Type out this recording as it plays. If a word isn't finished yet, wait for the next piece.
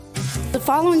The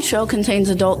following show contains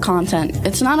adult content.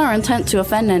 It's not our intent to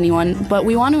offend anyone, but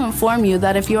we want to inform you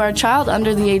that if you are a child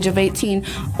under the age of 18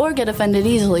 or get offended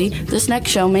easily, this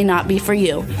next show may not be for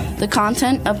you. The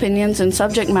content, opinions, and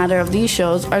subject matter of these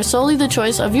shows are solely the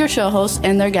choice of your show hosts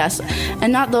and their guests,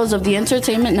 and not those of the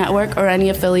Entertainment Network or any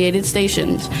affiliated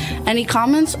stations. Any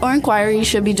comments or inquiries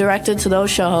should be directed to those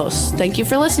show hosts. Thank you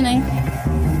for listening.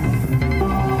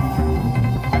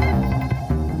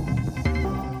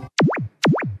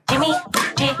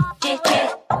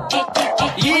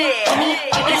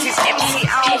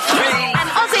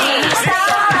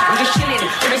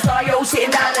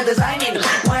 Sitting down and designing,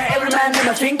 where every man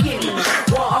never thinking,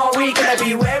 what are we gonna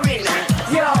be wearing?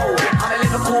 Yo, I'm a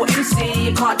Liverpool MC,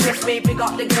 you can't test me. Big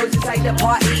up the girls inside the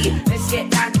party, let's get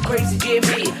down to crazy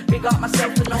Jimmy. Big up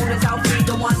myself and known as Alfie,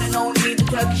 the one and only, the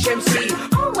Turkish MC.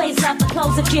 Always love the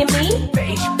clothes of Jimmy.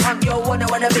 Bitch, I'm your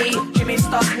wanna be, Jimmy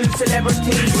Star, new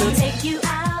celebrity. We'll take you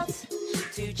out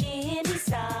to Jimmy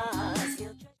Stars.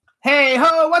 Hey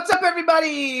ho, what's up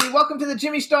everybody? Welcome to the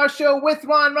Jimmy Star Show with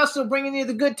Ron Russell, bringing you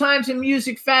the good times in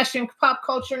music, fashion, pop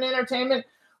culture, and entertainment.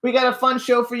 We got a fun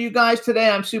show for you guys today.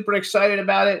 I'm super excited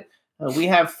about it. We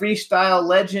have freestyle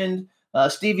legend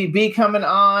Stevie B coming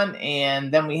on,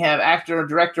 and then we have actor,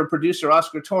 director, producer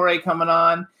Oscar Torre coming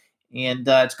on, and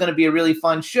it's going to be a really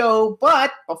fun show.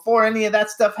 But before any of that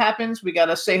stuff happens, we got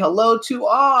to say hello to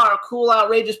our cool,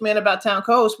 outrageous man about town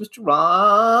co-host, Mr.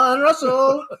 Ron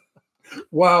Russell.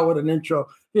 Wow, what an intro.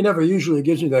 He never usually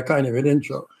gives me that kind of an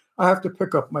intro. I have to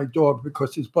pick up my dog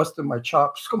because he's busting my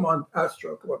chops. Come on,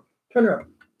 Astro, come on. Turn around.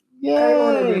 Yay. Hang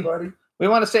on, everybody. We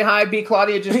want to say hi. B.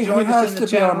 Claudia just joined us in the chat room. He has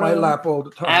to be on my lap all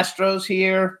the time. Astro's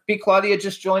here. B. Claudia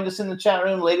just joined us in the chat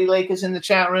room. Lady Lake is in the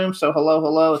chat room. So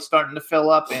hello. It's starting to fill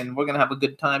up, and we're going to have a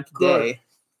good time today.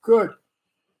 Good.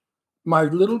 My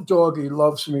little doggy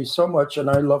loves me so much, and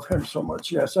I love him so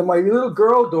much, yes. And my little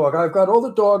girl dog, I've got all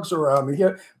the dogs around me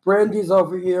here. Brandy's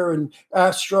over here, and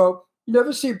Astro. You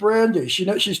never see Brandy.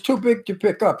 She's too big to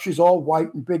pick up. She's all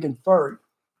white and big and furry.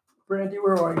 Brandy,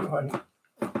 where are you, honey?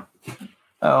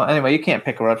 Oh, anyway, you can't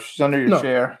pick her up. She's under your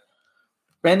chair.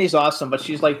 Brandy's awesome, but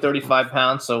she's like 35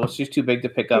 pounds, so she's too big to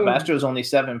pick up. Astro's only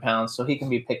 7 pounds, so he can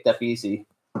be picked up easy.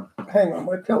 Hang on,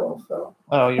 my pillow fell.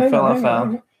 Oh, your pillow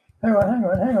fell. Hang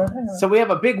on. So we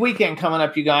have a big weekend coming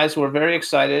up, you guys. We're very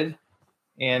excited,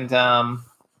 and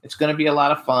it's going to be a lot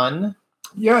of fun.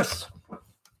 Yes.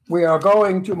 We are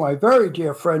going to my very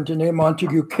dear friend, Danae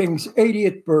Montague King's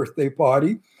 80th birthday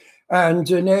party. And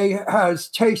Danae has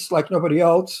taste like nobody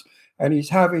else, and he's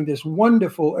having this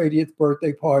wonderful 80th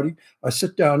birthday party, a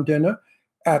sit-down dinner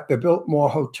at the Biltmore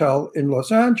Hotel in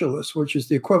Los Angeles, which is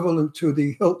the equivalent to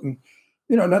the Hilton.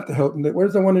 You know, not the Hilton.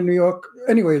 Where's the one in New York?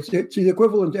 Anyway, it's the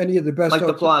equivalent to any of the best. Like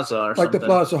hotels. The Plaza or something. Like the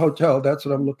Plaza Hotel. That's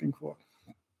what I'm looking for.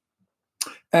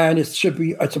 And it's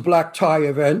a black tie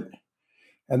event.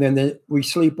 And then we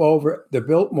sleep over at the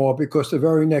Biltmore because the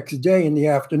very next day in the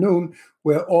afternoon,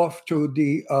 we're off to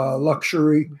the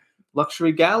luxury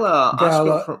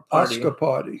gala Oscar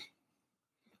party.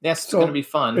 Yes, it's going to be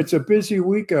fun. It's a busy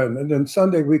weekend. And then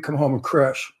Sunday we come home and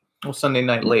crash. Well, Sunday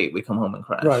night late, we come home and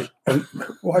crash. Right. And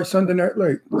why Sunday night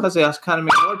late? Because the Academy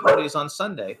Award party is on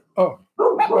Sunday. Oh,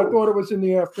 I thought it was in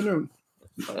the afternoon.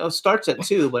 It starts at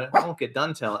 2, but it won't get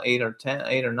done till 8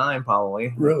 or 9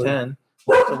 probably. Really? 10.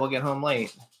 So we'll get home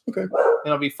late. Okay.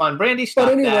 It'll be fun. Brandy, stop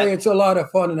But anyway, that. It's a lot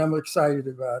of fun, and I'm excited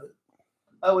about it.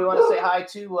 Oh, we want to say hi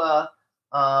to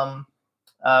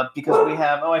because we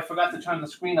have. Oh, I forgot to turn the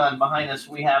screen on behind us.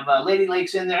 We have Lady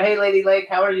Lake's in there. Hey, Lady Lake,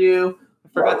 how are you? I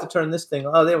forgot to turn this thing.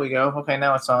 Oh, there we go. Okay,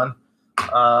 now it's on.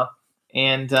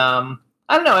 And I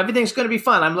don't know. Everything's going to be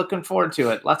fun. I'm looking forward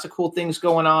to it. Lots of cool things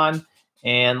going on,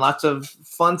 and lots of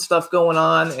fun stuff going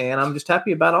on, and I'm just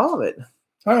happy about all of it.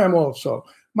 I am also.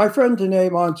 My friend Danae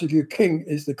Montague King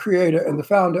is the creator and the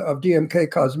founder of DMK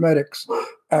Cosmetics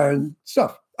and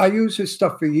stuff. I use his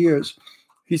stuff for years.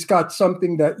 He's got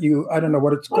something that I don't know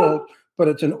what it's called, but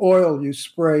it's an oil you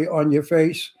spray on your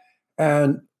face.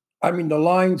 And I mean, the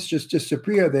lines just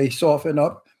disappear. They soften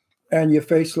up and your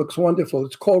face looks wonderful.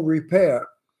 It's called Repair.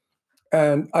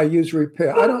 And I use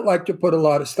Repair. I don't like to put a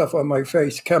lot of stuff on my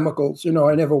face, chemicals. You know,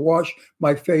 I never wash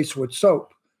my face with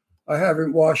soap. I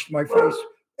haven't washed my face.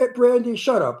 Hey, Brandy,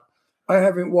 shut up. I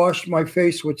haven't washed my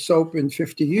face with soap in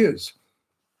 50 years.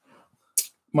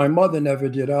 My mother never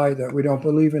did either. We don't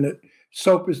believe in it.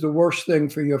 Soap is the worst thing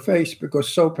for your face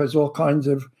because soap has all kinds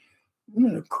of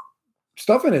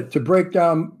stuff in it to break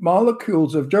down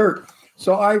molecules of dirt.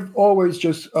 So I've always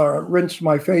just rinsed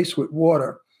my face with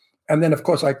water. And then, of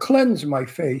course, I cleanse my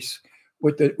face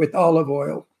with olive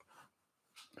oil.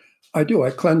 I do. I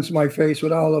cleanse my face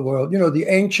with olive oil. You know, the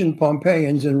ancient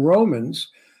Pompeians and Romans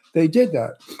They did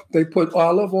that. They put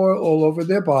olive oil all over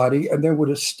their body, and then with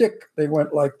a stick, they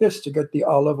went like this to get the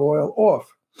olive oil off.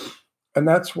 And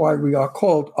that's why we are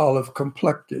called olive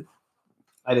complected.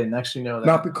 I didn't actually know that.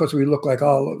 Not because we look like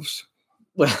olives.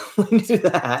 Well, we knew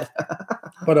that.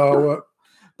 But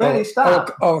Brady,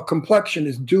 stop. our complexion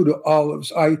is due to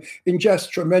olives. I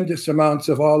ingest tremendous amounts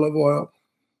of olive oil.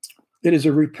 It is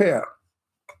a repair.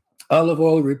 Olive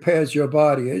oil repairs your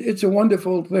body. It's a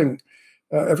wonderful thing.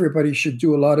 Everybody should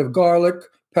do a lot of garlic,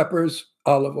 peppers,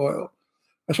 olive oil.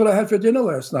 That's what I had for dinner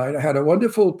last night. I had a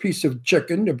wonderful piece of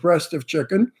chicken, a breast of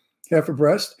chicken, half a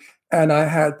breast, and I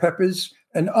had peppers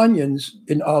and onions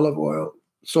in olive oil,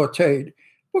 sauteed.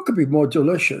 What could be more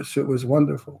delicious? It was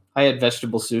wonderful. I had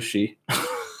vegetable sushi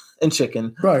and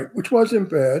chicken. Right, which wasn't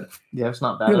bad. Yeah, it's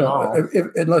not bad at all.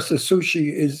 Unless the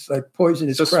sushi is like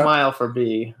poisonous It's a crap. smile for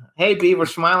B. Hey, B, we're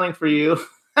smiling for you.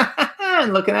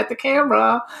 And looking at the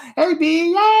camera. Hey,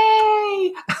 B,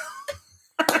 yay!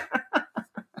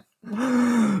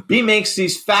 B makes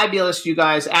these fabulous, you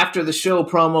guys, after the show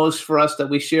promos for us that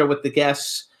we share with the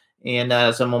guests. And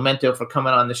as a memento for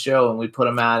coming on the show, and we put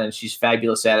them out, and she's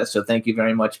fabulous at it. So thank you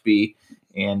very much, B.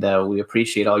 And we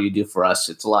appreciate all you do for us.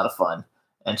 It's a lot of fun.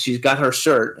 And she's got her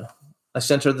shirt. I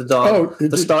sent her the dog,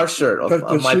 the star shirt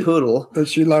of my poodle.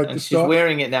 Does she like and the she's star?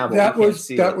 wearing it now, but that we can't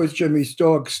see it. was Jimmy's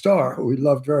dog, Star, who we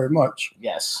loved very much.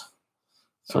 Yes.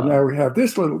 So now we have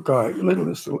this little guy, this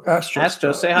little Astro.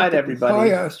 Astro, say hi to everybody.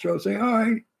 Hi, Astro. Say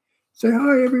hi. Say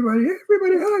hi, everybody.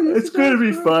 Everybody, hi. It's going to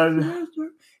be fun.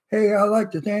 Astro. Hey, I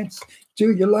like to dance.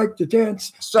 Do you like to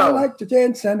dance? So, I like to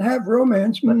dance and have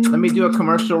romance. Let me do a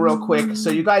commercial real quick. So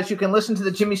you guys, you can listen to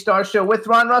the Jimmy Star Show with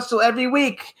Ron Russell every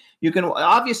week. You can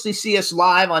obviously see us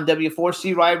live on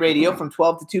W4C Rye Radio from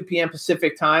 12 to 2 p.m.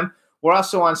 Pacific time. We're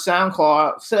also on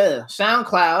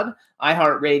SoundCloud,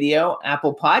 iHeartRadio,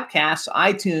 Apple Podcasts,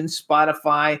 iTunes,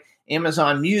 Spotify,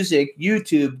 Amazon Music,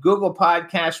 YouTube, Google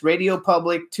Podcasts, Radio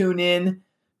Public, TuneIn,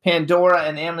 Pandora,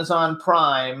 and Amazon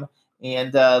Prime.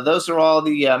 And those are all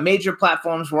the major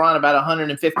platforms. We're on about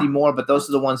 150 more, but those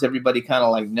are the ones everybody kind of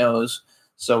like knows.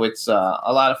 So it's a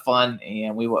lot of fun,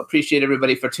 and we appreciate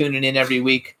everybody for tuning in every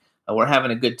week. We're having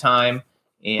a good time.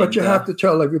 And, but you have to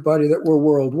tell everybody that we're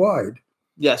worldwide.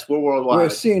 Yes, we're worldwide. We're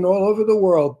seen all over the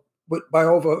world, but by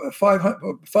over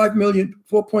 5 million,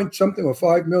 4 point something or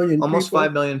 5 million almost people.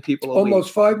 5 million people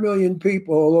Almost 5 million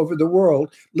people all over the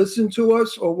world listen to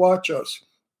us or watch us.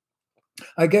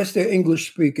 I guess they're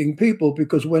English-speaking people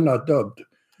because we're not dubbed.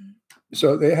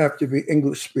 So they have to be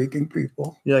English-speaking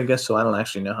people. Yeah, I guess so. I don't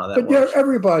actually know how that works. But yeah,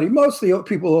 everybody, mostly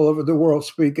people all over the world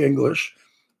speak English.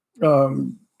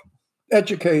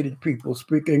 Educated people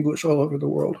speak English all over the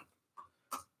world.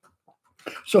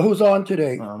 So who's on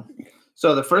today?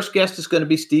 So the first guest is going to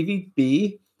be Stevie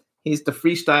B. He's the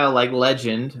freestyle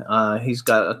legend. He's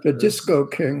got the disco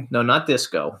king. No, not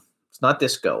disco. It's not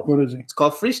disco. What is he? It's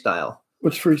called freestyle.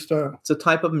 What's freestyle? It's a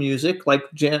type of music like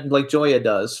Joya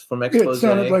does from Expose. Yeah, it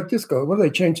sounded like disco. What,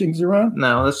 they change things around?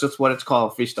 No, that's just what it's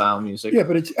called, freestyle music. Yeah,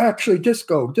 but it's actually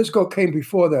disco. Disco came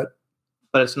before that.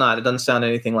 But it's not. It doesn't sound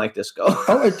anything like disco.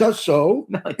 Oh, it does so.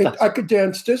 No, it doesn't. I could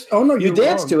dance this. Oh, no, you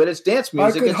dance to it. It's dance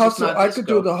music. I could hustle. I could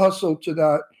do the hustle to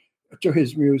that, to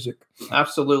his music.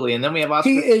 Absolutely. And then we have Oscar.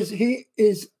 He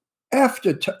is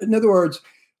after. In other words,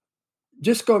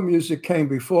 disco music came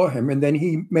before him, and then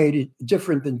he made it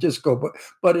different than disco.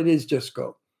 But it is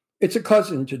disco. It's a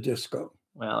cousin to disco.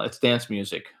 Well, it's dance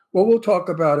music. Well, we'll talk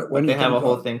about it when they have a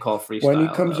whole on. thing called freestyle. When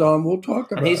he comes on, we'll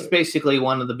talk about it. And he's basically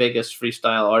one of the biggest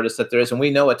freestyle artists that there is, and we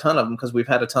know a ton of them because we've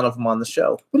had a ton of them on the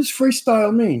show. What does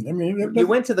freestyle mean? I mean, you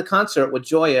went to the concert with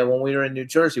Joya when we were in New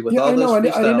Jersey with all those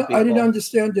freestyle people. I didn't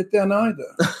understand it then either.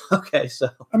 Okay, so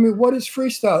I mean, what is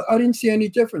freestyle? I didn't see any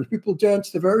difference. People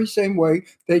dance the very same way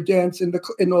they dance in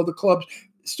all the clubs.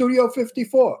 Studio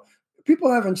 54.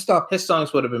 People haven't stopped. His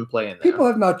songs would have been playing there. People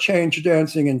have not changed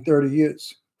dancing in 30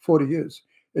 years, 40 years.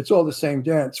 It's all the same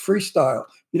dance. Freestyle.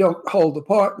 You don't hold the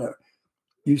partner.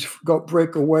 You go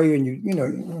break away and you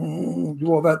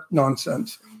do all that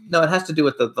nonsense. No, it has to do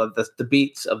with the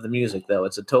beats of the music, though.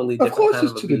 It's a totally different kind of kind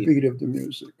of it's to the beat of the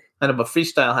music. Kind of a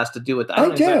freestyle has to do with that.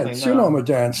 I dance. You know I'm a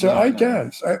dancer. Yeah, I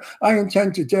dance. I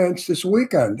intend to dance this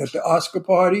weekend at the Oscar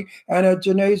party and at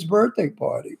Janae's birthday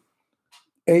party.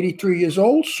 83 years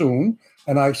old soon,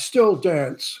 and I still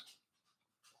dance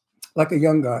like a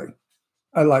young guy.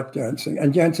 I like dancing,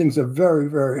 and dancing's a very,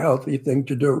 very healthy thing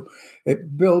to do.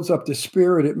 It builds up the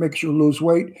spirit. It makes you lose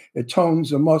weight. It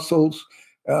tones the muscles.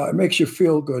 It makes you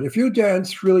feel good. If you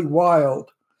dance really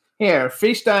wild. Here,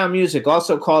 freestyle music,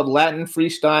 also called Latin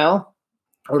freestyle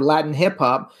or Latin hip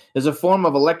hop, is a form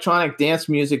of electronic dance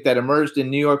music that emerged in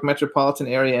New York metropolitan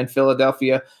area and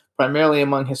Philadelphia, primarily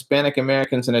among Hispanic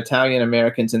Americans and Italian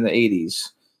Americans in the 80s.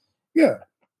 Yeah.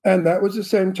 And that was the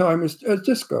same time as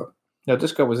disco. No,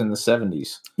 disco was in the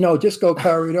 70s. No, disco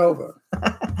carried over.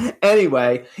 Either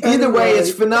way,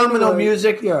 it's phenomenal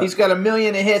music. Yeah. He's got a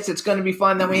million of hits. It's going to be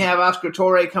fun. Then we have Oscar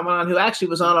Torre coming on, who actually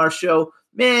was on our show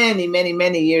many, many,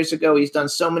 many years ago. He's done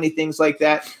so many things like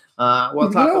that.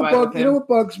 We'll talk about it with him. You know what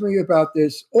bugs me about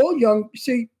this? All young,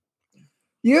 see,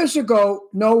 years ago,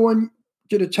 no one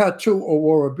did a tattoo or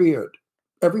wore a beard.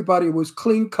 Everybody was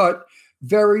clean cut,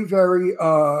 very, very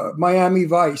Miami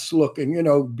Vice looking,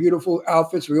 beautiful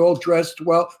outfits. We all dressed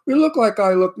well. We look like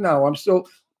I look now. I'm still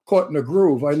caught in a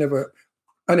groove. I never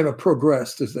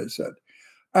progressed, as they said.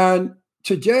 And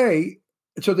today,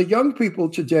 so the young people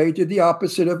today did the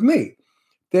opposite of me.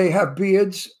 They have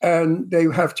beards and they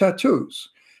have tattoos.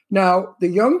 Now, the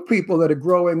young people that are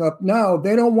growing up now,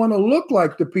 they don't want to look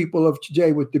like the people of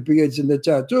today with the beards and the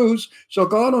tattoos. So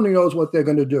God only knows what they're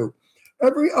going to do.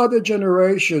 Every other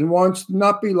generation wants to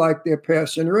not be like their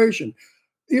past generation.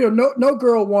 No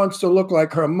girl wants to look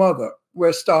like her mother,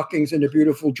 wear stockings and a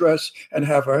beautiful dress and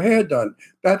have her hair done.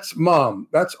 That's mom.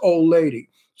 That's old lady.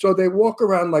 So they walk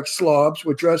around like slobs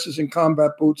with dresses and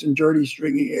combat boots and dirty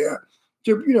stringy hair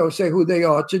to, say who they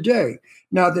are today.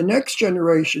 Now, the next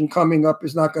generation coming up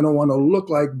is not going to want to look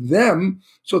like them,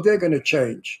 so they're going to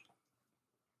change.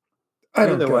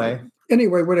 Either way.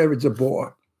 Anyway, whatever, it's a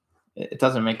bore. It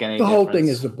doesn't make any difference. The whole thing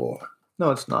is a bore.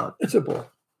 No, it's not. It's a bore.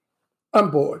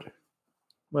 I'm bored.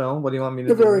 Well, what do you want me to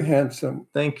do? You're very do? handsome.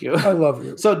 Thank you. I love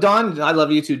you. So, Don, I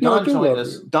love you too. Don joined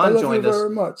us. Don joined us.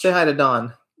 Very much. Say hi to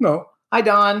Don. No. Hi,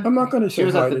 Don. I'm not going to say hi. She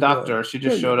was at the doctor. Dawn. She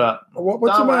just showed up.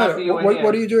 What's Don, the matter?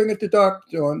 What are you doing at the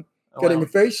doctor, Dawn? Getting a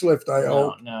facelift, I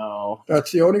hope. No.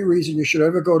 That's the only reason you should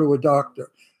ever go to a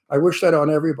doctor. I wish that on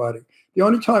everybody. The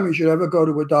only time you should ever go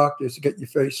to a doctor is to get your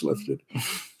face lifted.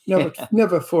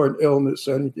 Never for an illness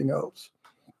or anything else.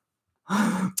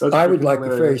 I would like a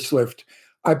facelift.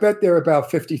 I bet they're about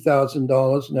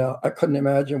 $50,000 now. I couldn't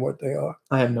imagine what they are.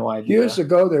 I have no idea. Years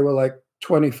ago, they were like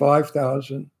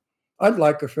 $25,000. I'd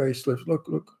like a facelift.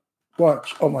 Look.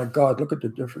 Watch. Oh, my God. Look at the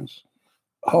difference.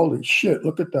 Holy shit.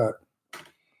 Look at that.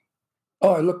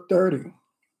 Oh, I look dirty.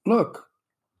 Look.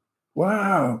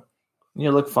 Wow. You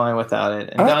look fine without it.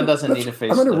 And Don doesn't need a facelift.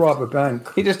 I'm going to rob a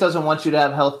bank. He just doesn't want you to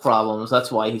have health problems.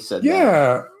 That's why he said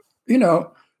that. Yeah.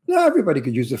 Everybody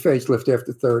could use a facelift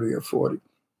after 30 or 40.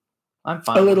 I'm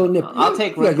fine. A little nip. I'll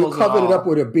take wrinkles. You covered it up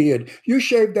with a beard. You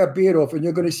shave that beard off and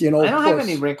you're going to see an old I don't have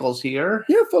any wrinkles here.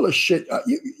 You're full of shit.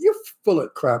 You're full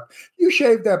of crap. You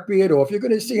shave that beard off. You're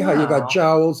going to see how you got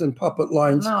jowls and puppet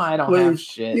lines. No, I don't have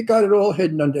shit. You got it all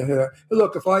hidden under here.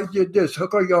 Look, if I did this,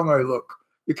 look how young I look.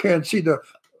 You can't see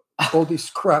all this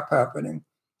crap happening.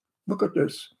 Look at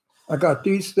this. I got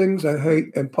these things I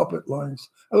hate and puppet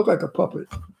lines. I look like a puppet.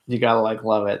 You got to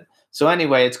love it. So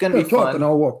anyway, it's going to be fun. And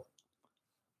I'll walk.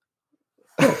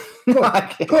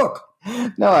 Cook.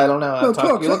 No, I don't know.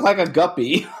 You look like a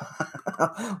guppy,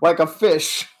 like a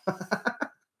fish.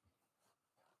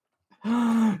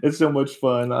 It's so much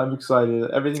fun. I'm excited.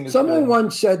 Everything is Someone good.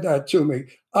 once said that to me.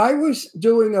 I was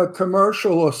doing a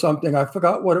commercial or something. I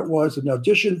forgot what it was, an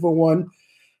audition for one.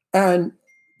 And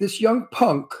this young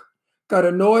punk got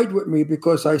annoyed with me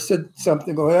because I said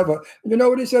something or whatever. You know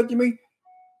what he said to me?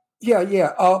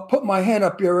 Yeah, I'll put my hand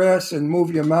up your ass and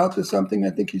move your mouth or something, I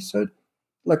think he said.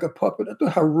 Like a puppet. I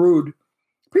thought, how rude.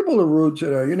 People are rude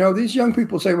today. These young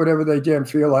people say whatever they damn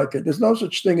feel like it. There's no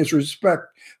such thing as respect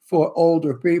for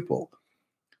older people.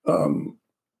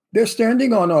 They're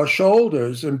standing on our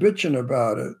shoulders and bitching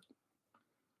about it.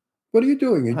 What are you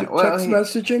doing? You text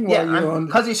messaging while you're on?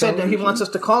 Because he said that he wants us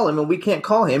to call him, and we can't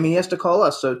call him. He has to call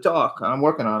us. So talk. I'm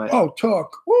working on it. Oh,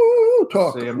 talk. Woo,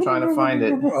 talk. See, I'm trying to find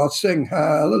it. I'll sing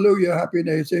hallelujah, happy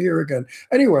days are here again.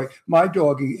 Anyway, my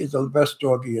doggie is the best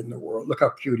doggie in the world. Look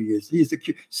how cute he is. He's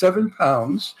 7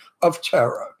 pounds of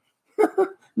terror.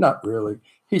 Not really.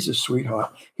 He's a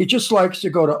sweetheart. He just likes to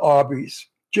go to Arby's.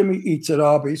 Jimmy eats at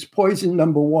Arby's. Poison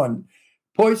number 1.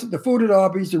 Poison, the food at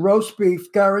Arby's, the roast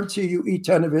beef, guarantee you eat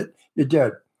 10 of it, you're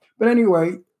dead. But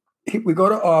anyway, we go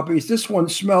to Arby's. This one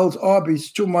smells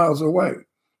Arby's 2 miles away.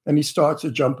 And he starts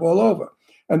to jump all over.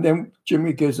 And then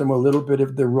Jimmy gives him a little bit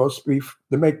of the roast beef,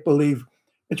 the make-believe.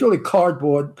 It's really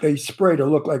cardboard. They spray to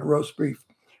look like roast beef.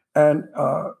 And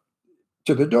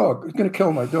to the dog. It's going to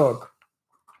kill my dog.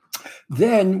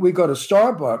 Then we go to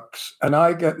Starbucks, and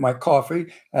I get my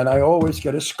coffee, and I always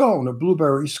get a scone, a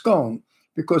blueberry scone,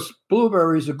 because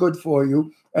blueberries are good for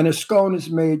you, and a scone is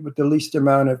made with the least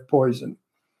amount of poison.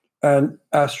 And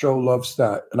Astro loves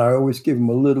that, and I always give him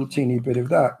a little teeny bit of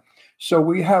that. So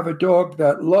we have a dog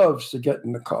that loves to get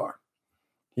in the car.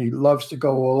 He loves to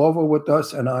go all over with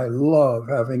us, and I love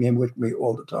having him with me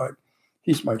all the time.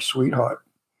 He's my sweetheart.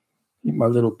 He's my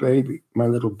little baby, my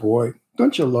little boy.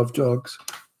 Don't you love dogs?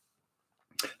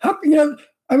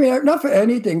 Not for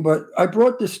anything, but I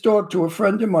brought this dog to a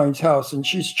friend of mine's house, and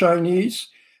she's Chinese.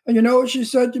 And you know what she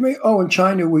said to me? Oh, in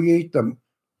China, we eat them.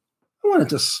 I wanted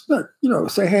to,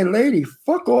 say, hey, lady,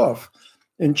 fuck off.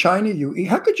 In China, you eat.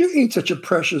 How could you eat such a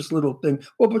precious little thing?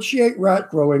 Well, but she ate rat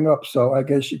growing up, so I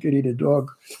guess she could eat a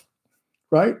dog.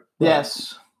 Right?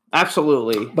 Yes,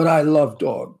 absolutely. But I love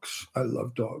dogs. I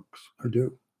love dogs. I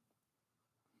do.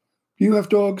 You have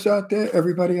dogs out there?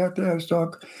 Everybody out there has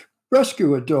dogs?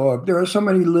 Rescue a dog. There are so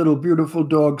many little beautiful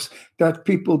dogs that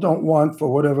people don't want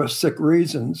for whatever sick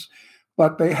reasons,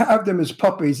 but they have them as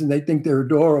puppies and they think they're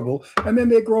adorable. And then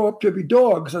they grow up to be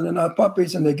dogs and they're not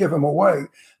puppies and they give them away.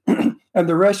 And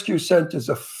the rescue centers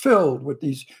are filled with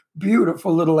these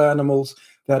beautiful little animals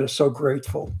that are so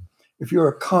grateful. If you're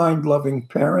a kind, loving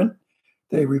parent,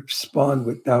 they respond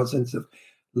with thousands of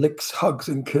licks, hugs,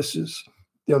 and kisses.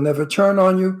 They'll never turn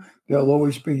on you. They'll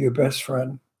always be your best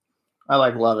friend. I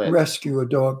love it. Rescue a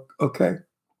dog, okay?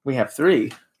 We have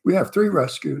 3. We have 3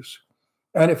 rescues.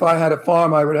 And if I had a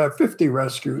farm, I would have 50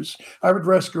 rescues. I would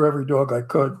rescue every dog I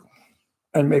could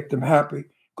and make them happy.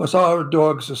 Because our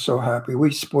dogs are so happy. We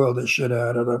spoil the shit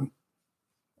out of them.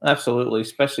 Absolutely,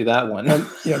 especially that one. And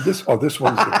this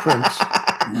one's the prince.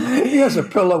 He has a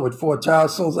pillow with 4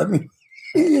 tassels. I mean,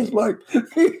 he is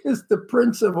the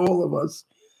prince of all of us.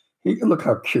 Look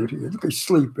how cute he is. Look, he's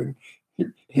sleeping.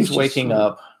 He's waking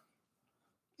up.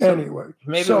 Anyway,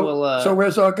 maybe we'll. So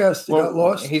where's our guest? He got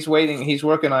lost. He's waiting. He's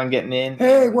working on getting in.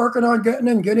 Hey, working on getting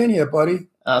in. Get in here, buddy.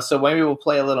 So maybe we'll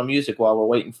play a little music while we're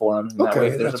waiting for him.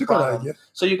 Okay, that's a good idea.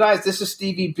 So you guys, this is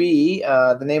Stevie B.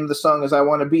 The name of the song is "I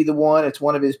Want to Be the One." It's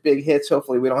one of his big hits.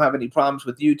 Hopefully, we don't have any problems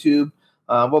with YouTube.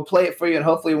 We'll play it for you, and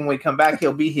hopefully, when we come back,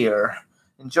 he'll be here.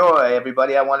 Enjoy,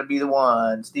 everybody. I want to be the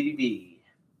one. Stevie B.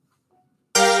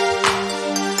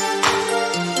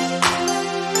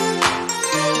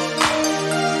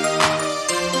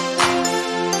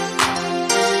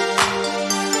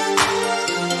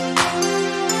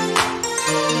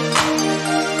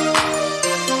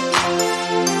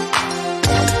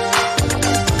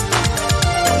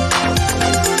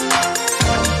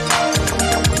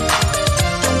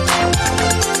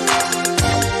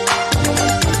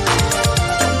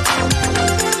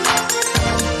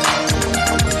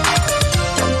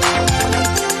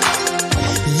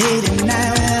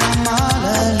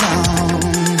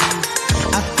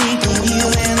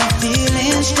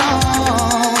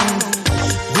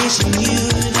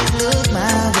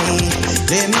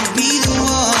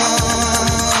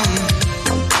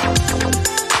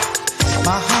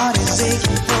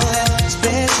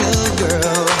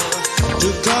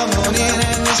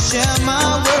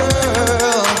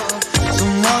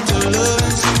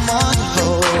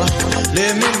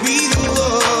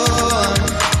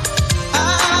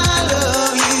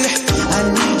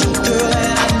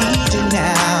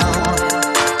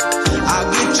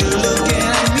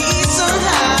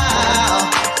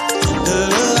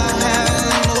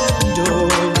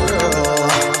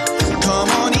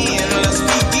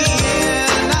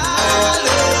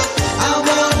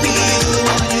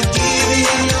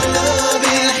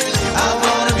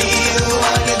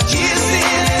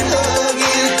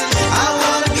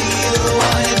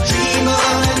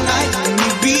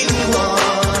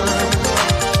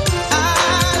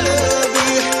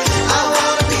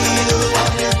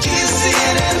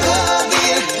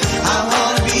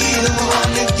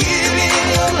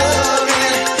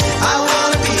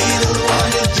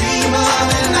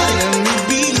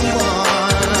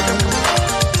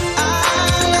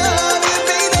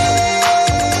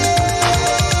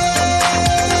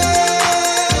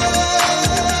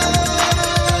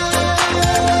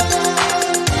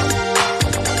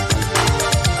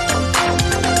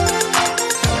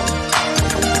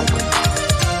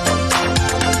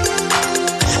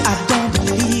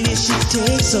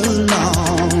 so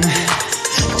long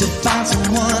to find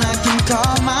someone I can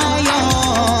call my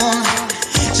own.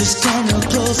 Just come real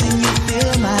close and you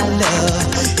feel my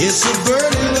love. It's a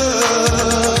burning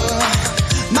love,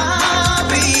 my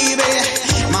baby.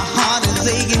 My heart is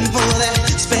aching for that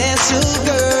special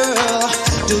girl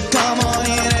to come on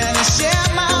in and share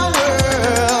my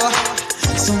world.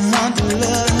 Someone to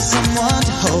love and someone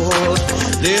to hold.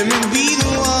 Let me be the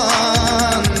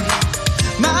one,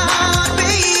 my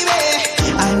baby.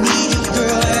 I need you,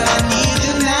 girl, and I need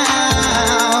you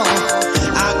now.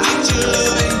 I'll get you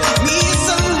loving me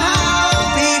somehow,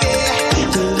 baby.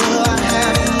 The love I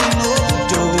have in you, no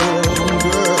door,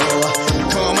 girl.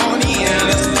 Come on in,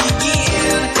 let's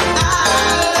begin.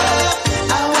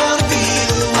 I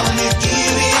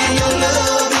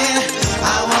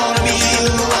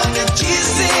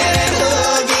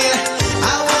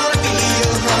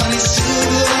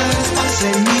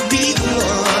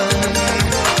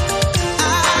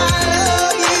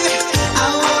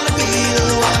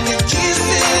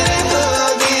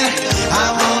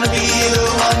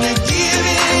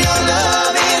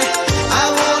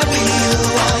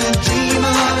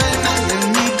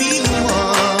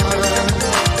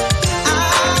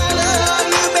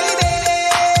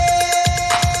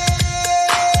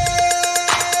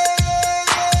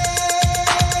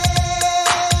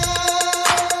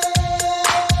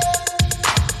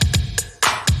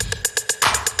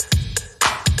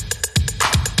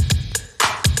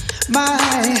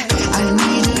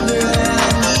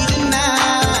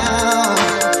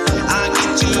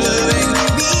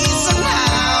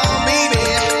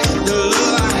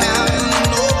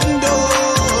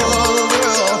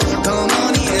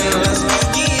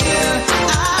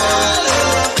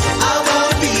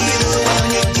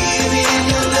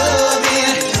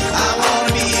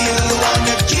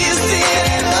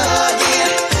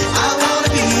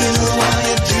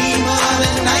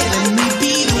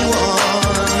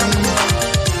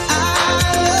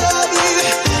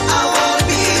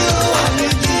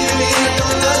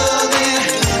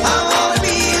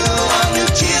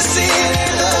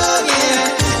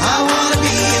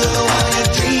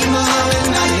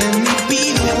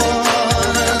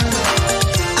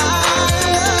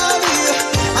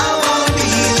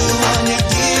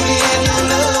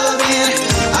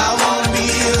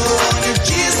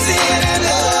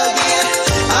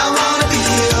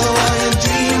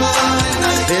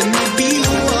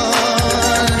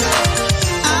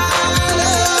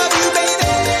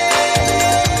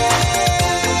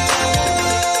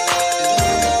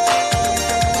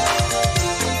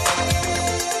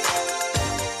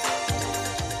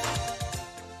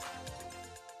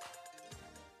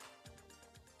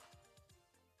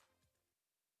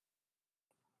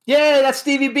Yay, that's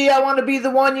Stevie B. I want to be the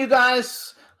one, you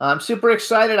guys. I'm super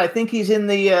excited. I think he's in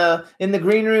the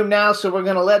green room now, so we're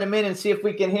gonna let him in and see if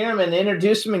we can hear him and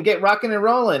introduce him and get rocking and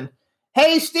rolling.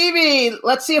 Hey, Stevie,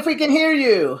 let's see if we can hear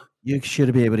you. You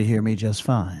should be able to hear me just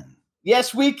fine.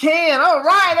 Yes, we can. All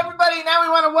right, everybody. Now we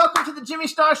want to welcome to the Jimmy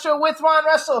Star Show with Ron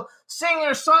Russell,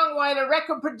 singer, songwriter,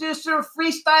 record producer,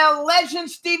 freestyle legend,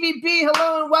 Stevie B.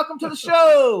 Hello and welcome to the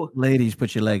show. Ladies,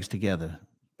 put your legs together.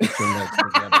 Put your legs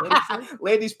together.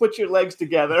 Ladies, put your legs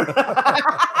together.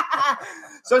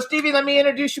 So, Stevie, let me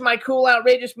introduce you, my cool,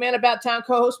 outrageous man about town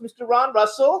co-host, Mr. Ron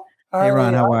Russell. Hey,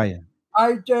 Ron, how are you?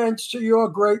 I dance to your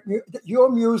great your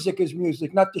music is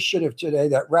music, not the shit of today,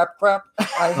 that rap crap.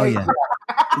 I hate that.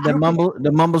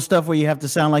 The mumble stuff where you have to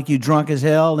sound like you drunk as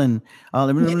hell and I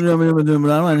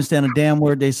don't understand a damn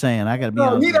word they saying. I gotta be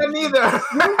honest. Neither.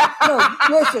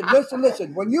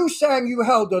 Listen. When you sang, you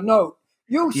held a note.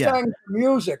 You sang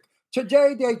music.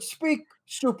 Today they speak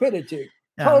stupidity.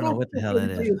 I don't know what the hell it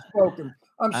is. Spoken.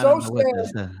 I'm so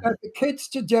sad that the kids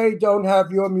today don't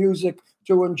have your music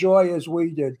to enjoy as we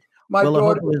did. My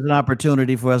daughter is an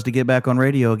opportunity for us to get back on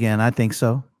radio again. I think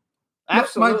so.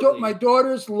 Absolutely. My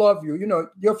daughters love you. You know,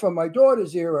 you're from my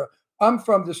daughter's era. I'm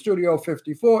from the Studio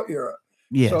 54 era.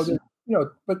 Yes. So,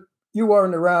 but you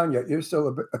weren't around yet. You're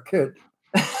still a kid.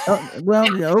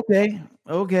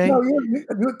 Okay. No,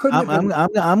 you couldn't.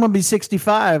 I'm going to be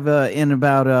 65 in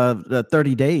about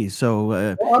 30 days.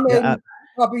 So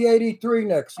I'll be 83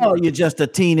 next year. Oh, you're just a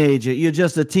teenager. You're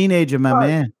just a teenager, my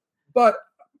man. But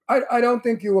I don't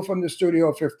think you were from the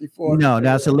Studio 54. No,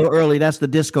 that's a little early. That's the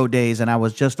disco days, and I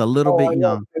was just a little bit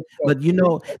young. But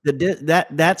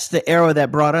that's the era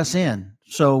that brought us in.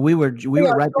 So we were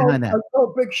right behind that. I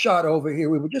saw Big Shot over here.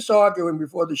 We were just arguing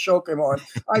before the show came on.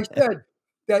 I said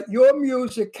that your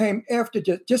music came after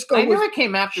disco. I knew it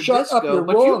came after Shut disco, up, you're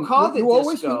but wrong. you called it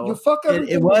disco. You fuck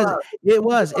everything. It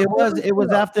was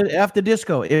after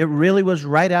disco. It really was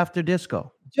right after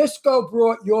disco. Disco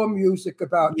brought your music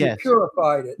about. Yes. You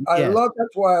purified it.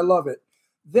 That's why I love it.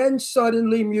 Then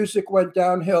suddenly music went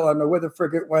downhill. I don't know where the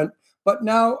frig it went. But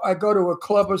now I go to a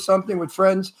club or something with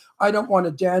friends. I don't want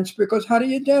to dance because how do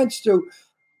you dance to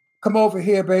come over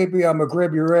here, baby? I'm going to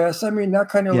grab your ass. I mean, that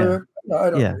kind of lyric. No, I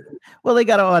don't. Yeah. Well, they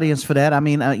got an audience for that. I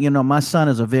mean, my son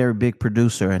is a very big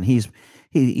producer and he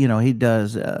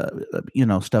does,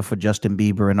 stuff for Justin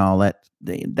Bieber and all that.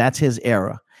 That's his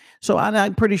era. So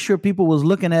I'm pretty sure people was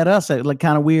looking at us like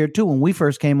kind of weird too when we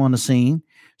first came on the scene.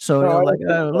 So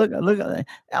look.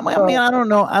 I mean, I don't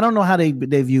know how they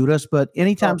viewed us, but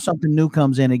anytime something new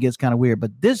comes in, it gets kind of weird.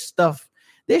 But this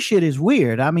shit is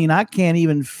weird. I mean, I can't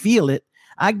even feel it.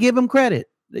 I give them credit.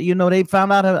 They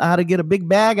found out how to get a big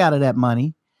bag out of that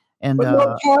money. And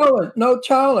but no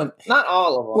talent. Not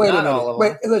all of them. Wait a minute.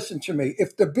 Wait, listen to me.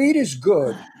 If the beat is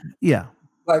good,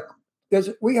 like.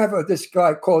 We have this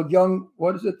guy called Young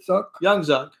Zuck? Young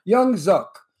Zuck.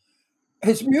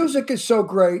 His music is so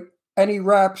great, and he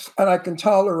raps, and I can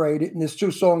tolerate it. And there's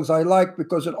two songs I like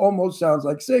because it almost sounds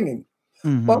like singing.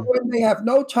 Mm-hmm. But when they have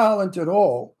no talent at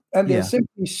all, and they're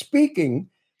simply speaking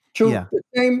to the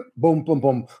same boom, boom,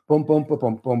 boom, boom, boom, boom,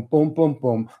 boom, boom, boom, boom, boom,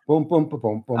 boom, boom, boom,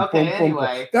 boom, boom,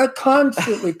 anyway. That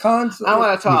constantly. I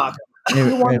want to talk.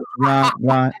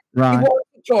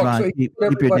 Ron, keep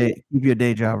your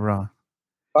day job, Ron.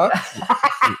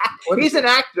 He's an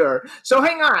actor. So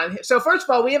hang on. So first of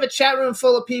all, we have a chat room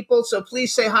full of people. So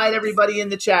please say hi to everybody in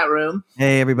the chat room.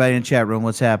 Hey, everybody in the chat room.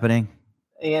 What's happening?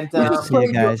 And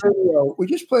we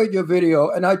just played your video,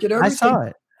 and I did everything. I saw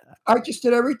it. I just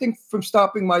did everything from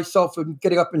stopping myself from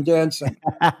getting up and dancing.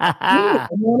 I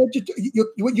wanted to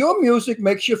your music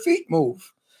makes your feet move.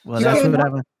 Well,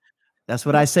 that's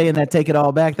what I say in that Take It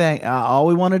All Back thing. All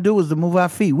we want to do is to move our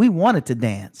feet. We wanted to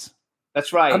dance.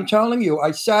 That's right. I'm telling you,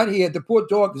 I sat here. The poor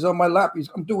dog is on my lap.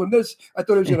 I'm doing this. I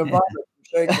thought he was going to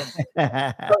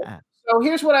vomit. So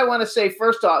here's what I want to say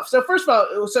first off. So first of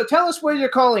all, tell us where you're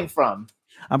calling from.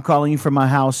 I'm calling you from my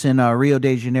house in Rio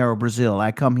de Janeiro, Brazil.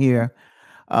 I come here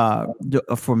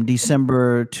from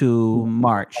December to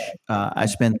March. I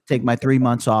take my 3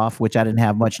 months off, which I didn't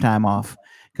have much time off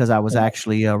because I was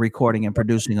actually recording and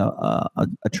producing a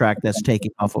track that's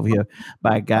taking off over here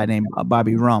by a guy named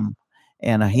Bobby Rum.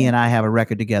 And he and I have a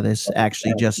record together. It's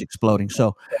actually just exploding.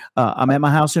 So I'm at my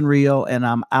house in Rio, and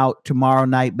I'm out tomorrow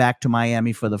night back to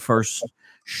Miami for the first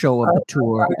show of the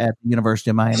tour at the University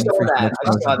of Miami. I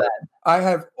saw that. I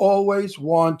have always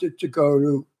wanted to go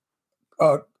to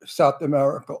South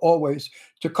America, always,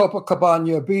 to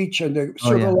Copacabana Beach and the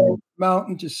Sugar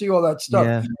Mountain to see all that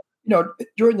stuff. Yeah.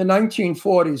 During the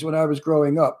 1940s when I was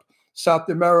growing up, South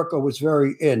America was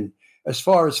very in. as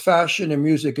far as fashion and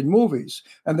music and movies.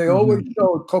 And they always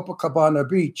showed Copacabana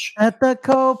Beach. At the At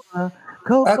the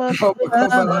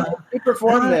Copacabana. We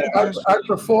performed there. I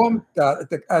performed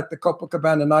that at the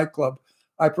Copacabana nightclub.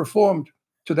 I performed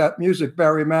to that music,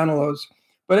 Barry Manilow's.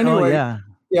 But anyway,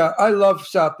 yeah, I love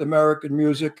South American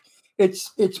music.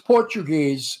 It's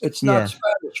Portuguese. It's not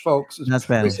Spanish, folks. It's not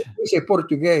Spanish. We say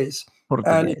Portuguese.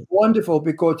 And it's wonderful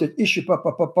because it's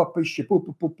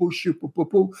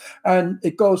and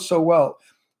it goes so well.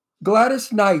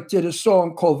 Gladys Knight did a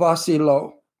song called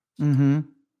Vacilo. Mm-hmm.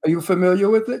 Are you familiar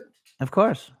with it? Of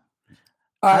course.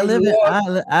 I'm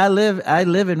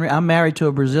married to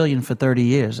a Brazilian for 30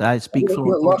 years. I speak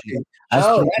fluent Portuguese.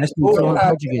 I speak fluent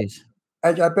Portuguese.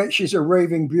 And I bet she's a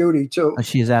raving beauty too.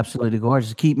 She is absolutely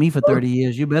gorgeous. Keep me for 30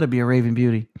 years. You better be a raving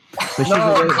beauty. But she's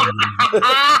a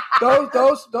raving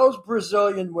those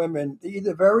Brazilian women, they're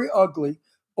either very ugly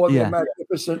or they're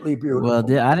magnificently beautiful.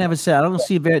 Well, I never said I don't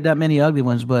see that many ugly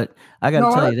ones, but I got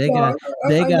to tell you,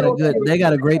 they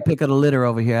got a great pick of the litter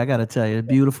over here. I got to tell you,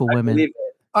 beautiful women.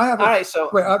 I have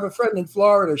a friend in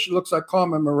Florida. She looks like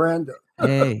Carmen Miranda.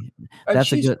 Hey,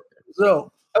 that's a good.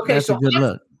 Brazil. Okay, that's so a good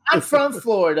look. I'm from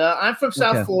Florida. I'm from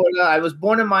South Florida. I was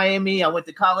born in Miami. I went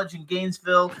to college in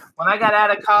Gainesville. When I got out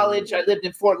of college, I lived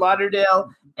in Fort Lauderdale,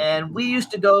 and we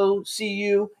used to go see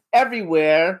you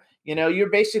everywhere. You know, you're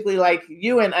basically like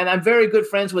you, and I'm very good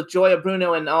friends with Joya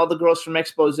Bruno and all the girls from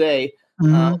Expose.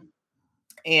 Mm-hmm.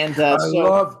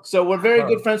 So we're very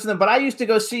good friends with them. But I used to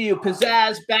go see you,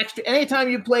 Pizzazz, Backstreet. Anytime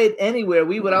you played anywhere,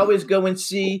 we would always go and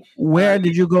see. Where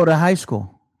did you go to high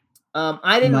school?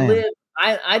 I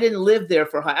didn't live there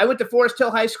for high. I went to Forest Hill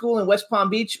High School in West Palm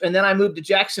Beach, and then I moved to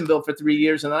Jacksonville for 3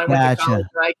 years, and then I went to college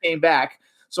and I came back.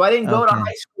 So I didn't go to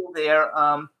high school there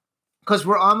because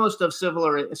we're almost of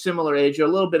similar age. You're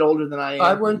a little bit older than I am.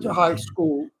 I went to high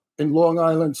school in Long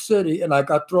Island City, and I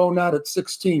got thrown out at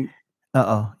 16.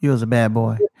 You was a bad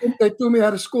boy. They threw me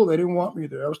out of school. They didn't want me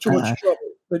there. I was too much trouble.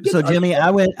 So Jimmy,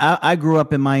 I grew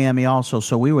up in Miami also,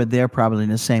 so we were there probably in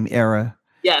the same era.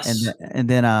 Yes. And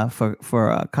then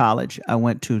for college, I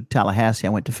went to Tallahassee.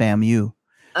 I went to FAMU.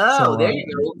 Oh, there you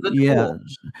go. Good cool.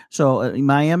 So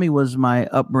Miami was my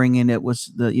upbringing. It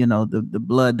was the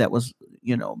blood that was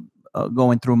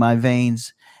going through my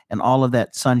veins, and all of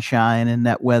that sunshine and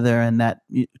that weather and that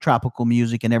tropical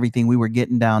music and everything we were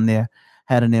getting down there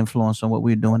had an influence on what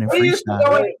we were doing in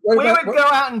freestyle. We would go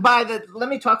out and buy let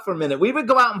me talk for a minute. We would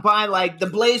go out and buy like the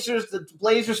blazers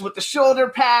with the shoulder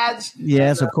pads.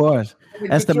 Yes, of course.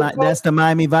 That's the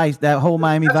Miami Vice. That whole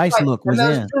Miami Vice look was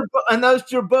in. And those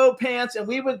Gerbeau pants, and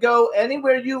we would go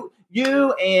anywhere you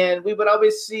and we would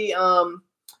always see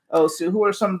so who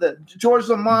are some of the George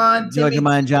Lamond,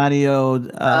 Johnny O,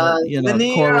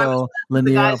 Lanier, Coro,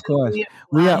 Lanier, of course.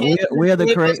 We're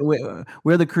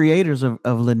the creators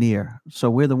of Lanier, so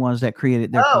we're the ones that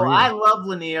created their career. I love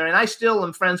Lanier, and I still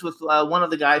am friends with one of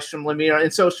the guys from Lanier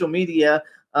in social media.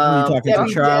 Are you talking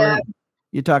to Charlie?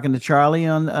 You're talking to Charlie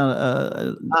on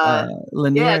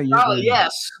Lanier? Yeah, Charlie,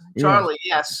 yes. Charlie,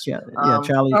 yes.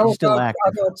 Charlie, he's still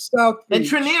active. And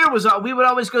Trenier we would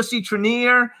always go see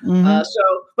Trenier. Mm-hmm.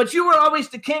 But you were always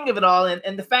the king of it all.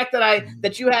 And the fact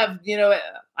that you have,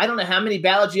 I don't know how many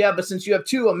ballads you have, but since you have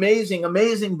two amazing,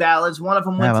 amazing ballads, one of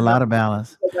them I have a lot of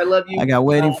ballads. I Love You. I got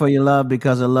Waiting for Your Love,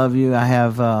 Because I Love You. I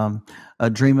have A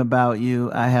Dream About You.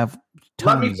 I have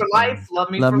Love Me for Life.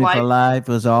 Love Me for Life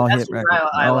was all hit record.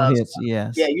 All hits,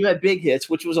 yes. Yeah, you had big hits,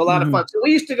 which was a lot of fun. So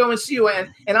we used to go and see you,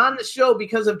 and on the show,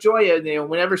 because of Joya,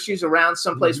 whenever she's around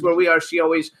someplace where we are, she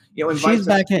always invites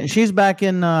us. She's back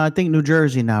in I think New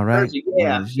Jersey now, right? Jersey,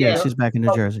 yeah, she's back in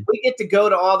New Jersey. We get to go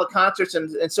to all the concerts,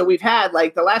 and so we've had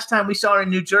like the last time we saw her in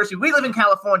New Jersey. We live in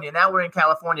California now. We're in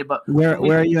California, but where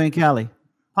are you in Cali?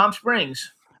 Palm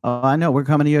Springs. Oh, I know. We're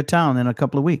coming to your town in a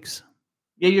couple of weeks.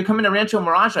 Yeah, you're coming to Rancho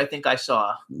Mirage, I think I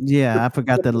saw. Yeah, I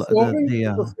forgot we're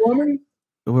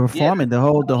performing the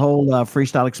whole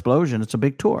Freestyle Explosion. It's a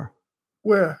big tour.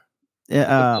 Where?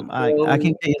 I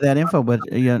can't get you that info, but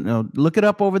look it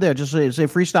up over there. Just say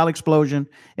Freestyle Explosion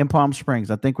in Palm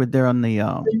Springs. I think we're there on the.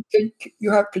 Can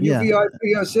you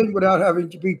VIP us in without having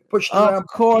to be pushed around? Of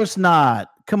course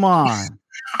not. Come on.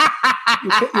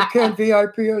 You can't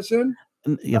VIP us in?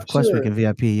 Yeah, of course we can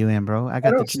VIP you in, bro. I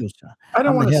got the juice.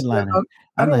 I'm the headliner.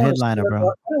 I'm the headliner, bro.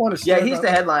 I don't want to. Yeah, he's the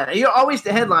headliner. You're always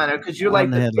the headliner because you're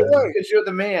because you're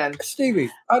the man. Stevie,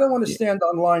 I don't want to stand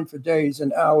online for days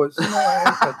and hours. I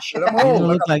hate that shit. I'm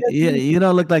old. You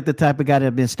don't look like the type of guy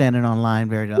that's been standing online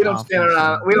very often. We don't stand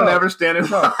around. We don't ever stand in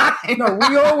line. No,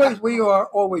 we are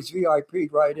always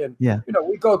VIP'd right in. Yeah.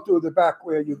 We go through the back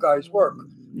where you guys work.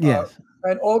 Yes.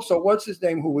 And also, what's his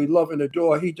name, who we love and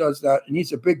adore? He does that, and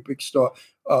he's a big, big star.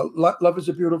 Love is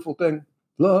a Beautiful Thing.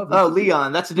 Love. Oh,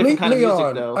 Leon. That's a different kind of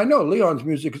music, though. I know Leon's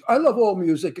music. I love all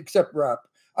music except rap.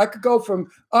 I could go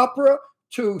from opera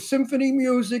to symphony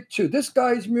music to this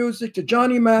guy's music to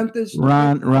Johnny Mathis.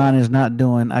 Ron is not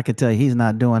doing. I can tell you, he's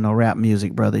not doing no rap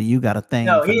music, brother. You got a thing.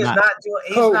 No, he is not doing.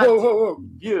 He's not. Whoa.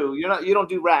 You're not. You don't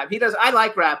do rap. He does. I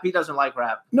like rap. He doesn't like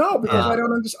rap. No, because I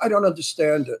don't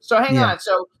understand it. So hang on.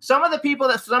 So some of the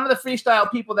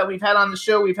freestyle people that we've had on the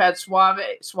show, we've had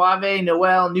Suave,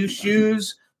 Noel, New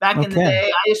Shoes. Back in the day,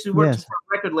 I used to work for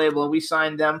a record label, and we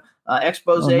signed them.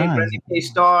 Expose, Brandy K.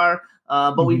 Star.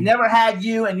 But we've never had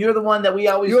you, and you're the one that we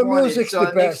always wanted. Your music's so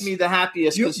the best. Makes me the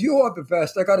happiest. You are the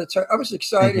best. I got to tell you, I was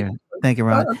excited. Thank you,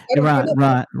 Ron.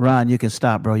 Ron, you can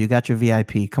stop, bro. You got your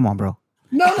VIP. Come on, bro.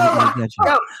 No. Fuck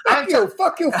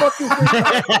you. You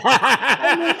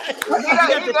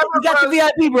got your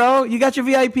VIP, bro. You got your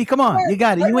VIP. Come on. You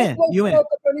got it. You in. You in. Up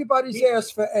anybody's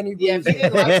ass for any reason. He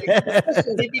didn't like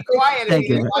it. He'd be quiet.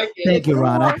 Thank you,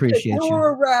 Ron. I appreciate you. If you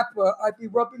were a rapper, I'd be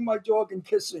rubbing my dog and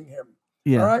kissing him.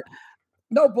 Yeah. All right?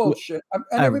 No bullshit. And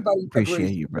everybody appreciate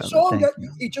agrees. you, brother. The song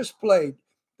he just played,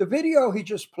 the video he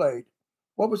just played,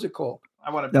 what was it called?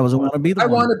 I Want to Be the One.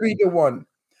 I Want to Be the One.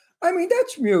 I mean,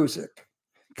 that's music.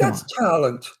 That's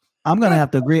talent. I'm gonna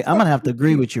have to agree. I'm gonna have to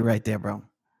agree with you right there, bro.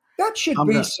 That should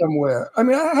be somewhere. I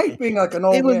mean, I hate being like an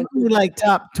old man. It was like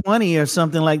top 20 or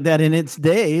something like that in its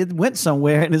day. It went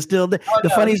somewhere and it's still there.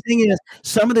 Funniest thing is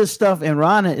some of this stuff, and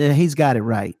Ron, he's got it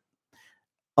right.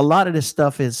 A lot of this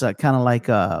stuff is kind of like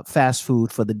fast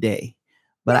food for the day.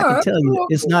 But I can tell you,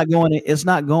 it's not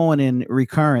going in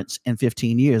recurrence in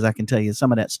 15 years. I can tell you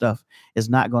some of that stuff is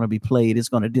not going to be played. It's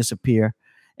going to disappear.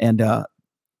 And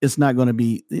it's not going to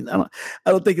be, I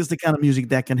don't think it's the kind of music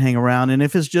that can hang around. And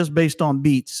if it's just based on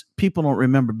beats, people don't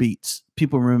remember beats.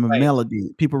 People remember melody.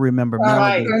 People remember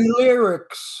melody. And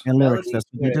lyrics. And lyrics. That's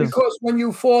what they do. Because when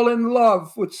you fall in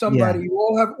love with somebody, you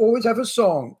always have a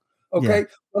song. Okay. Yeah.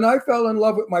 When I fell in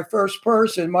love with my first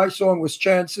person, my song was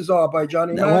Chances Are by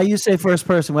Johnny Mathis. Why you say first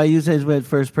person? Why you say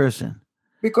first person?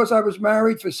 Because I was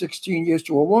married for 16 years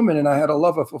to a woman and I had a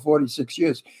lover for 46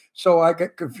 years. So I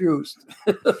get confused.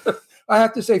 I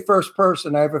have to say first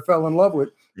person I ever fell in love with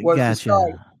was this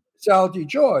guy, Sal D.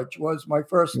 George, was my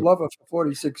first lover for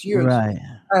 46 years. Right.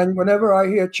 And whenever I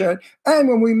hear and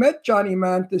when we met Johnny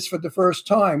Mathis for the first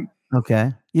time.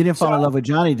 Okay. You didn't fall in love with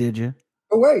Johnny, did you?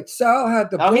 Oh, wait, Sal had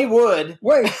the. Oh, he would.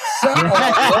 Wait, Sal. He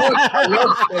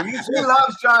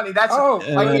loves Johnny. That's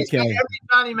he's got every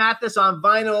Johnny Mathis on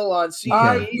vinyl, on CD.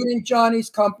 I've been in Johnny's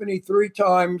company 3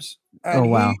 times, and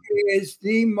he is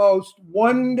the most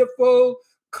wonderful,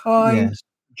 kind,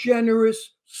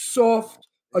 generous, soft,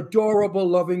 adorable,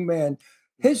 loving man.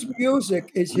 His music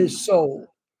is his soul.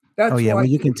 That's well,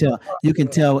 you can tell. You can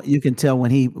tell when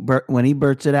he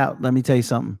bursts it out. Let me tell you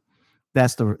something.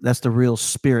 That's the real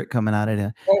spirit coming out of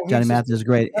there. Johnny Mathis is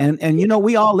great. And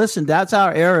we all listen. That's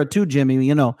our era too, Jimmy.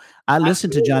 I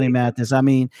listened to Johnny Mathis. I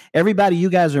mean, everybody you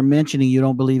guys are mentioning, you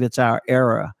don't believe it's our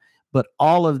era, but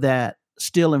all of that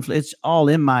still it's all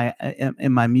in my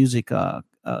music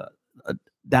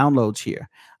downloads here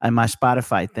and my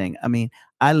Spotify thing. I mean,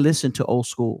 I listen to old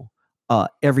school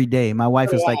every day. My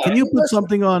wife is like, "Can you put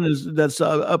something on that's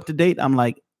up to date?" I'm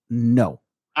like, "No."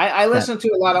 I listen to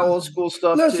a lot of old school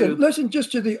stuff too. Listen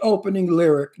just to the opening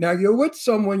lyric. Now you're with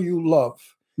someone you love,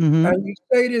 and you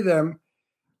say to them,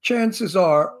 "Chances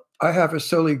are I have a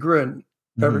silly grin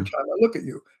every time I look at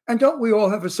you." And don't we all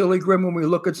have a silly grin when we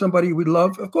look at somebody we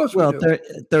love? Of course we do.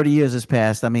 30 years has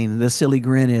passed. I mean, the silly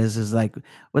grin is like,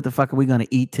 what the fuck are we going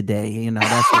to eat today?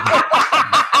 That's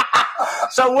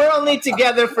So we're only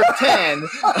together for 10.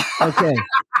 Okay.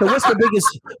 So what's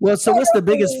the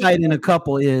biggest fight in a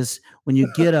couple is when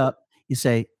you get up, you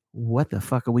say, what the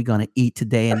fuck are we going to eat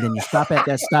today? And then you stop at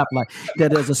that stoplight.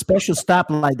 There's a special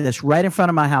stoplight that's right in front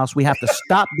of my house. We have to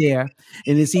stop there.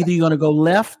 And it's either you're going to go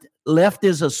left. Left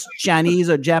is a Chinese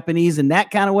or Japanese in that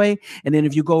kind of way. And then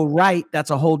if you go right, that's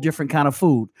a whole different kind of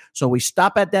food. So we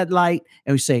stop at that light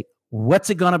and we say, what's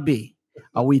it going to be?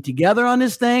 Are we together on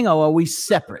this thing or are we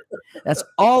separate? That's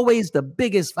always the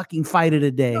biggest fucking fight of the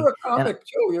day. You're a comic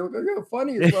too. You're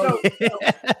funny as well.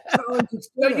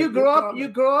 So you grew up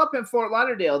in Fort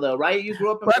Lauderdale though, right? You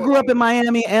grew up I grew up in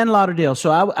Miami and Lauderdale.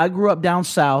 So I grew up down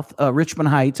south, Richmond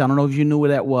Heights. I don't know if you knew where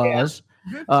that was.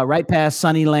 Yeah. Right past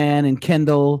Sunnyland and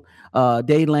Kendall,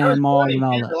 Dayland Mall and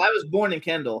all that. I was born in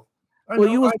Kendall. Well,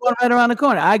 you was born right around the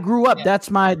corner. I grew up. Yeah.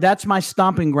 That's my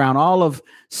stomping ground. All of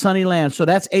Sunnyland. So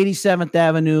that's 87th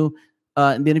Avenue.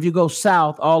 And then if you go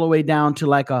south, all the way down to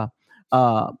like a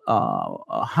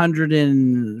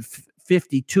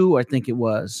 152, I think it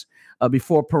was,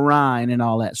 before Perrine and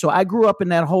all that. So I grew up in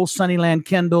that whole Sunnyland,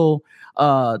 Kendall,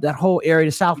 that whole area,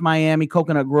 South Miami,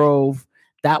 Coconut Grove,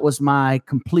 That was my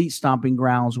complete stomping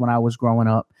grounds when I was growing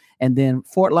up. And then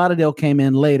Fort Lauderdale came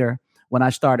in later when I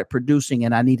started producing,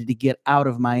 and I needed to get out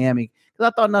of Miami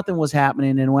because I thought nothing was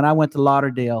happening. And when I went to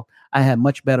Lauderdale, I had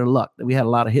much better luck. We had a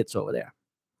lot of hits over there.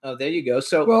 Oh, there you go.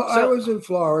 Well, I was in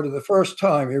Florida the first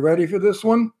time. You ready for this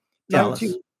one? Tell us.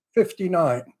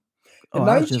 1959. Oh, In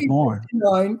I was just born.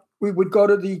 1959, we would go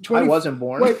to the 20. I wasn't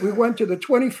born. Wait, we went to the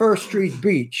 21st Street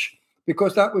Beach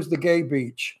because that was the gay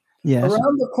beach. Yes.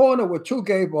 Around the corner were two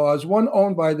gay bars, one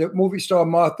owned by the movie star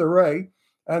Martha Ray,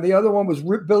 and the other one was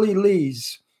Billy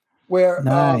Lee's, where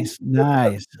Nice.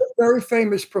 very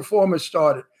famous performers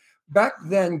started. Back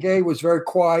then, gay was very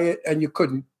quiet, and you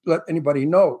couldn't let anybody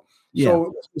know. Yeah. So it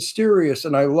was mysterious,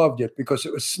 and I loved it because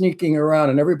it was sneaking around,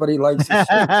 and everybody likes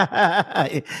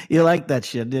it. You like that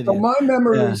shit, didn't So you? my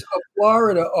memories of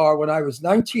Florida are when I was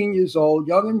 19 years old,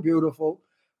 young and beautiful,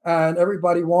 and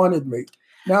everybody wanted me.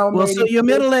 Now, Well, so you're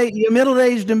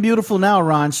middle-aged and beautiful now,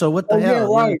 Ron. So what the hell?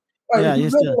 Yeah, right. Yeah,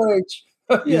 you're middle-aged.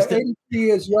 Yeah, 83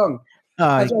 years young. All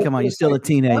right, come on, you're still a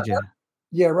teenager.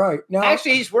 Yeah, right. Now,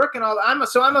 Actually, he's working I'm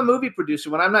a movie producer.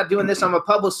 When I'm not doing this, I'm a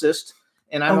publicist,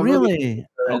 and I'm a movie really? producer.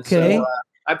 Okay. So,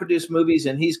 I produce movies,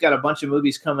 and he's got a bunch of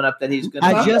movies coming up that he's going to.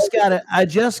 I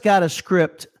just got a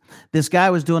script. This guy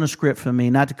was doing a script for me.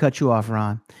 Not to cut you off,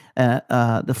 Ron.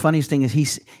 The funniest thing is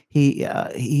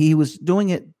he was doing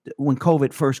it when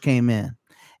COVID first came in,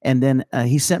 and then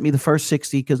he sent me the first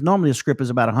 60 because normally a script is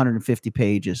about 150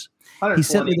 pages. He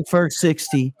sent me the first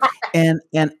 60, and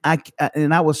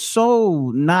I was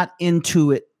so not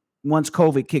into it once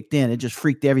COVID kicked in. It just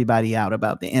freaked everybody out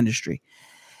about the industry.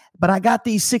 But I got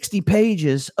these 60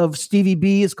 pages of Stevie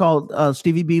B. It's called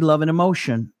Stevie B. Love and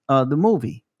Emotion, the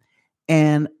movie.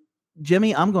 And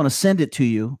Jimmy, I'm going to send it to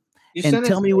you and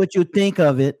tell me what you think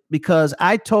of it, because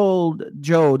I told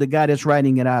Joe, the guy that's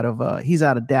writing it he's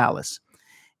out of Dallas,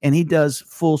 and he does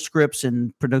full scripts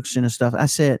and production and stuff. I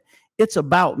said, it's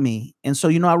about me. And so,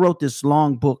 I wrote this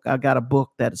long book. I got a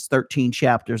book that's 13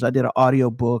 chapters. I did an audio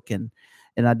book and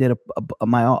I did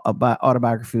my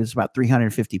autobiography. It's about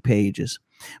 350 pages.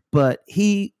 But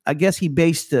I guess he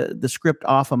based the script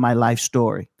off of my life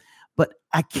story. But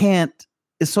I can't.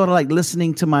 It's sort of like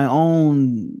listening to my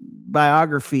own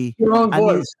biography. Your own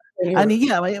voice.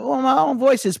 My own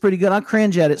voice is pretty good. I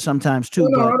cringe at it sometimes too.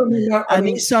 I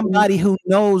need somebody who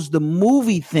knows the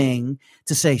movie thing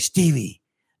to say, Stevie,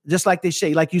 just like they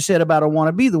say, like you said about I Want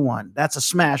to Be the One. That's a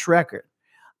smash record.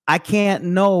 I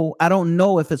don't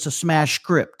know if it's a smash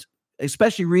script,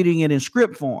 especially reading it in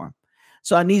script form.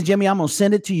 So I need Jimmy. I'm gonna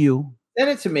send it to you. Send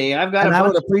it to me. I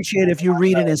would appreciate if you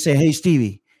read it and say, "Hey,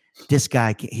 Stevie, this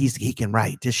guy he can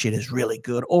write. This shit is really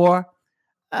good," or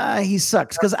he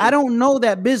sucks, because I don't know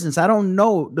that business. I don't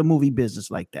know the movie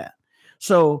business like that.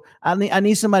 So I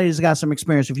need somebody that's got some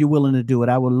experience. If you're willing to do it,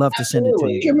 I would love to send it to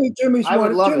you.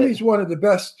 Jimmy's one of the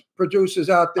best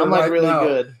producers out there. I'm like really now.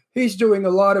 good. He's doing a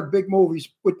lot of big movies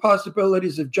with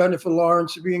possibilities of Jennifer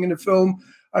Lawrence being in the film.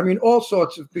 I mean, all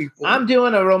sorts of people. I'm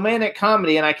doing a romantic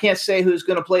comedy, and I can't say who's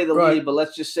going to play the lead, but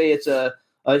let's just say it's a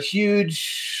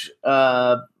huge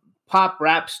pop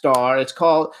rap star. It's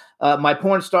called My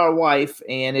Porn Star Wife,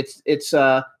 and it's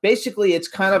basically it's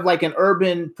kind of like an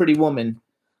urban Pretty Woman.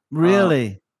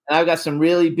 Really? And I've got some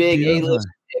really big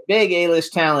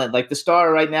A-list talent, like the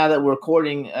star right now that we're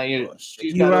recording. You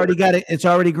already got it. It's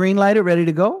already green lighted, ready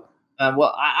to go.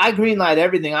 Well, I green light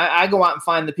everything. I go out and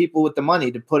find the people with the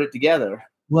money to put it together.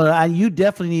 Well, you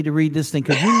definitely need to read this thing,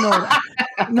 because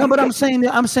no, but I'm saying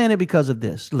it because of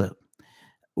this. Look,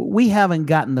 we haven't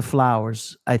gotten the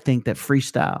flowers. I think that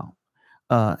Freestyle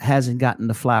hasn't gotten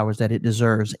the flowers that it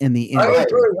deserves in the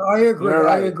industry. I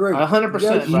agree.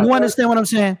 100%. You understand what I'm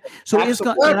saying? So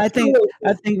and I think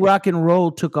rock and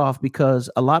roll took off because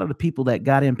a lot of the people that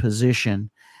got in position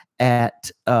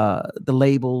at the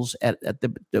labels, at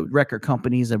the record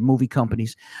companies, and movie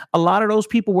companies, a lot of those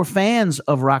people were fans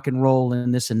of rock and roll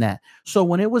and this and that. So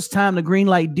when it was time to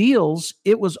greenlight deals,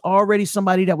 it was already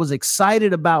somebody that was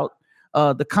excited about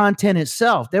the content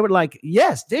itself. They were like,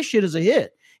 yes, this shit is a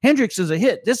hit. Hendrix is a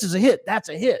hit. This is a hit. That's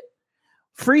a hit.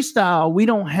 Freestyle, we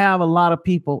don't have a lot of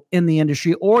people in the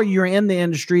industry, or you're in the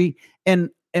industry and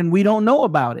we don't know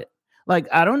about it. Like,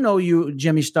 I don't know you,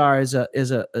 Jimmy Starr, is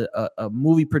a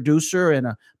movie producer and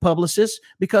a publicist,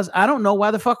 because I don't know why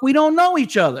the fuck we don't know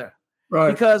each other. Right.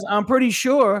 Because I'm pretty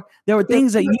sure there were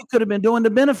things that you could have been doing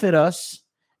to benefit us,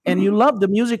 and you love the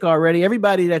music already.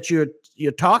 Everybody that you're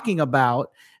talking about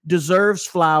deserves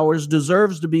flowers,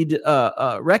 deserves to be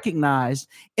recognized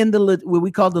in what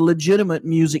we call the legitimate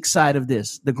music side of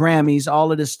this, the Grammys,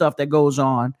 all of this stuff that goes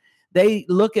on. They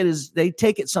look at they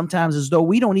take it sometimes as though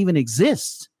we don't even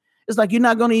exist. It's like you're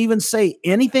not going to even say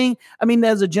anything. I mean,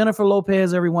 there's a Jennifer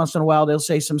Lopez every once in a while. They'll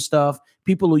say some stuff.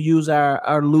 People will use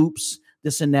our loops,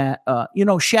 this and that.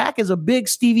 Shaq is a big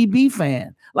Stevie B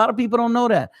fan. A lot of people don't know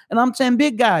that. And I'm saying,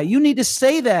 big guy, you need to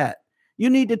say that. You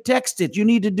need to text it. You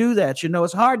need to do that.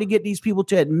 It's hard to get these people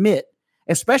to admit,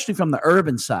 especially from the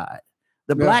urban side.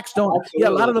 The blacks don't. Absolutely. Yeah,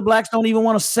 a lot of the blacks don't even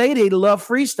want to say they love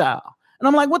freestyle. And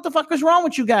I'm like, what the fuck is wrong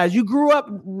with you guys? You grew up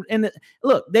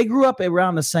they grew up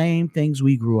around the same things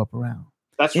we grew up around.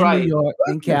 That's in right. New York,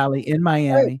 in Cali, in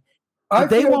Miami. Hey,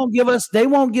 They won't give us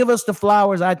the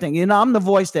flowers, I think. I'm the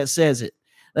voice that says it.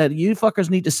 That you fuckers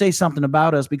need to say something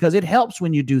about us because it helps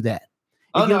when you do that.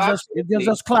 It gives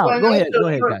us clout. Well, Go ahead,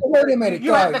 guys. Wait a minute.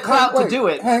 You have the clout to do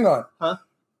it. Hang on. Huh?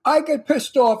 I get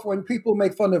pissed off when people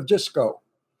make fun of disco.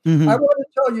 Mhm. I want to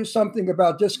tell you something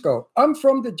about disco. I'm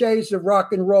from the days of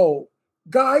rock and roll.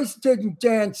 Guys didn't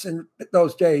dance in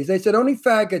those days. They said only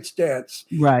faggots dance.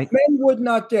 Right. Men would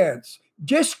not dance.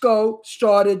 Disco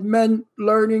started men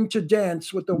learning to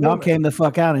dance with the Y'all women. came the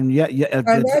fuck out and And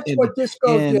that's what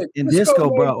disco did. And disco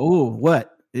made- brought,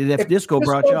 what? If disco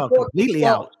brought y'all completely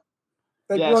out.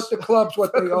 They Yes. brought the clubs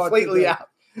what they are Completely today. out.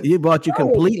 You brought you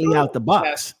completely out the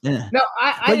box. Yeah. No,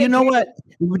 But you know what?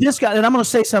 This guy, and I'm going to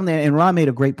say something, and Ron made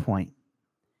a great point.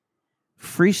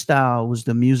 Freestyle was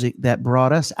the music that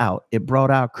brought us out. It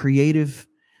brought our creative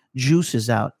juices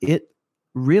out. It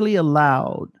really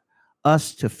allowed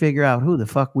us to figure out who the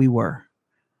fuck we were.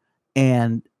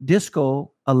 And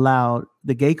disco allowed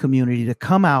the gay community to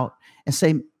come out and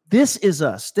say, this is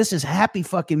us. This is happy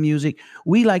fucking music.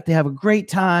 We like to have a great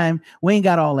time. We ain't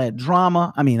got all that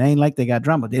drama. I mean, I ain't like they got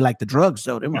drama. They like the drugs,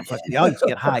 though. They motherfuckers, y'all used to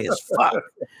get high as fuck.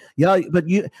 Y'all, but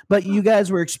you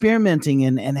guys were experimenting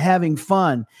and having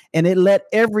fun, and it let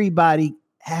everybody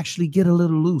actually get a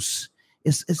little loose.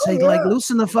 It's like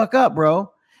loosen the fuck up,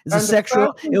 bro. It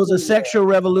was a sexual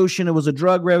revolution. It was a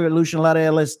drug revolution. A lot of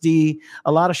LSD,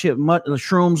 a lot of shit.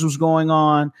 Shrooms was going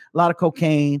on. A lot of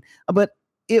cocaine, but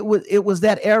it was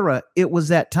that era. It was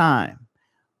that time.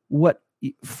 What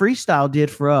freestyle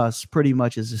did for us pretty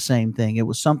much is the same thing. It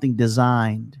was something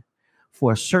designed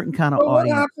for a certain kind of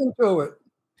audience. What happened to it?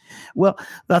 Well,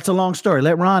 that's a long story.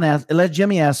 Let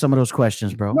Jimmy ask some of those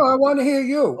questions, bro. No, I want to hear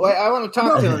you. Wait, I want to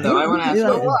talk to him though. I want to ask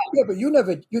him why. Yeah, but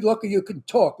you're lucky you can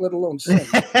talk, let alone sing.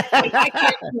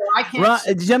 I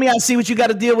can't. Jimmy, I see what you got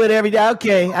to deal with every day.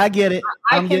 Okay, I get it.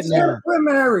 I'm getting there. We're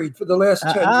married for the last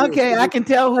 10 years. Okay, I can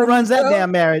tell who runs that damn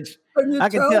marriage. I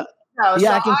can tell. No, Yeah, so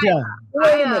I can tell.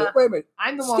 Wait a minute.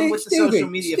 I'm the one with the social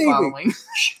media following.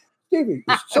 Stevie,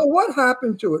 so what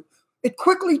happened to it? It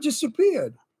quickly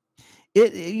disappeared.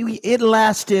 It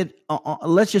lasted.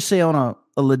 Let's just say on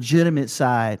a legitimate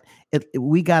side,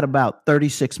 we got about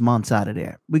 36 months out of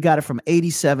there. We got it from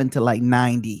 87 to like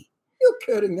 90. You're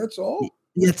kidding. That's all.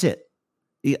 That's it.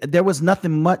 There was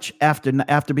nothing much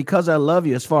after Because I Love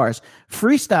You as far as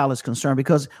freestyle is concerned,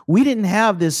 because we didn't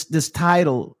have this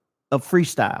title of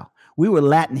freestyle. We were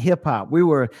Latin hip hop. We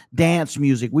were dance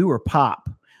music. We were pop.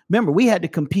 Remember, we had to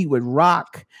compete with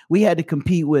rock. We had to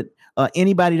compete with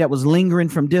anybody that was lingering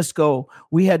from disco.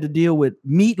 We had to deal with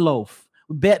Meatloaf,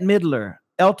 Bette Midler,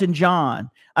 Elton John.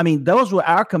 I mean, those were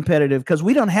our competitive, because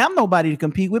we don't have nobody to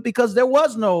compete with because there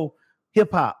was no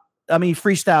hip hop. I mean,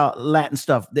 freestyle Latin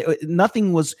stuff.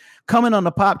 Nothing was coming on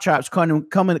the pop charts, coming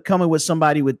with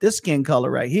somebody with this skin color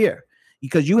right here,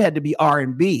 because you had to be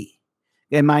R&B.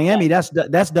 In Miami, that's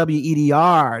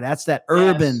WEDR. That's that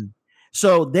urban. Yes.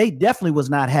 So they definitely was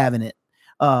not having it.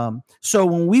 So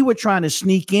when we were trying to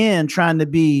sneak in, trying to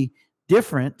be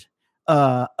different,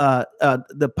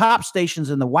 the pop stations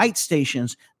and the white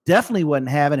stations definitely wasn't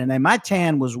having it. And my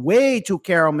tan was way too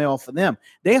caramel for them.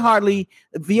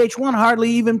 VH1 hardly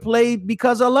even played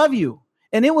Because I Love You.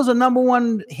 And it was a number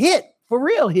one hit, for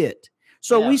real hit.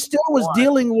 So we still was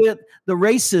dealing with the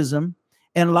racism.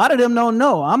 And a lot of them don't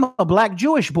know. I'm a black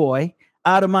Jewish boy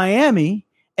out of Miami.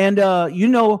 And,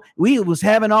 we was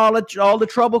having all the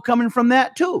trouble coming from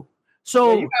that, too.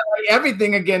 So you got like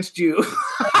everything against you.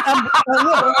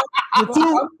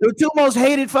 the two most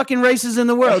hated fucking races in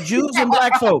the world, Jews and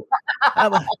black folk.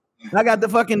 I got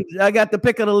the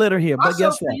pick of the litter here. But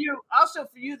guess what? Also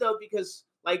for you, though, because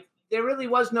like there really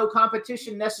was no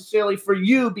competition necessarily for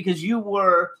you because you're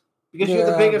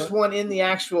the biggest one in the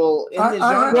actual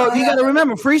genre. Well, you got to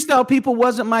remember, freestyle people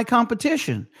wasn't my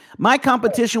competition. My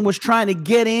competition was trying to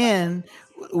get in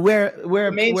where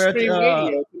mainstream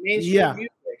radio, mainstream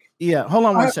music. Yeah, hold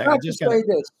on one second. I just say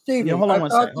this, Stevie. Hold on one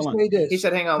second. Hold on. He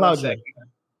said, "Hang on one second."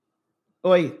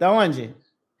 Oi, da onde?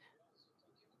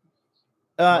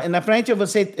 Na frente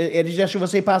ele deixa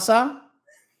você passar?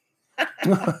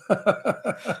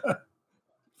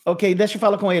 Ok, deixa eu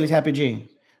falar com eles rapidinho.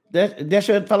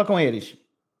 Deixa eu falar com eles.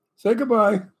 Say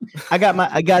goodbye. I got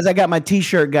my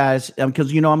T-shirt, guys,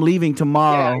 because I'm leaving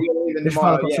tomorrow. Yeah, you're leaving Deixa eu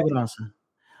tomorrow, falar com yeah. segurança.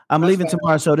 I'm That's leaving fine.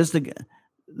 tomorrow, so this is.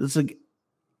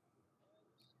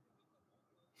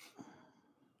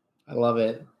 I love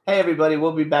it. Hey, everybody,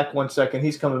 we'll be back 1 second.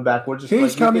 He's coming back. We're just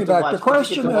He's you coming get to back. watch. The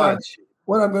question, You get to watch.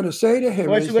 what I'm going to say to him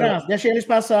Oi, is segurança, deixa eles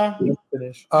passar.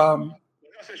 Finish.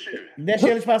 Deixa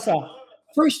eles passar.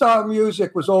 freestyle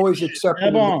music was always accepted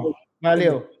É bom. Valeu. in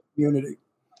the community.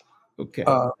 Okay.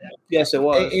 Yes, it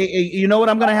was. Hey, you know what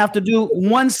I'm gonna have to do?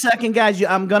 1 second, guys.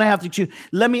 I'm gonna have to choose.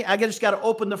 I just gotta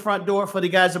open the front door for the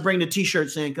guys to bring the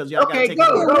T-shirts in because y'all Okay, gotta take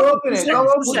go it out. open it. Go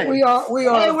open it. We are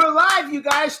Hey, we're live, you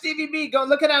guys. Stevie B, go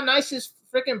look at how nice this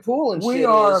freaking pool and shit we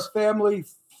are a is. family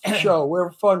show. We're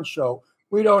a fun show.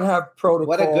 We don't have protocol.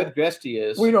 What a good guest he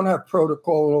is. We don't have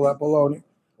protocol and all that baloney.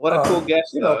 What a cool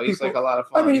guest, you know, though. He's people- like a lot of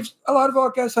fun. I mean, a lot of our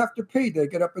guests have to pee. They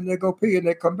get up and they go pee and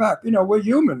they come back. We're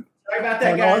human. Sorry about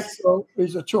that, And our guys. show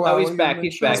is a 2 hour. he's back. human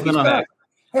He's show. back. What's He's going on? back.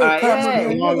 Hey, All right,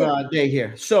 cameraman, Long day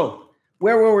here. So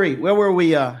where were we?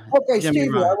 Okay, Jimmy Stevie,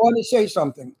 Ron? I want to say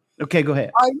something. Okay, go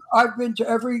ahead. I've been to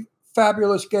every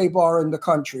fabulous gay bar in the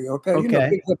country. Okay,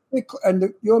 Okay.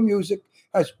 Your music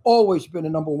has always been a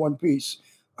number one piece.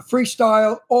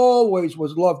 Freestyle always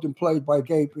was loved and played by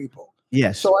gay people.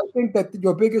 Yes. So I think that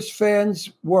your biggest fans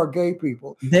were gay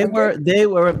people. They were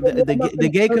the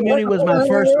gay community was one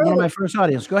of my first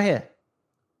audience. Go ahead.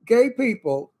 Gay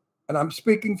people, and I'm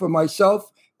speaking for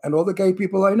myself and all the gay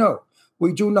people I know.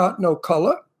 We do not know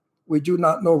color. We do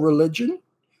not know religion.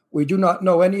 We do not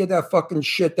know any of that fucking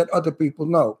shit that other people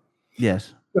know.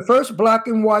 Yes. The first black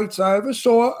and whites I ever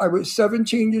saw, I was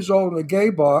 17 years old in a gay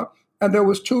bar, and there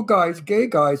was two guys, gay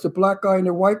guys, a black guy and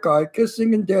a white guy,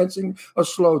 kissing and dancing a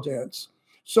slow dance.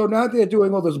 So now they're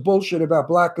doing all this bullshit about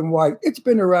black and white. It's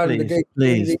been around in the gay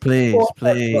community. Please.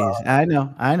 I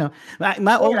know.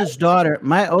 My oldest daughter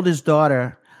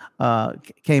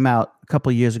came out a couple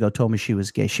of years ago, told me she was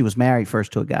gay. She was married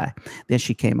first to a guy. Then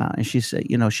she came out and she said,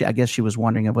 I guess she was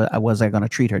wondering was I going to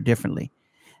treat her differently?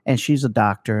 And she's a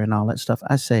doctor and all that stuff.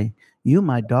 I say, you,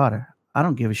 my daughter, I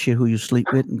don't give a shit who you sleep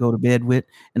with and go to bed with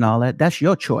and all that. That's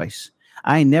your choice.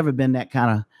 I ain't never been that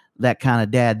kind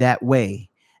of dad that way.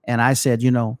 And I said,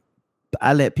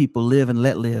 I let people live and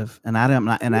let live. And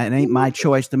it ain't my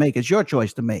choice to make. It's your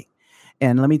choice to make.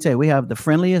 And let me tell you, we have the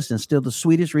friendliest and still the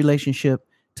sweetest relationship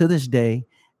to this day.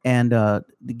 And the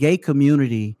gay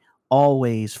community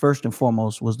always, first and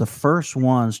foremost, was the first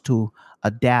ones to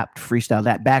adapt freestyle.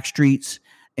 That Backstreets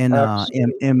in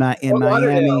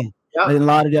Miami. Yep. In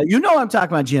Lauderdale. You know what I'm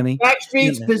talking about, Jimmy.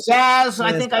 Backstreets, Pizzazz.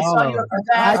 I think I saw you at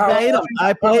Pizzazz.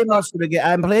 I played most of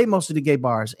the gay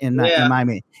bars in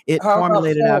Miami. It How about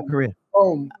formulated our Foam? career.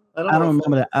 I I don't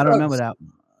remember that. I don't remember that.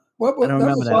 What I don't that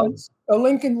remember was that. on a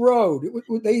Lincoln Road.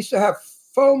 They used to have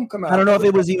foam come out. I don't know if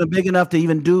it was even big enough to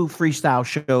even do freestyle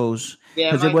shows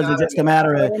because it wasn't just a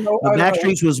matter of the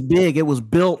Backstreets was big. It was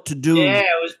built to do. Yeah,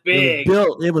 it was big.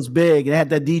 It was big. It had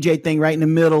that DJ thing right in the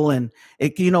middle, and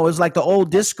it was like the old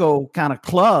disco kind of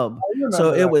club.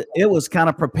 So it was kind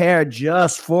of prepared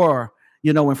just for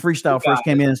when freestyle first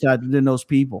came in and started doing those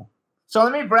people. So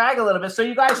let me brag a little bit. So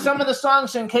you guys, some of the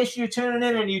songs, in case you're tuning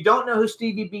in and you don't know who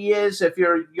Stevie B is, if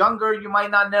you're younger, you might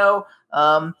not know.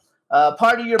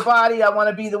 Part of Your Body, I Want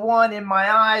to Be the One, In My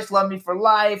Eyes, Love Me for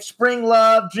Life, Spring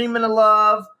Love, Dreaming of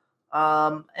Love,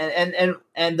 and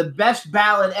the best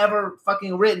ballad ever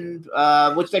fucking written,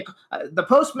 which the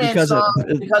Postman song,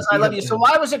 Because I Love You. So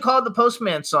why was it called the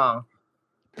Postman song?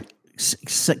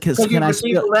 Can I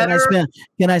spill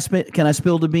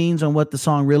the beans on what the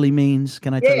song really means?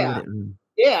 Can I tell you what it means?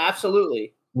 Yeah,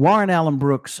 absolutely. Warren Allen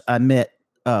Brooks, I met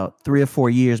 3 or 4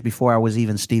 years before I was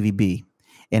even Stevie B,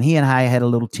 and he and I had a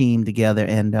little team together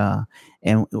and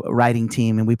writing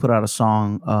team, and we put out a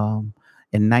song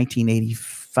in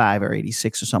 1985 or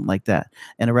 86 or something like that,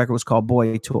 and the record was called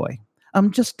Boy Toy. I'm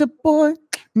just a boy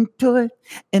toy,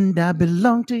 and I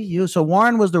belong to you. So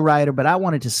Warren was the writer, but I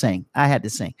wanted to sing. I had to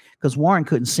sing because Warren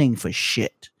couldn't sing for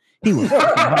shit. He was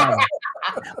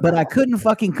but I couldn't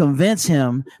fucking convince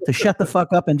him to shut the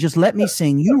fuck up and just let me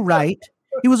sing. You write.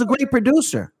 He was a great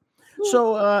producer.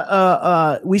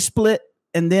 So we split,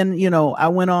 and then I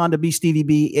went on to be Stevie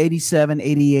B 87,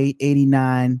 88,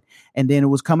 89, and then it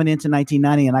was coming into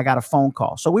 1990, and I got a phone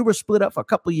call. So we were split up for a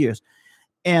couple of years.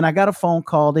 And I got a phone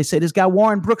call. They said, this guy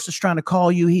Warren Brooks is trying to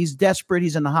call you. He's desperate.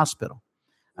 He's in the hospital.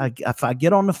 If I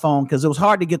get on the phone, because it was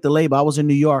hard to get the label. I was in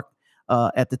New York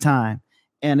at the time.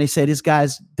 And they said, this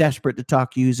guy's desperate to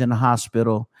talk to you. He's in the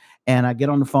hospital. And I get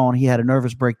on the phone. He had a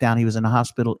nervous breakdown. He was in the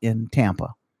hospital in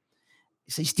Tampa.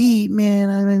 He said, Steve, man,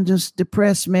 I'm just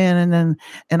depressed, man.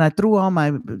 And I threw all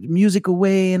my music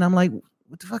away. And I'm like,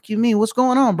 what the fuck you mean? What's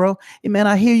going on, bro? Hey, man,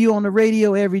 I hear you on the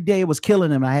radio every day. It was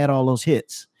killing him. I had all those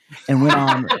hits and went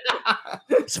on.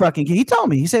 It's fucking. He told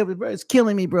me. He said, bro, it's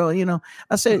killing me, bro. You know.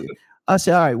 I said, all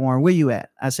right, Warren, where you at?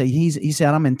 I said, he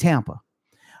said, I'm in Tampa.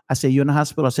 I said, you're in the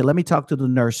hospital. I said, let me talk to the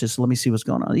nurses. Let me see what's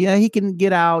going on. Yeah, he can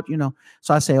get out, you know.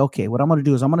 So I say, okay, what I'm going to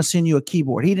do is I'm going to send you a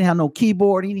keyboard. He didn't have no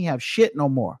keyboard. He didn't have shit no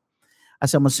more. I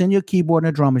said, I'm going to send you a keyboard and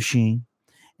a drum machine.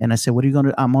 And I said, what are you going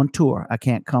to do? I'm on tour. I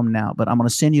can't come now, but I'm going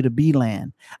to send you to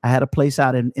B-Land. I had a place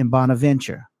out in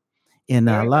Bonaventure in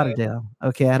Lauderdale.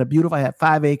 Okay, I had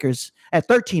 5 acres. I had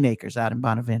 13 acres out in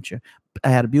Bonaventure. I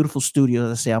had a beautiful studio.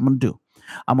 I say, I'm going to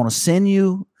send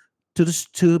you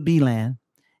to B-Land.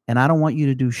 And I don't want you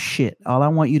to do shit. All I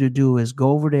want you to do is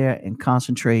go over there and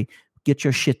concentrate, get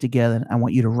your shit together. I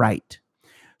want you to write.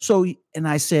 So, and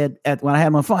I said, when I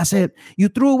had my phone, I said, you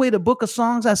threw away the book of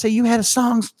songs? I said, you had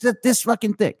songs this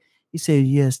fucking thick. He said,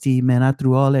 yes, Steve, man, I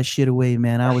threw all that shit away,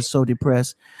 man. I was so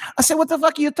depressed. I said, what the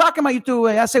fuck are you talking about you threw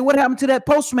away? I said, what happened to that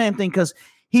Postman thing? Because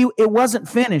it wasn't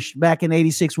finished back in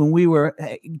 86 when we were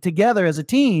together as a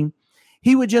team.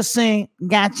 He would just sing,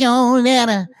 got your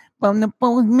letter from the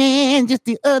postman just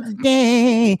the other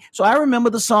day. So I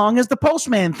remember the song as the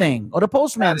Postman thing or the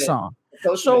Postman song.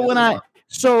 When I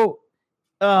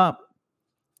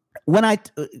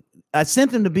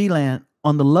sent him to B-Land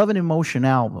on the Love and Emotion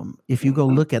album, if you go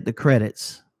look at the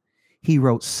credits, he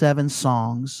wrote 7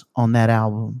 songs on that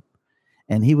album.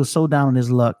 And he was so down on his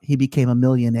luck, he became a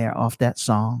millionaire off that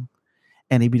song.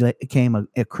 And he became a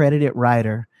accredited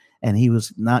writer. And he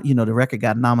was not, you know, the record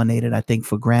got nominated, I think,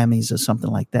 for Grammys or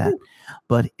something like that.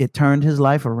 But it turned his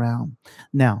life around.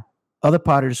 Now, other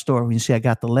part of the story, when you see I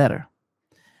got the letter,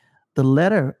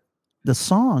 the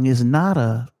song is not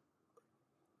a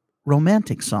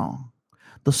romantic song.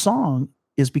 The song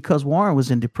is because Warren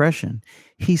was in depression.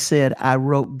 He said, I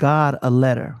wrote God a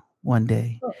letter one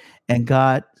day. And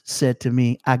God said to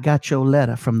me, I got your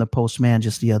letter from the postman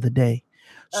just the other day.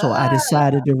 So I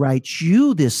decided to write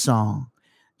you this song.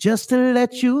 Just to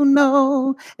let you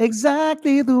know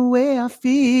exactly the way I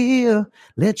feel.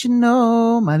 Let you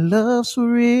know my love's for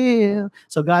real.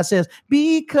 So God says,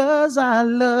 because I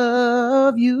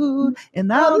love you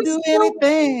and I'll do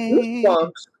anything.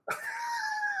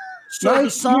 So the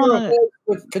song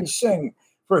can sing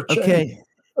for a change. Okay.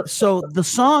 So the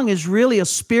song is really a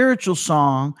spiritual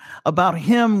song about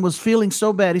him was feeling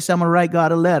so bad. He said, I'm going to write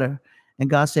God a letter. And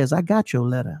God says, I got your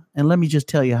letter. And let me just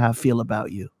tell you how I feel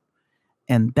about you.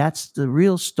 And that's the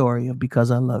real story of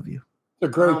Because I Love You. It's a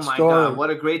great story. God, what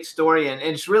a great story. And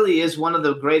it really is one of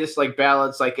the greatest like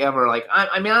ballads like ever. Like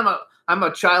I'm a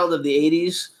child of the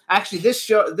 80s. Actually, this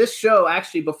show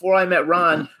actually before I met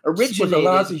Ron originated. It was a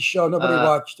lousy show. Nobody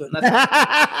watched it.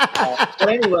 But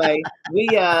anyway,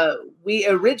 we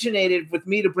originated with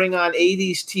me to bring on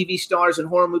 80s TV stars and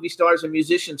horror movie stars and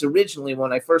musicians originally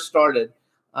when I first started.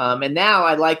 And now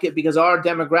I like it because our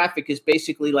demographic is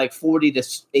basically like 40 to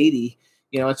 80.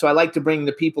 You know, and so I like to bring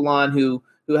the people on who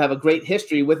have a great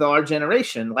history with our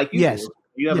generation, like you do.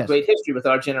 You have a great history with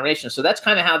our generation. So that's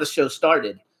kind of how the show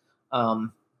started. Well,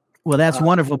 that's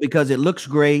wonderful because it looks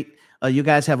great. You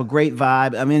guys have a great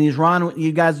vibe. I mean, Ron,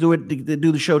 you guys do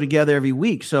the show together every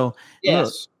week. So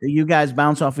yes, look, you guys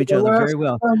bounce off each other very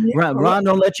well. Ron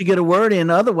don't let you get a word in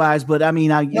otherwise, but I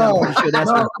mean, I'm pretty sure that's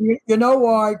you know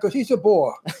why? Because he's a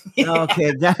bore.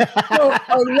 Okay.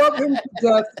 I love him to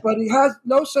death, but he has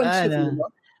no sense of humor.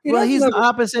 He's the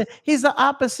opposite. He's the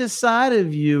opposite side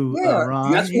of you,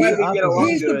 Ron. That's why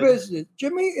he's the business.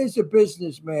 Jimmy is a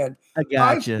businessman. I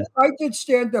got you. I did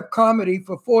stand-up comedy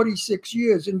for 46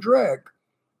 years in drag.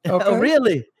 Okay? Oh,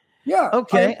 really? Yeah.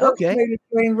 Okay. I played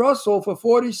Jane Russell for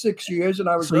 46 years, and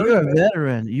I was. So you're a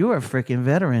veteran. You're a freaking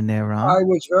veteran there, Ron. I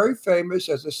was very famous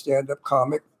as a stand-up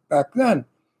comic back then,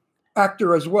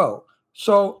 actor as well.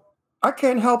 So I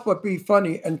can't help but be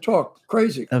funny and talk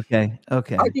crazy. Okay. I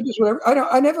do this whatever.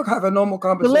 I never have a normal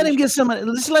conversation. But let him get some.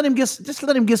 Just let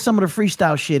him get some of the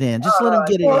freestyle shit in. Just let him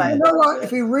get it in. You know what?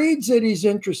 If he reads it, he's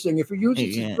interesting. If he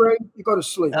uses his brain, you go to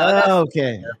sleep.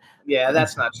 Okay. Yeah,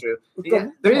 that's not true. Yeah.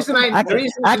 The reason I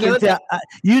can tell.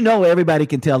 Everybody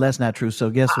can tell that's not true.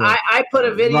 So guess what? I put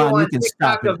a video on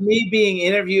TikTok of me being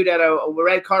interviewed at a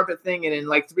red carpet thing, and in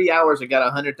like 3 hours, I got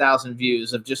 100,000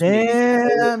 views of just me.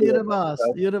 Damn, you're the boss.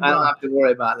 So you're the boss. I don't have to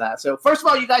worry about that. So first of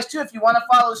all, you guys too, if you want to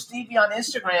follow Stevie on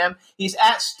Instagram, he's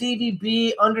at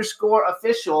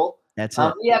StevieB_official. That's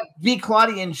it. We have V.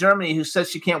 Claudia in Germany who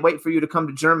says she can't wait for you to come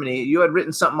to Germany. You had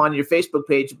written something on your Facebook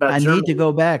page about Germany. I need to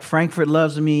go back. Frankfurt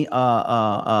loves me.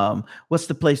 What's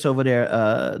the place over there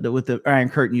with the Iron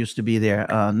Curtain used to be there?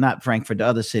 Not Frankfurt, the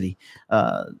other city.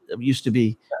 Used to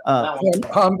be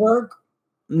Hamburg?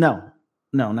 No.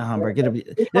 No, not Hamburg. It'll be.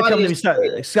 Which They're coming to me.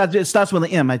 audience It starts with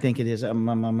an M. I think it is. I'm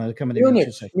coming to Munich.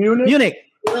 you. Munich.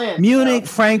 Munich,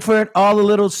 Frankfurt, all the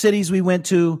little cities we went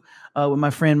to with my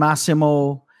friend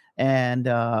Massimo and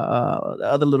the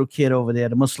other little kid over there,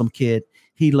 the Muslim kid.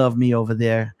 He loved me over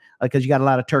there because you got a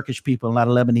lot of Turkish people, a lot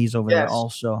of Lebanese over there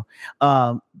also.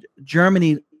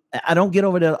 Germany, I don't get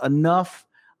over there enough.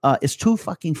 It's too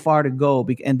fucking far to go,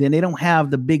 and then they don't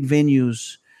have the big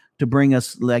venues to bring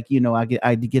us, like, you know, I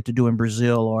get to do in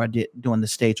Brazil, or I did do in the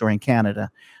States or in Canada.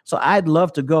 So I'd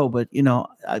love to go, but you know,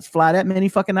 I fly that many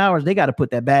fucking hours. They got to put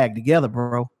that bag together,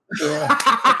 bro. Yeah.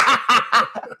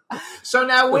 So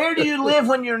now, where do you live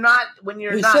when you're not?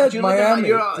 He said Miami.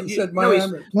 He said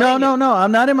Miami. No,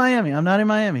 I'm not in Miami.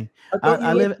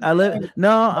 I live.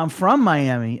 No, I'm from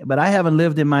Miami, but I haven't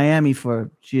lived in Miami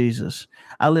for Jesus.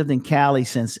 I lived in Cali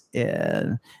since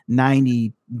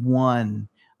 '91.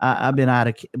 I've been out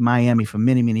of Miami for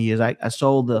many, many years. I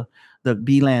sold the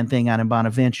B-Land thing out in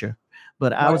Bonaventure,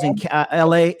 but I was in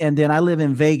LA, and then I live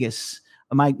in Vegas.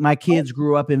 My kids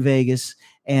grew up in Vegas,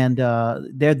 and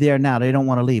they're there now. They don't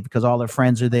want to leave because all their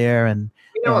friends are there, and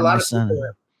We know a lot of son. people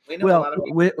there. We know a lot of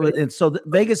people. And so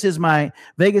Vegas is my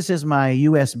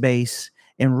U.S. base,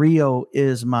 and Rio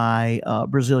is my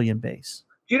Brazilian base.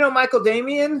 Do you know Michael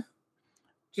Damian?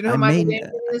 Do you know who Michael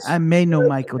Damian is? I may know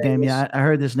Michael Damian. I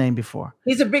heard this name before.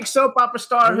 He's a big soap opera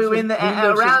star who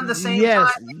around the same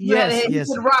time. He did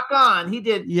Rock On. He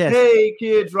did Hey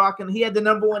Kids Rockin'. He had the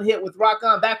 #1 hit with Rock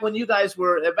On back when you guys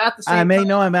were about the same time. I may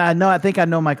know him. I think I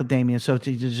know Michael Damian. So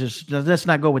just let's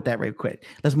not go with that real quick.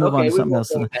 Let's move on to something else.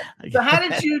 So how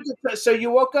did you? So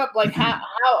you woke up like how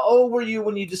old were you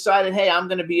when you decided, hey, I'm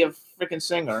going to be a freaking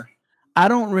singer? I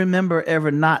don't remember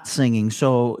ever not singing.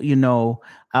 So, you know,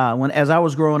 as I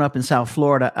was growing up in South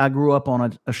Florida, I grew up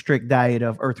on a strict diet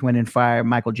of Earth, Wind and Fire,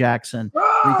 Michael Jackson,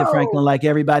 Aretha Franklin, like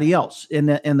everybody else in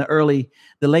the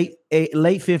late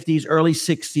 50s, early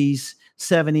 60s,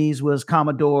 70s was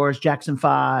Commodores, Jackson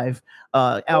 5,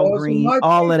 Al Green,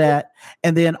 all of that.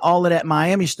 And then all of that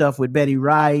Miami stuff with Betty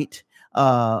Wright,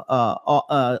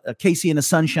 Casey and the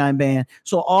Sunshine Band.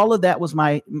 So all of that was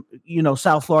my, you know,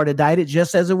 South Florida diet,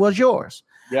 just as it was yours.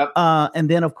 Yep. And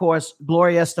then of course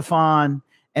Gloria Estefan,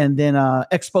 and then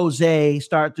Expose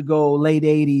started to go late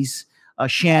 80s.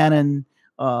 Shannon,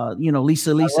 you know,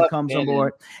 Lisa comes on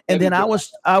board, and then I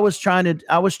was trying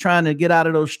to get out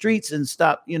of those streets and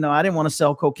stop. You know, I didn't want to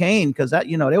sell cocaine because that,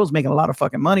 you know, they was making a lot of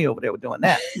fucking money over there with doing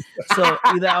that. So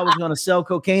either I was going to sell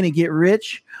cocaine and get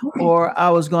rich, or I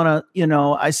was going to, you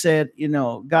know, I said, you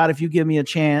know, God, if you give me a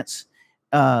chance,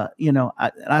 you know,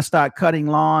 I started cutting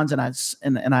lawns, and I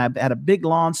had a big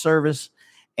lawn service.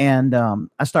 And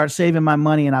I started saving my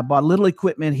money, and I bought a little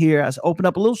equipment here. I opened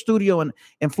up a little studio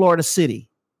in Florida City.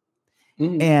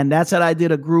 Mm-hmm. And that's how I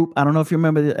did a group. I don't know if you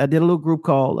remember, I did a little group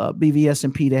called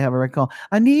BVS&P. They have a record called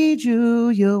I Need You,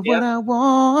 You're What I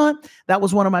Want. That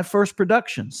was one of my first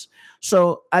productions.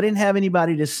 So I didn't have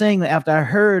anybody to sing after I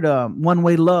heard One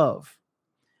Way Love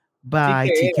by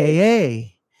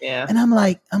TKA. Yeah. And I'm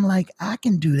like, I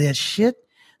can do that shit.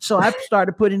 So I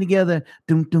started putting together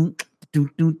doom doom.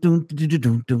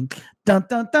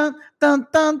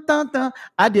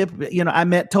 I did, you know, I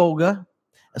met Toga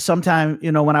sometime,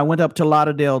 you know, when I went up to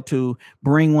Lauderdale to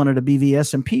bring one of the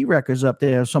BVS&P records up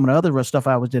there. Some of the other stuff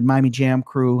I did, Miami Jam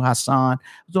Crew, Hassan, I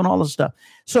was doing all this stuff.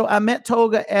 So I met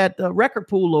Toga at the record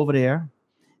pool over there,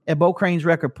 at Bo Crane's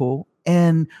record pool,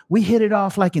 and we hit it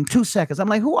off like in 2 seconds. I'm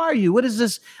like, who are you? What is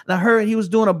this? And I heard he was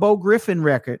doing a Bo Griffin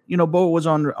record. You know, Bo was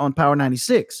on Power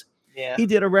 96. Yeah. He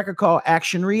did a record called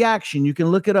Action Reaction. You can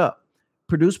look it up.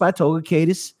 Produced by Toga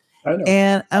Cadis.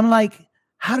 And I'm like,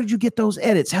 how did you get those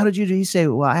edits? How did you do? He said,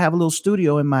 well, I have a little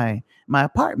studio in my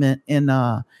apartment in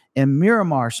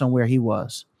Miramar somewhere he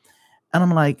was. And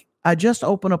I'm like, I just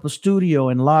opened up a studio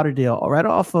in Lauderdale, right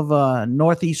off of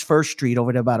Northeast 1st Street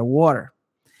over there by the water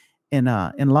in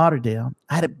Lauderdale.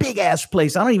 I had a big ass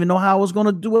place. I don't even know how I was going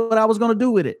to do what I was going to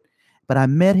do with it. But I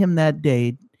met him that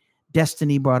day.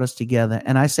 Destiny brought us together.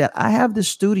 And I said, I have this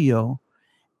studio.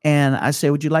 And I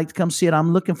said, would you like to come see it?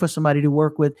 I'm looking for somebody to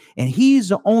work with. And he's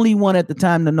the only one at the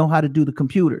time to know how to do the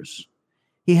computers.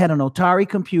 He had an Atari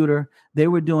computer they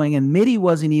were doing, and MIDI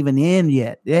wasn't even in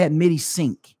yet. They had MIDI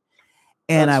sync.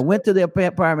 And I went to their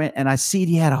apartment, and I see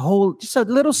he had just a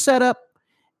little setup,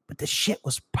 but the shit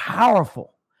was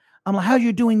powerful. I'm like, how are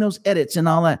you doing those edits and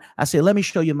all that? I said, let me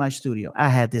show you my studio. I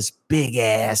had this big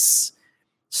ass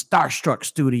Starstruck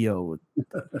studio with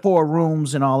 4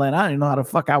 rooms and all that. I didn't know how the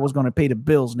fuck I was going to pay the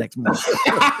bills next month.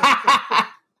 I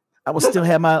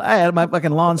had my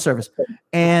fucking lawn service.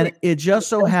 And it just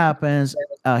so happens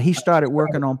he started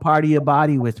working on Party Your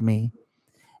Body with me.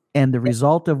 And the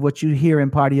result of what you hear in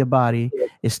Part of Your Body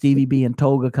is Stevie B and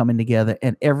Toga coming together.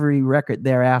 And every record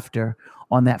thereafter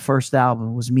on that first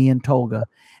album was me and Toga.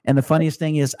 And the funniest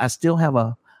thing is I still have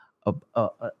a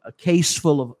case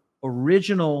full of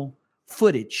original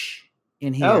footage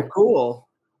in here. Oh, cool.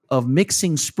 Of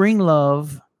mixing Spring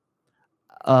Love,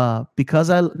 not because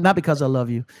I love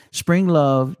you, Spring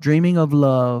Love, Dreaming of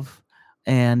Love,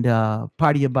 and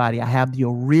Part of Your Body. I have the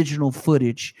original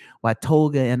footage while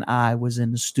Toga and I was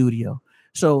in the studio.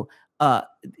 So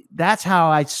that's how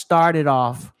I started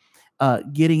off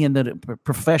getting into the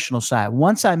professional side.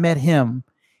 Once I met him,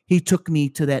 he took me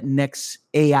to that next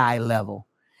AI level.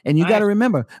 And you got to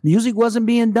remember, music wasn't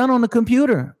being done on the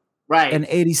computer in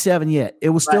 87 yet. It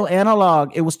was still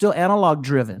analog. It was still analog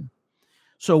driven.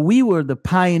 So we were the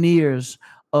pioneers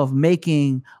of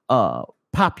making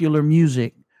popular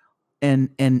music and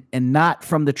not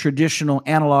from the traditional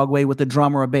analog way with a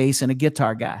drummer, a bass, and a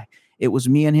guitar guy. It was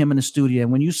me and him in the studio.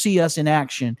 And when you see us in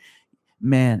action,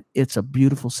 man, it's a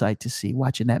beautiful sight to see,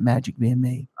 watching that magic being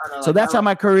made. So that's how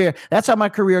my career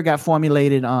got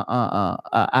formulated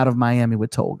out of Miami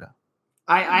with Toga.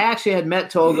 I actually had met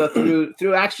Toga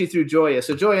through Joya.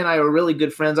 So Joya and I were really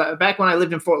good friends. Back when I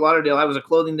lived in Fort Lauderdale, I was a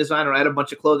clothing designer. I had a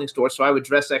bunch of clothing stores, so I would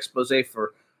dress Expose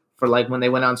for like when they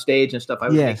went on stage and stuff. I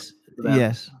would make for them.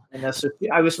 Yes. And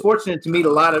I was fortunate to meet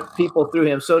a lot of people through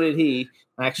him. So did he.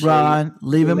 Actually, Ron,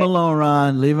 leave him alone.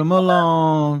 Ron, leave him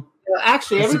alone.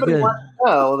 Actually, that's everybody wants to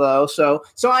know, though. So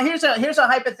here's a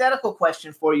hypothetical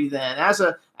question for you then,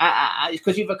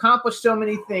 because you've accomplished so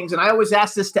many things, and I always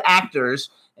ask this to actors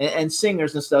and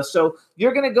singers and stuff. So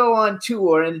you're going to go on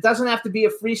tour, and it doesn't have to be a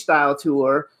freestyle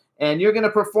tour, and you're going to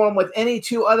perform with any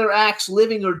two other acts,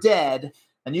 living or dead,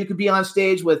 and you could be on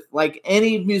stage with like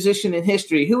any musician in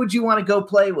history. Who would you want to go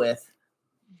play with?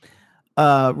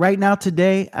 Right now,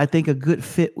 today, I think a good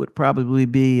fit would probably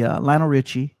be Lionel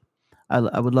Richie.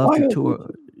 I would love to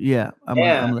tour. Yeah,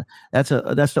 that's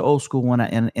the old school one,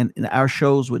 and our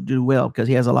shows would do well because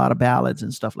he has a lot of ballads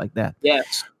and stuff like that.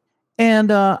 Yes,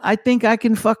 and I think I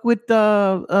can fuck with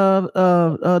the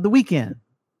Weeknd.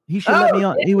 He should let me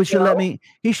on.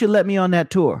 He should let me on that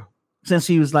tour since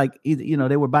he was like,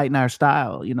 they were biting our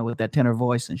style, with that tenor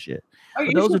voice and shit. Oh,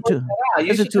 those are two.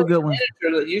 Those are two good ones.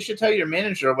 You should tell your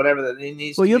manager or whatever that he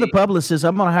needs. Well, you're the publicist.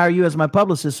 I'm gonna hire you as my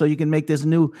publicist so you can make this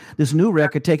new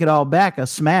record, take it all back, a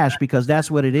smash, because that's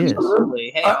what it is.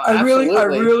 Absolutely. Hey, I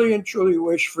really and truly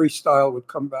wish Freestyle would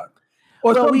come back.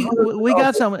 Well, we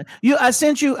got some. I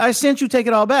sent you Take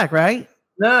It All Back, right?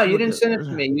 No, you didn't send it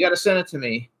to me. You got to send it to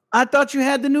me. I thought you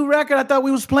had the new record. I thought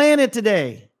we was playing it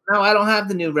today. No, I don't have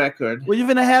the new record. Well, you're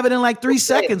going to have it in like 3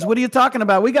 seconds. What are you talking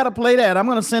about? We got to play that. I'm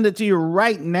going to send it to you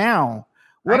right now.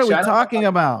 What are we talking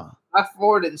about? I'll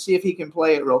forward it and see if he can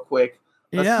play it real quick.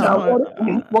 What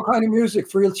kind of music?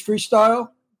 Freestyle?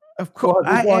 Of course.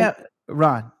 I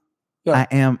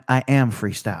am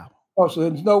freestyle. Oh, so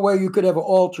there's no way you could ever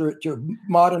alter it to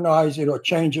modernize it or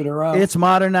change it around? It's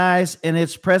modernized and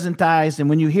it's presentized. And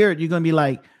when you hear it, you're going to be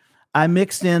like, I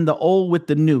mixed in the old with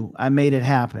the new. I made it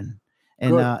happen.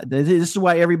 And this is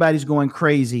why everybody's going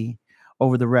crazy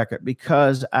over the record,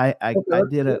 because I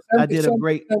did a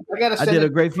great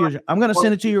fusion. I'm going to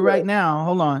send it to you right now.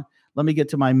 Hold on. Let me get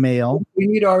to my mail. We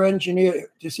need our engineer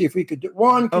to see if we could do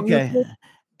one. Okay.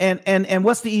 And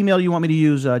what's the email you want me to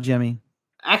use, Jimmy?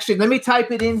 Actually, let me type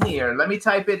it in here. Let me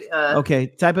type it. Okay.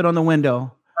 Type it on the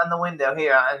window. On the window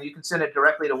here. And you can send it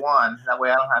directly to Juan. That way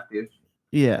I don't have to.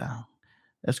 Yeah.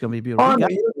 That's gonna be beautiful.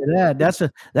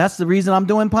 That's the reason I'm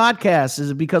doing podcasts,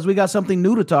 is because we got something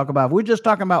new to talk about. We're just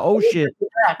talking about shit.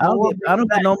 I don't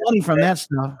get no money from that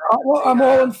stuff. Well, I'm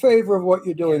all in favor of what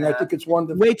you're doing. I think it's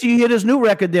wonderful. Wait till you hear this new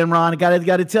record, then, Ron. I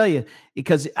got to tell you,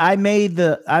 because I made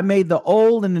the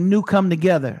old and the new come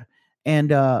together, and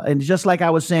just like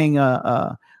I was saying,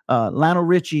 Lionel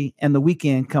Richie and the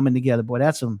Weeknd coming together. Boy,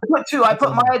 that's some. I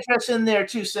put my address in there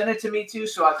too. Send it to me too,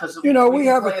 because we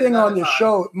have a thing on the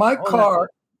show. My car,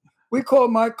 we call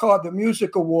my car the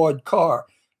Music Award car.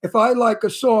 If I like a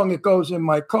song, it goes in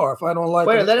my car. If I don't like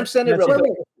it, let him send it real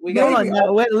quick. Wait,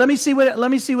 let me see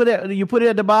what you put it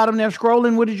at the bottom there.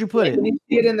 Scrolling. What did you put it? Can you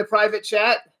see it in the private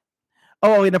chat?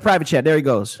 Oh, in the private chat. There he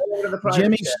goes.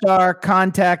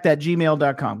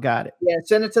 JimmyStarContact@gmail.com. Got it. Yeah,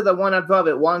 send it to the one above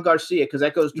it, Juan Garcia, because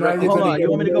that goes directly. Hold on. You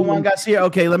want me to go Juan Garcia?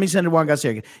 Okay, let me send it to Juan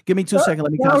Garcia. Give me 2 seconds.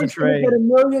 Let me concentrate. Get 1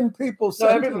 million people.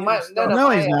 No,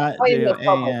 he's not.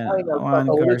 Juan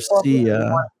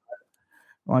Garcia.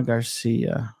 Juan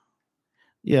Garcia.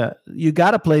 Yeah, you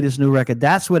got to play this new record.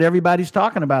 That's what everybody's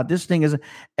talking about. This thing is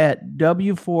at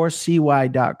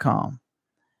w4cy.com.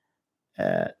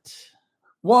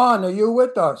 Juan, are you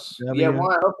with us? Yeah,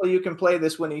 Juan. Hopefully you can play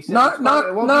this when he says Not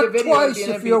it won't be a video, twice it'll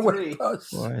be an if you're MP3. with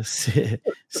us. Or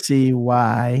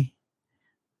CY.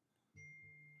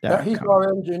 Yeah, he's our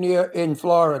engineer in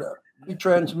Florida. He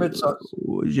transmits us.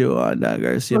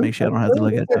 Garcia. Make sure I don't have to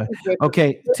look at that.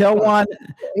 Okay, tell Juan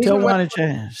to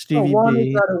check. Stevie Juan B.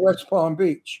 is out of West Palm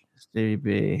Beach. Stevie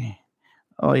B.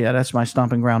 Oh yeah, that's my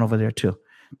stomping ground over there too.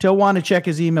 Tell Juan to check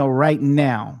his email right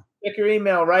now. Check your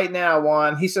email right now,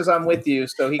 Juan. He says I'm with you,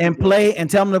 so he and can play and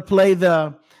tell him to play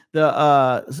the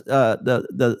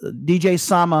DJ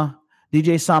Sama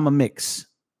mix.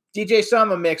 DJ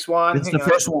Sama mix, Juan. It's the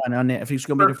first one on there. If it's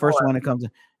going to be the first one that comes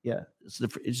in, yeah, it's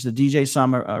the DJ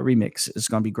Sama remix. It's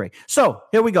going to be great. So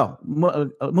here we go.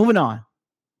 Moving on.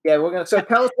 Yeah, we're gonna. So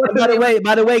tell us.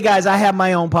 By the way, guys, I have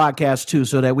my own podcast too,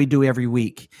 so that we do every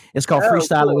week. It's called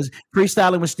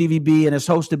Freestyling with Stevie B, and it's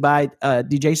hosted by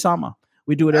DJ Sama.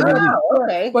 We do it every week.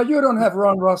 Okay. But you don't have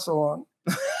Ron Russell on.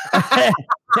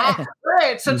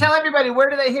 Great. So tell everybody, where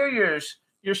do they hear your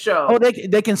show? Oh,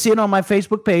 they can see it on my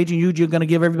Facebook page, and you're going to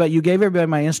give everybody. You gave everybody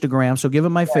my Instagram, so give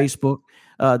them my Facebook.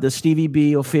 The Stevie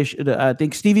B official. I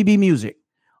think Stevie B Music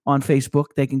on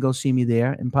Facebook. They can go see me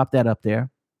there and pop that up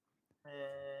there.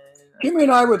 Jimmy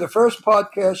and I were the first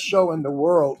podcast show in the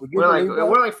world. We're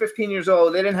like 15 years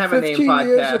old. They didn't have a name podcast. 15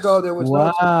 years ago, there was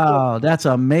wow, that's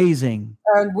amazing.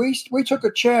 And we took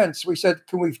a chance. We said,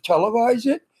 can we televise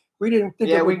it? We didn't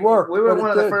think it would work. We were one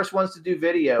of the first ones to do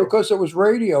video. Because it was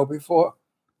radio before.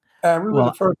 And we were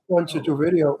the first ones to do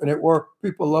video, and it worked.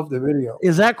 People love the video.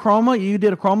 Is that chroma? You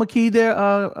did a chroma key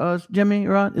there, Jimmy,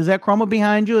 Ron? Is that chroma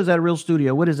behind you? Is that a real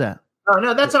studio? What is that? Oh,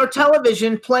 no, that's our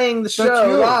television playing the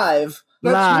show live.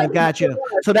 Live, gotcha.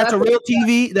 So that's a real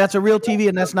TV. That's a real TV,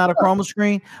 and that's not a chroma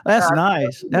screen. That's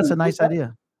nice. That's a nice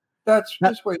idea. That's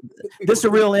a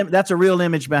real. That's a real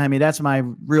image behind me. That's my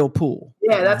real pool.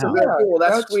 Yeah, that's a real pool.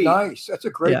 That's sweet. Nice. That's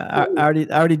a great. Yeah, I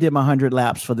already did my 100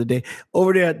 laps for the day.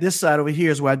 Over there, this side over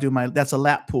here is where I do my. That's a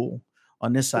lap pool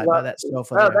on this side by that stuff.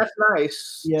 Oh, that's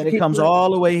nice. Yeah, it comes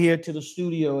all the way here to the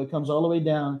studio. It comes all the way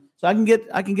down, so I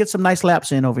can get some nice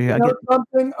laps in over here.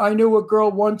 Something. I knew a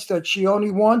girl once that she only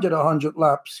wanted 100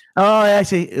 laps. Oh, I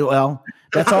see. Well,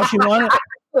 that's all she wanted.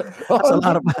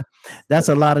 That's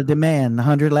a lot of demand.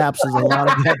 100 laps is a lot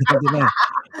of demand.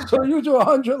 So you do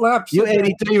 100 laps. You're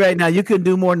 83 right now. You couldn't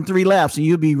do more than 3 laps, and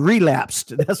you'll be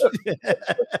relapsed.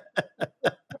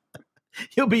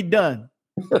 You'll be done.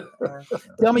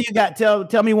 Tell me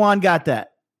Juan got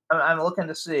that. I'm looking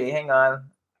to see. Hang on.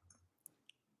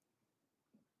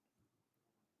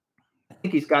 I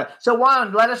think he's got. So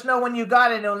Juan, let us know when you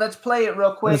got it, and let's play it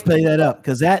real quick. Let's play that up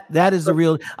because that is the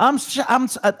real. I'm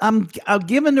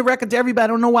giving the record to everybody. I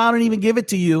don't know why I don't even give it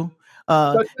to you.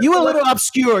 You were a little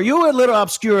obscure. You were a little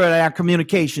obscure at our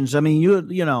communications. I mean,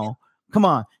 you know. Come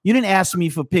on, you didn't ask me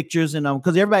for pictures, and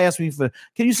because everybody asked me for,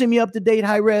 can you send me up to date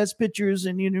high res pictures?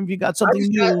 And if you got something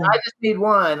new, I just need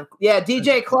one. Yeah,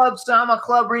 DJ Club Sama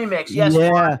Club remix. Yes, yeah.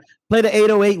 Juan. Play the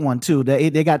 808 one too.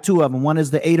 They got 2 of them. One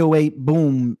is the 808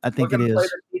 Boom, I think it is. Play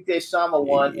the DJ Sama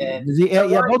one, and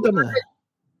both of them.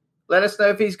 Let us know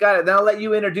if he's got it. Then I'll let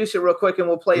you introduce it real quick, and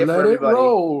we'll play it for everybody. Let it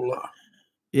roll.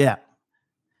 Yeah.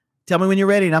 Tell me when you're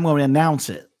ready, and I'm going to announce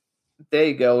it. There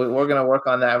you go. We're going to work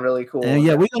on that. Really cool.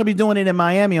 Yeah, we're going to be doing it in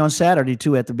Miami on Saturday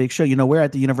too at the big show. You know, we're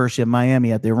at the University of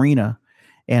Miami at the arena,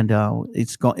 and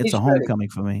it's a homecoming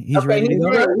for me. He's ready.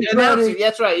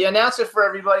 That's right. You announce it for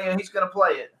everybody, and he's going to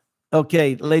play it.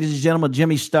 Okay, ladies and gentlemen,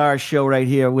 Jimmy Star show right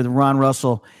here with Ron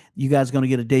Russell. You guys are going to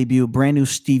get a debut, brand new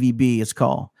Stevie B. It's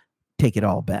called "Take It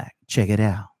All Back." Check it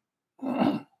out.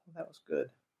 That was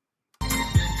good.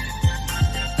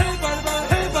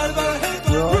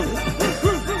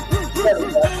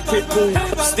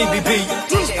 Stevie B.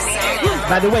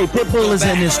 By the way, Pitbull is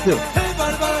in this too.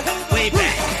 Way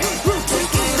back. For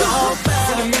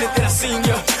the minute that I seen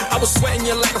you, I was sweating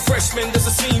you like a freshman as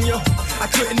a senior. I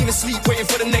couldn't even sleep, waiting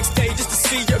for the next day just to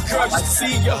see you, girl, just to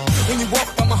see you. When you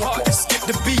walk by my heart, just skip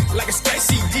the beat like a scratch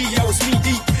CD. I was knee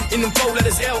deep in them 4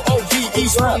 letters LOVE.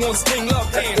 Strong on sting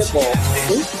love dance.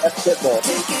 That's Pitbull.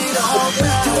 Take it all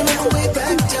back. Do you remember way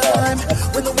back time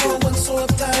when the world was so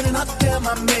uptight and hot damn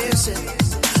I miss it.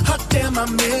 Hot damn I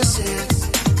miss it.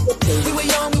 We were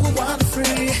young, we were wild and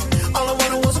free. All I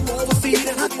wanted was a bowl of feet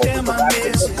and hot damn I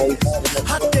miss it.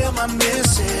 Hot damn I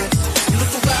miss it. You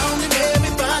look around and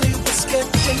everybody was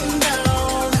getting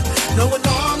down. No one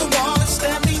on the wall is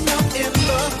standing up in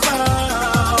the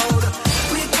crowd.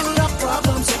 We put our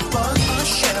problems upon our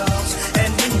shelves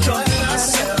and enjoyed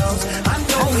ourselves. I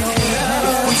know we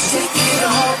can. We take it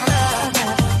all back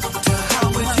to how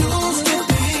it used to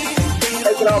be.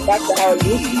 Take it all back to how it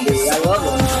used to be. I love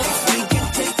it. We can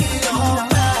take it all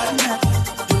back.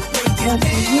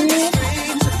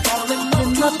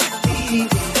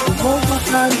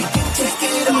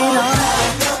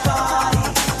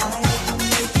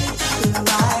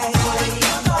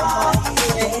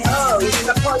 Oh, you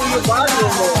got part of your body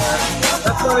in there.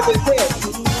 That's one of his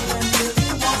hits.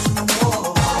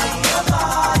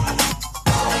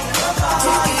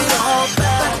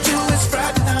 Back to his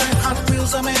Friday night, Hot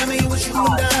Wheels of Miami with you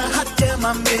and I. Hot damn,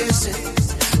 I miss it.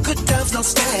 Good times, no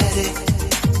static.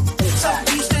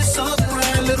 Southeast and Southern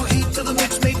Rhine, little heat to the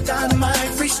mix, make dynamite.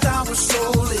 Freestyle was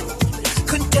solid,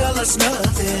 couldn't tell us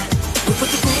nothing. We put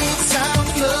the groove sound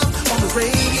club on the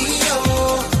radio.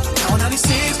 Now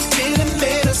 96 didn't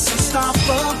made us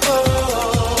unstoppable.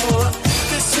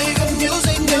 This singing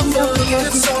music never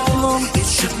gets old. It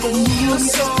should move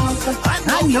us on. I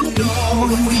know you know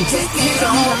when we take it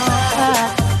all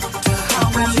back to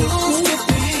how it used to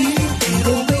be.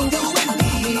 It'll be you and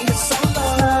me. It's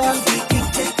all love. We can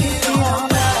take it all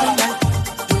back.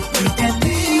 We can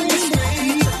be in the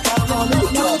streets. All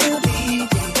over the beat.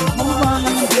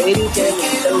 Take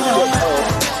it all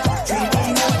back.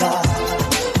 Dreaming of love.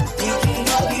 Thinking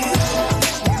of you.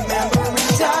 Remembering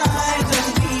times when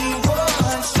we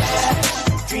once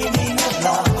shared. Dreaming of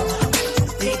love.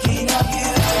 Thinking of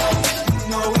you.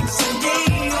 Knowing someday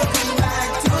you'll come back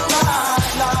to my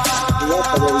life.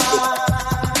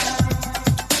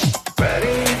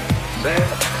 Ready, set,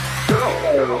 go.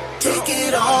 Take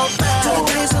it all back to the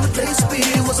days when the place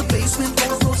beer was a basement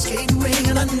or a road skating ring,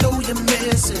 and I know you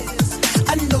miss it.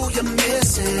 I know you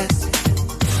miss it.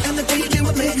 And the DJ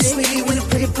would make me when you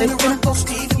play the rock on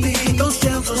Stevie. Those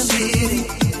jams were city.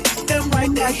 Damn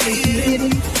right they hit it.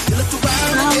 You looked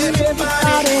around and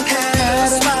everybody had a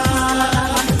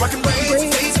smile. Rock and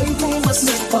raise, face and boom, a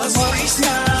simple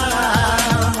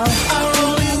freestyle. Our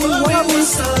only worry was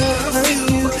serve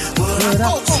you. What I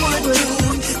hope would do,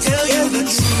 tell you the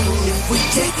truth. If we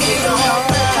take it all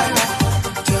back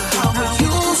to how it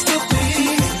used to be,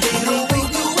 it'll be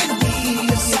you and me.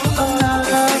 It's all love.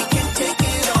 If we can take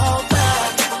it all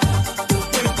back,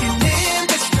 working in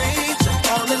the streets,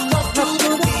 falling off to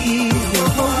the beat.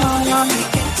 If we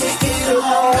can take it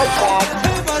all back.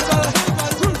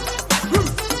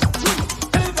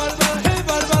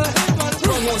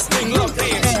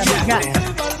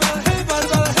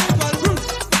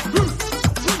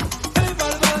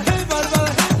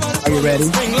 Are you ready?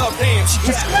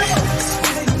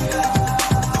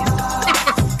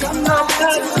 Come on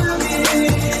back to me.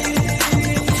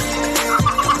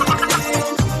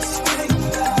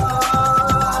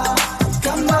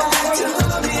 Come back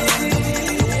to me.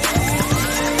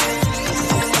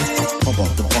 Pump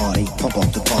up the party, pump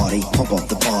up the party, pump up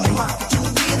the party.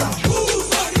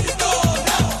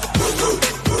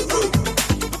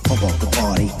 Pump up the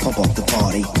party, pump up the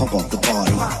party, pump up the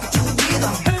party.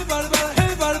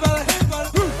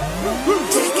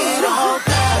 Take it all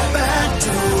back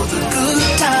to the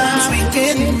good times,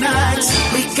 weekend nights.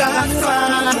 We got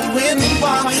fun when we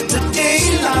walk to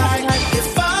daylight.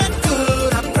 If I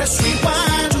could, I'd press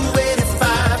rewind to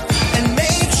 85 and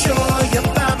make sure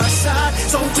you're by my side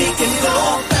so we can go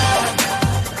back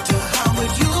to how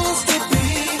it used to be.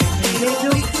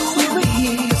 It'll be you and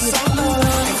me. It's all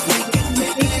love. If we can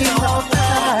take it all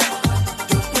back.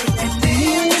 And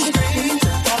in the streets,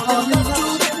 all love to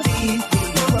the beat.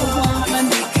 You're a woman,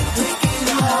 we can take it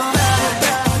all back.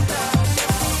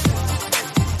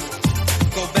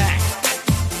 Go back.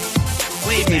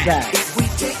 Way back. If we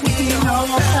take it all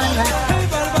back.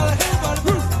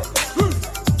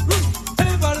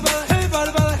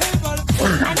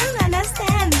 I don't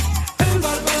understand.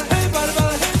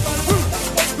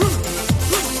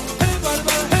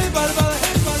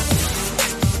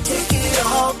 Take it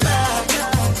all back.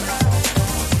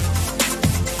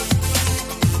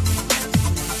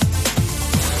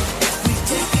 If we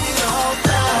take it all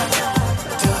back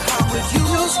to how it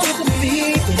used to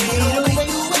be, it'll be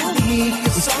you and me.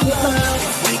 It's all love.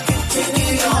 We can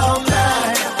take it all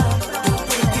back.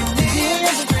 Working in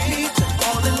the streets,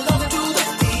 falling love to the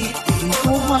beat.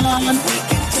 We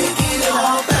can take it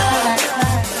all back.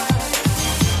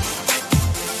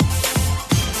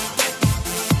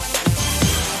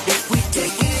 If we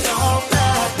take it all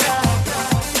back.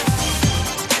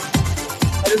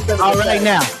 All right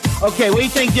now. Okay, what do you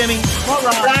think, Jimmy?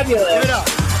 Fabulous. Give it up.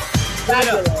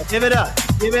 Fabulous. Give it up.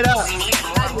 Give it up.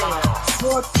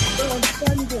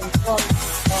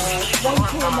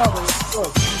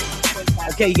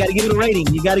 Okay, you got to give it a rating.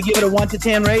 You got to give it a 1 to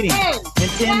 10 rating. 10.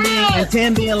 And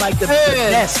 10 being like the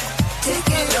best. Take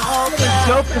it all The back.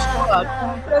 dopest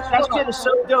fuck. That shit is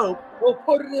so dope. We'll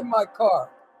put it in my car.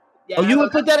 Oh, you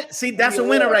would put that? See, that's a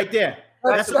winner right there.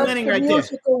 That's a winning the right there.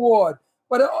 music award.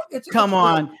 But it's Come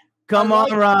on. Come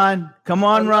on, Ron. Come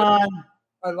on, Ron.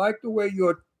 I like the way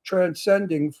you're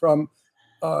transcending from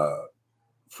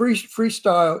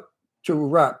freestyle to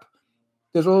rap.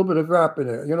 There's a little bit of rap in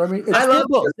there. You know what I mean? I love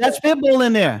Pitbull. That's Pitbull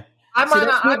in there. I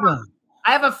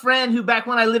have a friend who back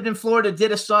when I lived in Florida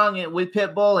did a song with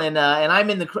Pitbull, and I'm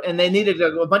in and they needed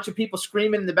a bunch of people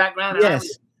screaming in the background. And Yes.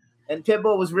 And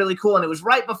Pitbull was really cool, and it was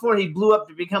right before he blew up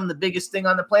to become the biggest thing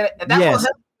on the planet. And that will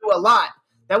help you a lot.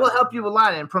 That will help you a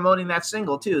lot in promoting that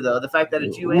single too, though. The fact that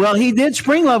it's you. Well, he did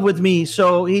Spring Love with me,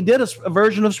 so he did a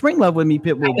version of Spring Love with me,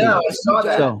 Pitbull. I saw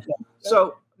that.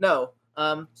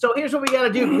 So here's what we got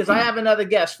to do, because I have another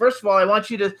guest. First of all, I want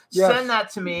you to send that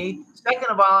to me. Second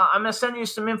of all, I'm going to send you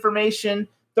some information.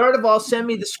 Third of all, send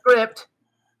me the script.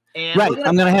 And right,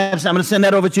 I'm gonna send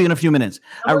that over to you in a few minutes.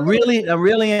 I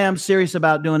really am serious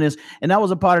about doing this, and that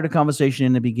was a part of the conversation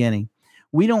in the beginning.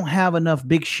 We don't have enough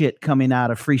big shit coming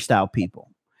out of freestyle people,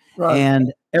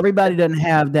 and everybody doesn't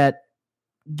have that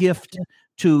gift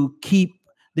to keep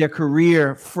their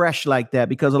career fresh like that,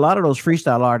 because a lot of those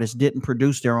freestyle artists didn't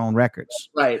produce their own records.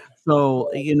 Right. So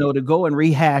to go and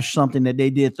rehash something that they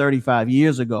did 35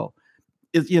 years ago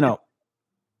is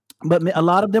But a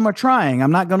lot of them are trying.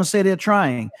 I'm not going to say they're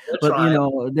trying, but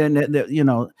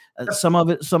some of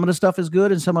the stuff is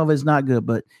good and some of it's not good.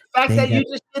 But the fact that you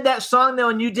just did that song though,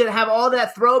 and you did have all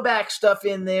that throwback stuff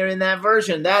in there in that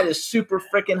version, that is super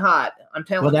freaking hot. I'm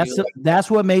telling you.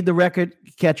 That's what made the record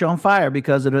catch on fire,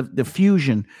 because of the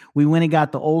fusion. We went and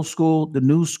got the old school, the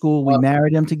new school. We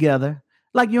married them together.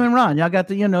 Like you and Ron, y'all got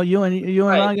you and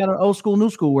Ron got an old school, new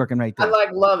school working right there. I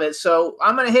love it. So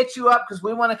I'm going to hit you up because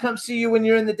we want to come see you when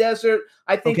you're in the desert.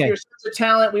 I think you're such a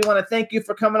talent. We want to thank you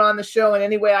for coming on the show. And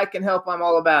any way I can help, I'm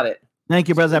all about it. Thank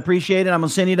you, brothers. I appreciate it. I'm going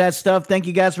to send you that stuff. Thank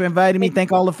you guys for inviting me.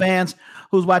 Thank all the fans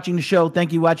who's watching the show.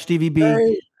 Thank you, Watch TVB.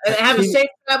 Hey, and have a safe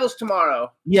travels tomorrow.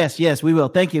 Yes, we will.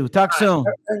 Thank you. Talk soon.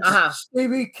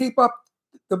 Stevie, keep up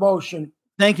the motion.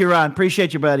 Thank you, Ron.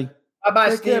 Appreciate you, buddy.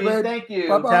 Bye-bye, Stevie. Thank you.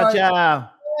 Bye-bye.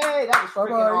 Ciao. Hey, that was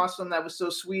freaking awesome. That was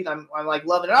so sweet. I'm like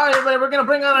loving it. All right, everybody, we're going to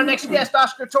bring on our next guest,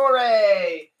 Oscar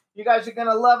Torre. You guys are going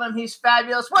to love him. He's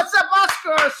fabulous. What's up,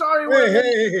 Oscar? Sorry.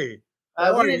 Hey.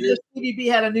 TVB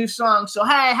had a new song. So,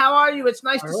 hey, how are you? It's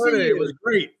nice to see you. It was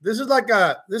great. This is like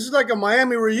a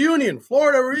Miami reunion,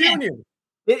 Florida reunion.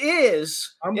 It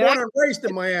is. I'm born and raised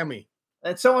in Miami.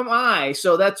 And so am I.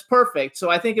 So that's perfect. So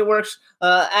I think it works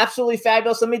absolutely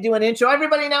fabulous. Let me do an intro.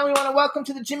 Everybody, now we want to welcome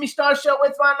to the Jimmy Star Show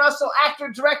with Ron Russell, actor,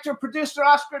 director, producer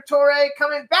Oscar Torre,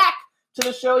 coming back to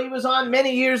the show he was on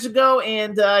many years ago,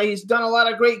 and he's done a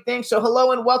lot of great things. So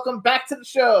hello and welcome back to the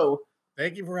show.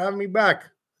 Thank you for having me back.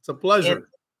 It's a pleasure.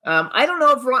 And, I don't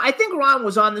know if I think Ron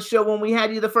was on the show when we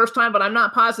had you the first time, but I'm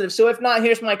not positive. So if not,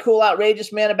 here's my cool,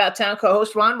 outrageous man about town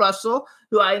co-host, Ron Russell,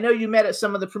 who I know you met at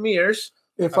some of the premieres.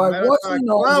 If I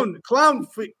wasn't clown,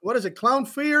 what is it? Clown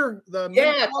Fear?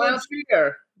 Clown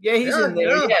Fear. Yeah, he's in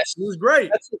there. Yeah. Yes, he was great.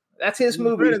 That's his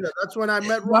movie. That's when I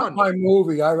met Ron. Not my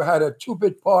movie. I had a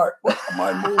 2-bit part.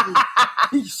 My movie.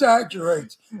 He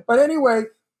exaggerates. But anyway,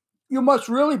 you must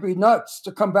really be nuts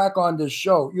to come back on this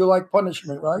show. You like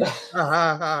punishment, right?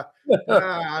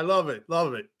 I love it.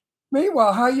 Love it.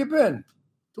 Meanwhile, how you been?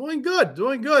 Doing good.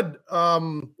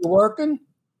 You working?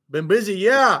 Been busy.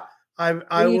 Yeah. What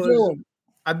are you doing?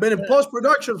 I've been in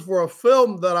post-production for a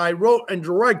film that I wrote and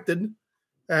directed,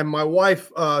 and my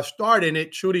wife starred in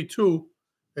it, Shooty 2.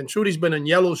 And Shooty's been in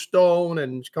Yellowstone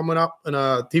and coming up in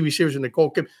a TV series with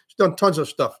Nicole Kidman. She's done tons of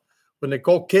stuff with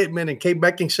Nicole Kidman and Kate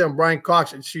Beckinsale and Brian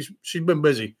Cox, and she's been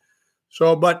busy.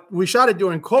 So, but we shot it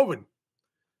during COVID,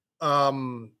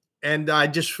 and I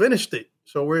just finished it.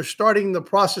 So we're starting the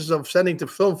process of sending to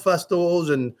film festivals,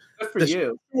 and good for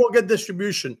you. We'll get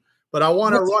distribution. But I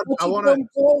want to run. I want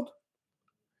to.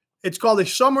 It's called A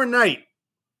Summer Night.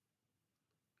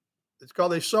 It's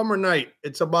called A Summer Night.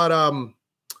 It's about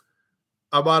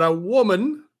a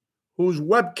woman who's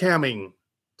webcamming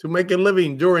to make a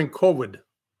living during COVID.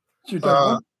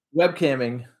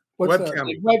 Webcamming.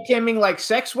 Webcamming. Webcamming, like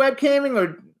sex webcamming,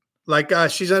 or like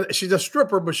she's a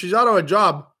stripper, but she's out of a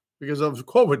job because of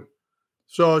COVID.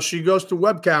 So she goes to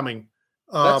webcamming.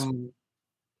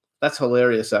 That's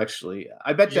hilarious, actually.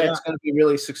 I bet you it's going to be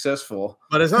really successful.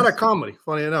 But it's not a comedy,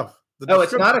 funny enough.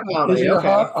 It's not a comedy. Is it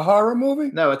a horror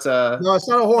movie? No, it's not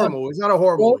a horror movie. It's not a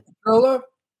horror movie. Thriller?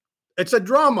 It's a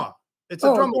drama. It's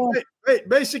a drama.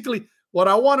 Basically, what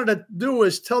I wanted to do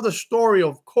is tell the story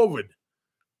of COVID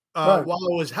while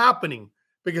it was happening,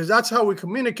 because that's how we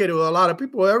communicated with a lot of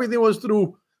people. Everything was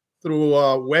through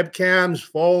webcams,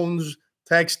 phones,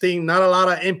 texting, not a lot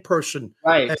of in person.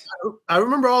 Right. And I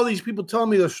remember all these people telling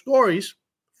me their stories,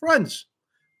 friends,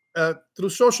 through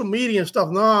social media and stuff.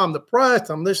 No, I'm depressed.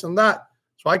 I'm this and that.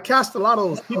 So I cast a lot of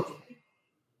those people.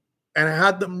 and I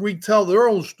had them retell their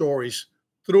own stories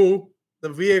through the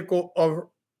vehicle of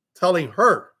telling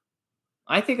her.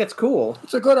 I think it's cool.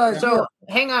 It's a good idea. So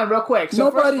hang on real quick. So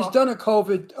Nobody's done a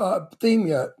COVID theme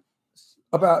yet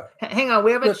about hang on.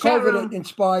 We have a the chat COVID room.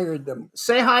 inspired them.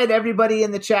 Say hi to everybody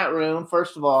in the chat room,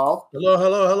 first of all.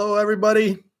 Hello,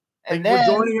 everybody. And Thank you then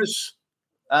for joining us.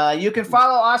 You can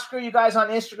follow Oscar, you guys, on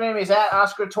Instagram. He's at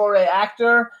Oscar Torre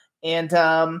Actor. And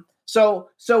so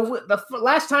the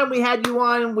last time we had you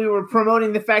on, we were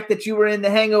promoting the fact that you were in the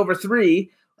Hangover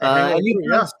 3. And you've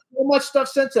done so much stuff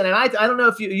since then. And I don't know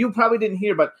if you probably didn't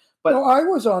hear, but no, I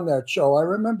was on that show. I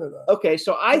remember that. Okay,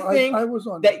 so I think I was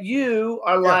on that you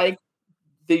are like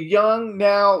the young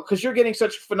now, because you're getting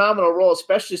such a phenomenal role,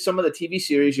 especially some of the TV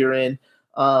series you're in.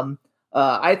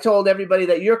 I told everybody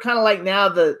that you're kind of like now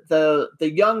the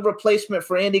young replacement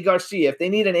for Andy Garcia. If they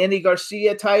need an Andy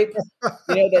Garcia type,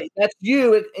 that's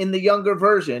you in the younger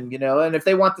version, And if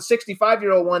they want the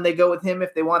 65-year-old one, they go with him.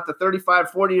 If they want the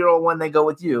 35, 40-year-old one, they go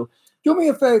with you. Do me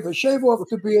a favor, shave off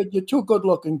the beard. You're too good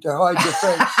looking to hide your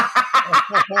face.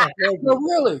 No,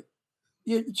 really.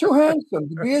 You're too handsome.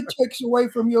 The beard takes away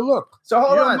from your look. So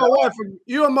hold on.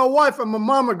 You and my wife and my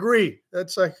mom agree.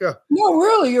 That's like no,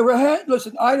 really. You're a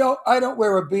listen. I don't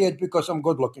wear a beard because I'm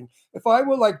good looking. If I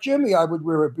were like Jimmy, I would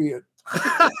wear a beard.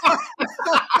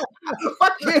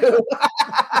 Fuck you.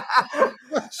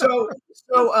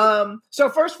 So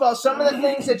first of all, some of the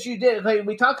things that you did. Like,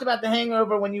 we talked about the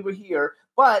Hangover when you were here,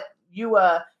 but you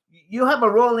have a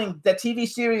role in the TV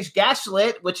series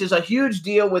Gaslit, which is a huge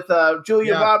deal with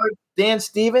Julia Roberts, Dan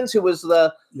Stevens, who was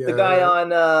the guy on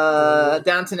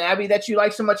Downton Abbey that you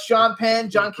like so much. Sean Penn,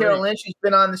 John Carroll Lynch, who's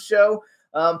been on the show.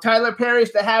 Tyler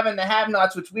Perry's The Have and the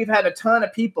Have-Nots, which we've had a ton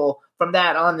of people from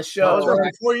that on the show. That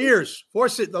was 4 years.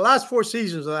 The last 4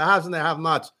 seasons of The Haves and the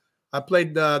Have-Nots. I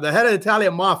played the head of the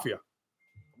Italian mafia.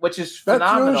 Which is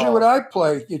phenomenal. That's usually what I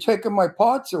play. You're taking my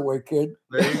parts away, kid.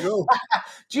 There you go.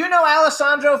 Do you know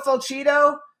Alessandro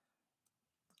Fulcito?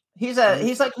 He's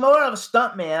like more of a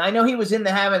stunt man. I know he was in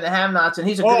The Have and the Have-Nots, and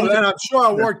he's a good. Man, I'm sure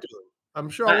I worked with him. I'm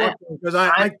sure I worked with him because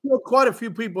I killed quite a few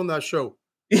people in that show.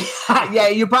 Yeah,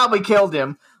 you probably killed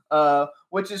him,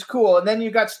 which is cool. And then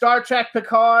you got Star Trek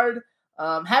Picard.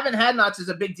 Having Had-Nots is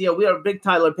a big deal. We are big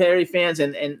Tyler Perry fans,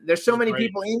 and there's so many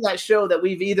people in that show that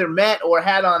we've either met or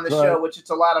had on the show, which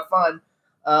it's a lot of fun.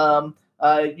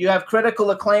 You have critical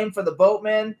acclaim for The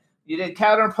Boatman. You did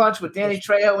Counter Punch with Danny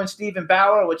Trejo and Stephen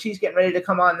Bauer, which he's getting ready to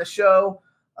come on the show.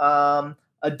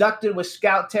 Abducted with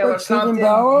Scout Taylor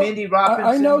Compton, Mindy Robinson.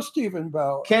 I know Stephen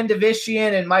Bauer. Ken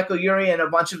Divishian and Michael Urie, and a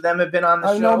bunch of them have been on the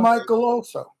show. I know Michael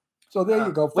also. So there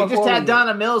you go. We just had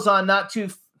Donna Mills on not too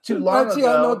long ago.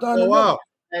 I know Donna wow.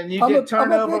 And you did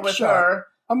Turnover with her.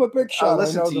 I'm a big shot. I'll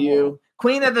listen to you.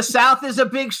 Queen of the South is a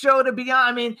big show to be on.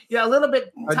 I mean, a little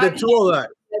bit. I did two of that.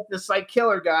 This like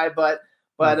killer guy, but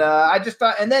I just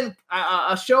thought, and then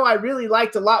a show I really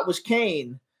liked a lot was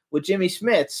Kane with Jimmy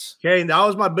Smits. Kane, that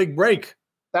was my big break.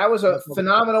 That was a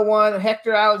phenomenal one.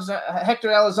 Hector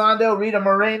Elizondo, Rita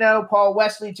Moreno, Paul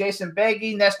Wesley, Jason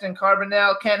Beggy, Neston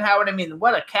Carbonell, Ken Howard. I mean,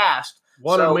 what a cast!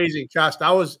 What an amazing cast!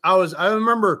 I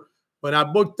remember when I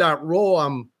booked that role.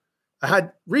 I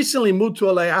had recently moved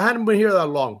to LA. I hadn't been here that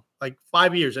long, like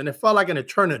 5 years, and it felt like an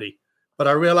eternity. But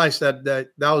I realized that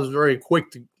was very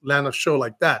quick to land a show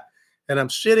like that. And I'm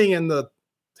sitting in the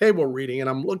table reading, and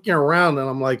I'm looking around, and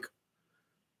I'm like,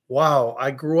 wow,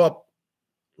 I grew up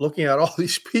looking at all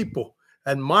these people,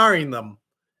 admiring them,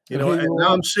 and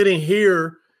now I'm sitting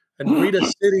here, and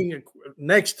Rita's sitting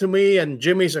next to me, and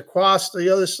Jimmy's across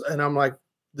the other, and I'm like,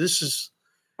 this is,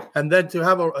 and then to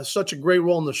have such a great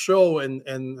role in the show, and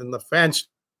the fans.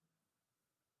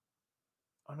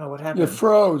 Oh no, what happened? You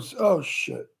froze. Oh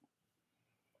shit.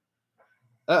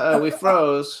 We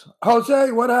froze.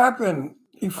 Jose, what happened?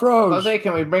 He froze. Jose,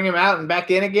 can we bring him out and back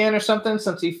in again or something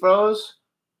since he froze?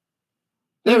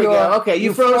 There we go. Okay,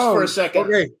 you froze for a second.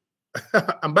 Okay,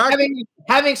 I'm back.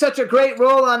 Having such a great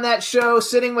role on that show,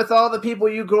 sitting with all the people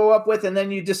you grew up with, and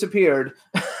then you disappeared.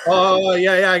 Oh,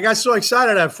 yeah. I got so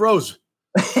excited I froze.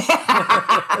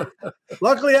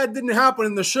 Luckily, that didn't happen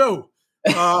in the show.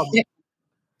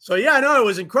 So, yeah, I know it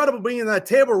was incredible being in that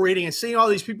table reading and seeing all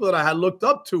these people that I had looked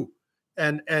up to.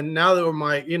 And now they were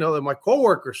they're my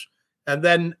coworkers. And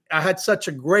then I had such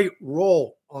a great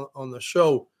role on the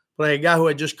show, playing a guy who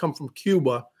had just come from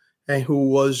Cuba and who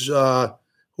was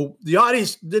who the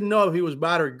audience didn't know if he was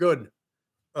bad or good.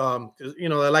 Because they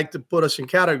like to put us in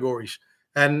categories.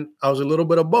 And I was a little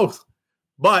bit of both.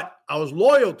 But I was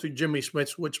loyal to Jimmy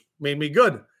Smits, which made me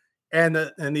good. And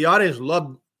the audience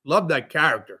loved that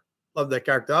character. Loved that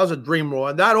character. That was a dream role.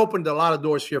 And that opened a lot of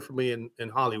doors here for me in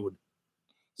Hollywood.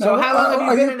 So how long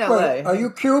have you been in LA? Wait, are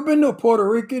you Cuban or Puerto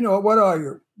Rican or what are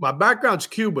you? My background's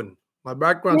Cuban.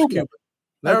 Cuban.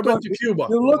 Never been to Cuba.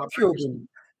 You look Cuban.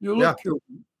 You look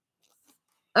Cuban.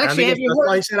 Actually, have you that's heard?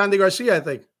 why he said Andy Garcia, I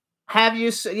think. Have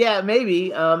you? Yeah,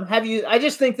 maybe. Have you? I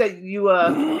just think that you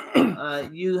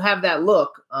you have that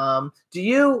look. Do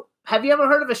you? Have you ever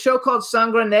heard of a show called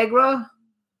Sangre Negra?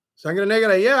 Sangre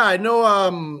Negra, yeah, I know.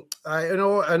 I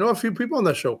know a few people on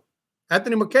that show.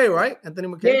 Anthony McKay, right? Anthony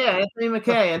McKay. Yeah,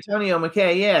 Antonio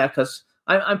McKay. Yeah, because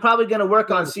I'm probably going to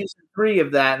work on season 3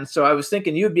 of that, and so I was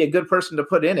thinking you'd be a good person to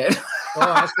put in it.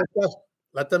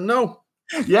 Let them know.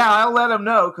 Yeah, I'll let them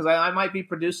know because I might be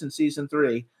producing season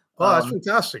 3. Oh, that's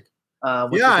fantastic.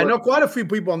 Yeah, I know quite a few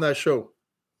people on that show.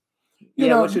 You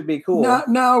know, which would be cool.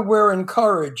 Now we're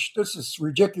encouraged. This is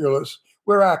ridiculous.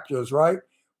 We're actors, right?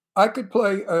 I could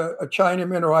play a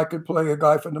Chinaman or I could play a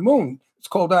guy from the moon. It's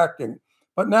called acting.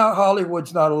 But now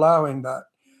Hollywood's not allowing that.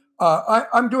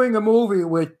 I'm doing a movie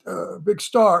with a big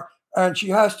star, and she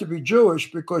has to be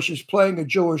Jewish because she's playing a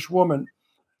Jewish woman.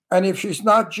 And if she's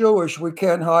not Jewish, we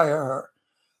can't hire her.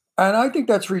 And I think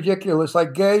that's ridiculous.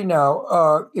 Like gay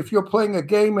now, if you're playing a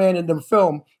gay man in the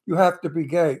film, you have to be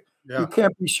gay. Yeah. You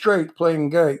can't be straight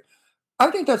playing gay. I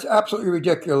think that's absolutely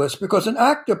ridiculous because an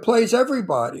actor plays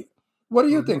everybody. What do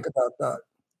you think about that?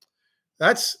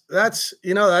 That's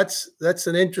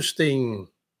an interesting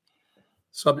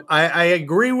subject. I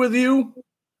agree with you.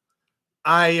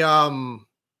 I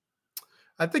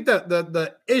think that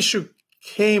the issue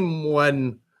came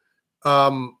when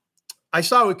I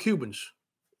saw it with Cubans.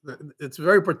 It's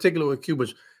very particular with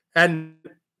Cubans, and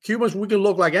Cubans we can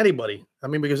look like anybody. I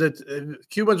mean, because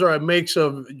Cubans are a mix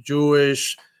of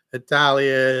Jewish,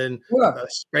 Italian,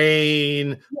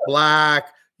 Spain, Black.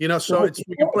 You know, so it's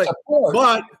we can play.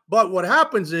 But what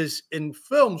happens is in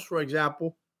films, for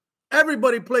example,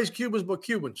 everybody plays Cubans but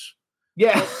Cubans.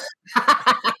 Yeah.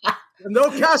 And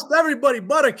they'll cast everybody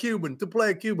but a Cuban to play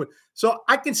a Cuban. So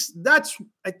I think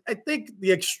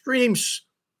the extremes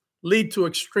lead to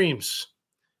extremes.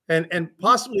 And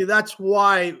possibly that's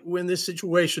why we're in this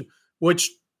situation, which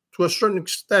to a certain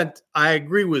extent, I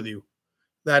agree with you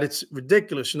that it's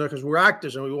ridiculous, because we're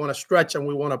actors and we want to stretch and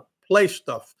we want to play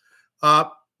stuff.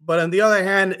 But on the other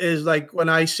hand, is like when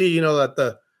I see,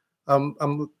 that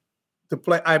I'm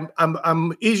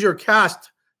easier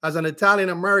cast as an Italian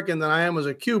American than I am as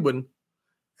a Cuban,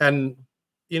 and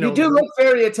you do look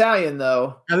very Italian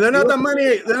though, and they're not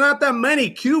that many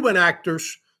Cuban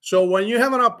actors. So when you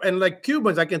have and like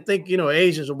Cubans, I can think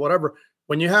Asians or whatever.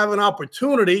 When you have an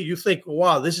opportunity, you think,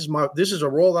 wow, this is a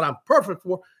role that I'm perfect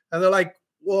for, and they're like,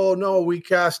 well, no, we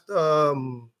cast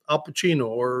Al Pacino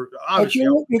or obviously.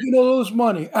 But you're going to lose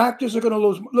money. Actors are going to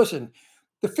lose. Listen,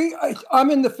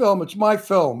 I'm in the film. It's my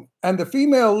film. And the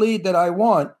female lead that I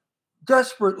want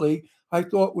desperately, I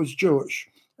thought was Jewish.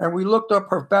 And we looked up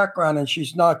her background and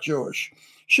she's not Jewish.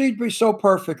 She'd be so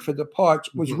perfect for the part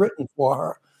was written for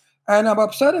her. And I'm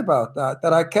upset about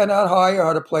that I cannot hire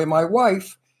her to play my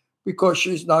wife because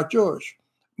she's not Jewish.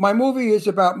 My movie is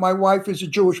about my wife is a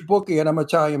Jewish bookie and I'm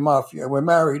Italian mafia. We're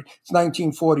married. It's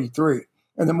 1943.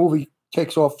 And the movie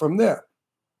takes off from there.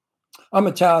 I'm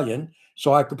Italian,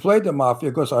 so I could play the mafia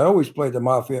because I always play the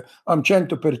mafia. I'm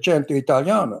 100%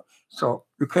 Italiano. So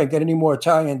you can't get any more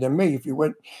Italian than me if you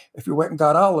went and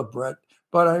got olive bread.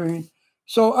 But I mean,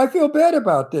 so I feel bad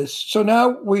about this. So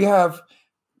now we have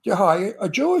to hire a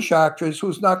Jewish actress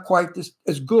who's not quite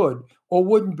as good or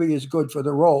wouldn't be as good for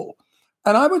the role.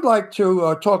 And I would like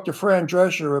to talk to Fran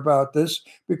Drescher about this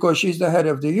because she's the head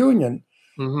of the union.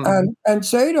 And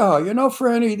say to her,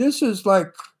 Franny, this is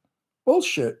like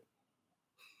bullshit.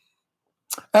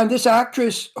 And this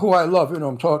actress who I love,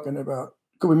 I'm talking about.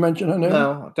 Could we mention her name?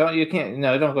 No, don't go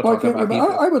talk about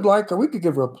people. I would like her. We could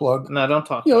give her a plug. No, don't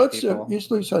talk about people. Let's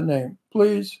use her name,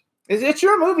 please. It's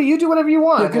your movie. You do whatever you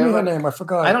want. Yeah, give me her name. I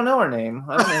forgot. I don't know her name.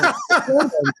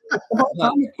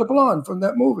 The blonde from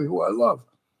that movie who I love.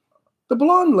 The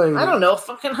blonde lady. I don't know.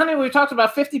 Fucking honey, we talked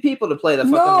about 50 people to play the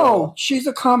fucking role. No, she's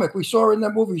a comic. We saw her in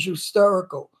that movie. She's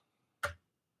hysterical.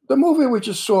 The movie we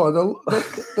just saw,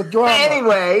 the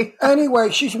drama.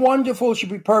 Anyway, she's wonderful. She'd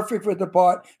be perfect for the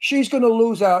part. She's going to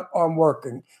lose out on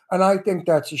working, and I think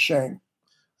that's a shame.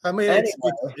 I mean, it's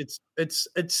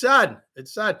sad.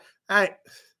 It's sad. I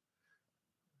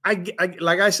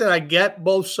like I said, I get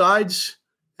both sides.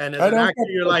 And as an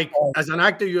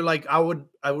actor, you're like, I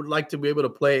would like to be able to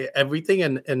play everything,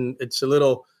 and it's a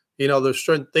little, there's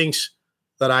certain things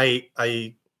that I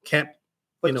can't.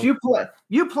 But you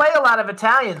play a lot of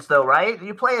Italians, though, right?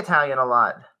 You play Italian a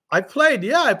lot. I played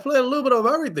a little bit of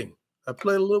everything. But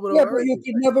you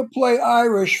could never play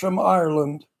Irish from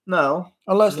Ireland. No,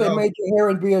 unless they made your hair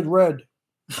and beard red.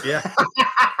 Yeah.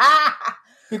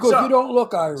 because you don't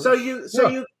look Irish.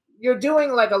 You're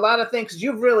doing like a lot of things.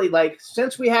 You've really like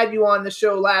since we had you on the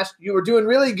show last, you were doing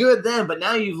really good then, but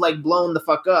now you've like blown the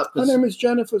fuck up. Her name is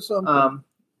Jennifer something.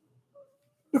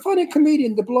 The funny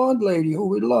comedian, the blonde lady who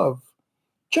we love,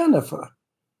 Jennifer.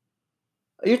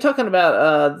 You're talking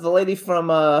about the lady from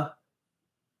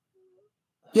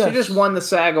Yes. She just won the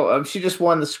SAG. She just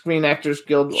won the Screen Actors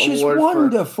Guild She's Award.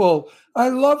 Wonderful. I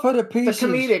love her to pieces. The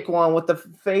comedic one with the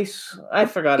face. I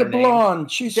forgot her name. The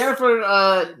blonde. She's Jennifer.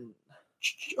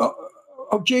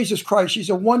 Oh, Jesus Christ. She's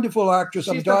a wonderful actress.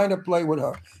 I'm dying to play with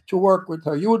her, to work with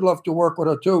her. You would love to work with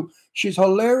her, too. She's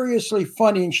hilariously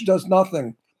funny, and she does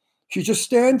nothing. She just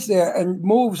stands there and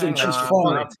moves, and she's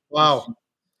funny. Wow.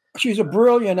 She's a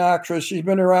brilliant actress. She's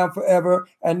been around forever,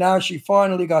 and now she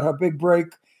finally got her big break,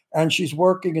 and she's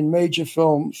working in major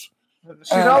films.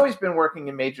 She's always been working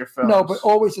in major films. No, but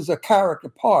always as a character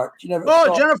part. She never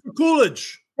Jennifer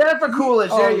Coolidge. Jennifer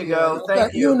Coolidge. There you go.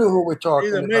 Thank you. You knew who we're talking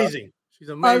She's amazing. about. She's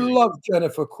amazing. I love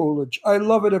Jennifer Coolidge. I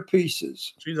love her to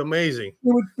pieces. She's amazing.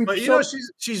 But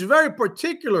she's very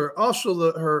particular.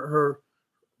 Also, her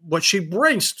what she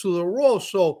brings to the role.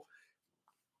 So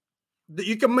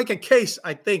you can make a case,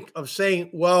 I think, of saying,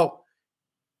 well,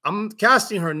 I'm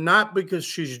casting her not because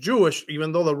she's Jewish,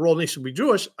 even though the role needs to be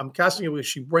Jewish. I'm casting her because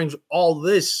she brings all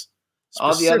this,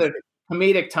 all the other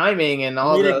comedic timing and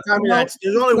all the.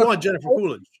 There's only one Jennifer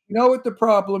Coolidge. You know what the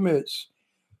problem is?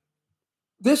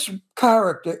 This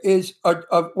character is a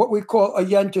what we call a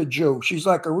Yenta Jew. She's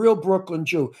like a real Brooklyn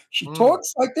Jew. She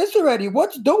talks like this already.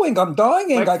 What's doing? I'm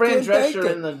dying. Like I Fran can't take Drescher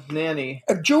it. in The Nanny.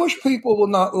 Jewish people will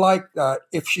not like that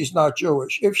if she's not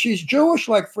Jewish. If she's Jewish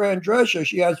like Fran Drescher,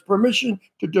 she has permission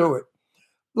to do it.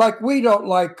 Like we don't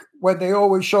like when they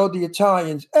always show the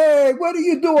Italians. Hey, what do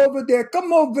you do over there?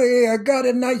 Come over here. I got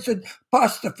a nice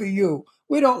pasta for you.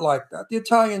 We don't like that. The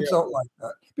Italians don't like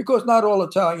that because not all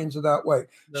Italians are that way.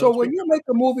 No, so when you make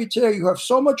a movie today, you have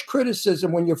so much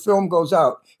criticism when your film goes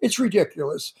out. It's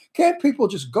ridiculous. Can't people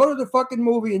just go to the fucking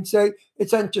movie and say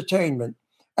it's entertainment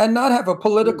and not have a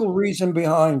political reason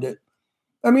behind it?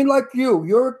 I mean, like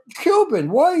you're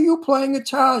Cuban. Why are you playing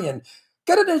Italian?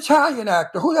 Get an Italian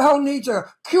actor. Who the hell needs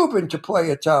a Cuban to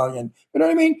play Italian? You know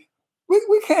what I mean?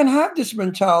 We can't have this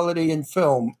mentality in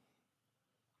film.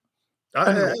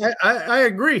 I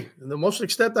agree. To the most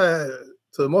extent,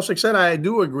 I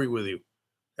do agree with you.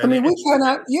 And I mean, we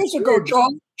cannot. Years ago,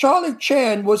 Charlie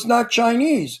Chan was not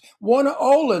Chinese. Warner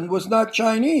Olin was not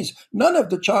Chinese. None of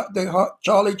the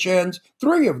Charlie Chans,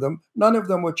 three of them, none of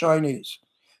them were Chinese.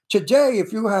 Today,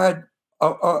 if you had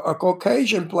a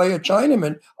Caucasian play a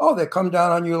Chinaman, they come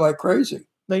down on you like crazy.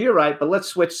 No, you're right, but let's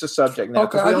switch the subject now.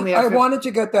 Okay, I wanted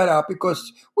to get that out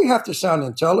because we have to sound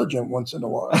intelligent once in a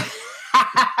while.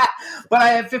 But I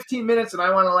have 15 minutes, and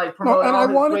I want to promote. And all I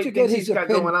the wanted great to get things his he's got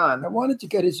opinion. going on. I wanted to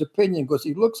get his opinion because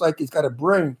he looks like he's got a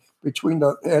brain between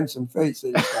the handsome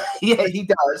faces. Yeah, he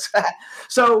does.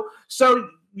 So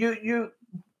you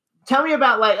tell me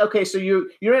about so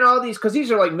you're in all these because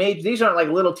these are like major. These aren't like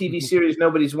little TV series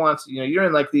nobody's wants. You're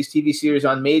in like these TV series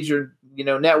on major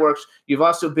networks. You've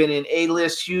also been in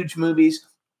A-list huge movies.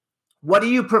 What do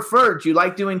you prefer? Do you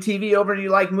like doing TV over? Do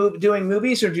you like doing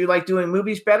movies, or do you like doing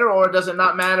movies better, or does it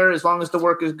not matter as long as the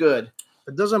work is good?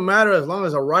 It doesn't matter as long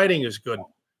as the writing is good. As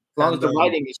long as the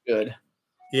writing is good.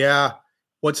 Yeah.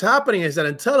 What's happening is that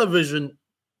in television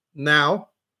now,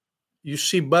 you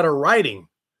see better writing.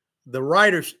 The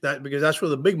writers because that's where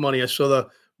the big money is. So the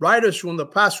writers who in the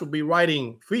past would be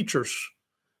writing features,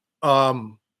 are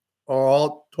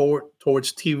all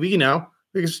towards TV now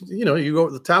because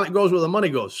the talent goes where the money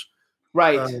goes.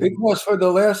 Right. Because for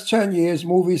the last 10 years,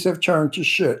 movies have turned to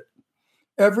shit.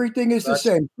 Everything is the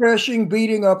same. Crashing,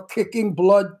 beating up, kicking,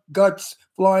 blood, guts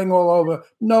flying all over.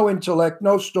 No intellect,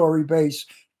 no story base,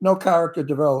 no character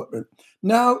development.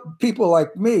 Now, people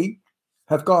like me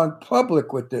have gone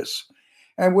public with this.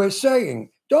 And we're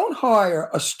saying, don't hire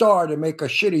a star to make a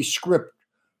shitty script,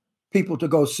 people to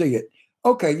go see it.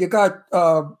 Okay, you got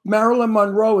Marilyn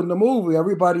Monroe in the movie.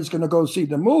 Everybody's going to go see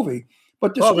the movie.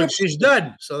 But but she's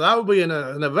dead, so that would be an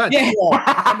event. Yeah,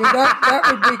 I mean that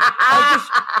would be.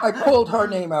 I pulled her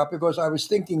name out because I was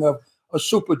thinking of a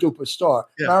super duper star.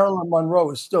 Yeah. Marilyn Monroe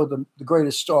is still the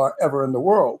greatest star ever in the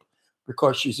world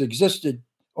because she's existed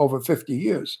over 50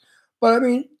 years. But I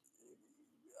mean,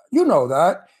 you know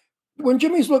that when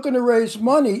Jimmy's looking to raise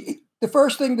money, the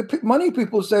first thing the money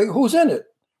people say, "Who's in it?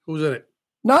 Who's in it?"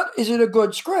 Not is it a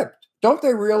good script? Don't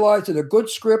they realize that a good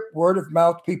script, word of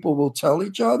mouth, people will tell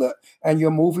each other and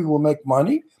your movie will make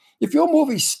money? If your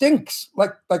movie stinks,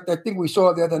 like that thing we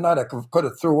saw the other night, I could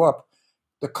have threw up,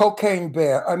 The Cocaine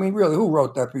Bear. I mean, really, who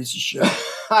wrote that piece of shit?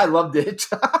 I loved it.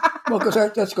 Well, because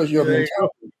that's because you're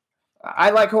mentality. I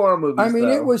like horror movies. I mean,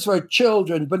 though. it was for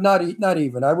children, but not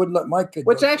even. I wouldn't let my kid.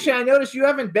 Which go actually, I noticed you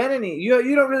haven't been any.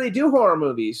 You don't really do horror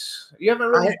movies. You haven't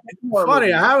really.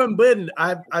 Funny, I haven't been.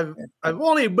 I've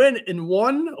only been in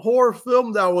one horror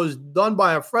film that was done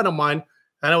by a friend of mine,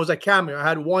 and it was a cameo. I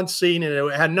had one scene, and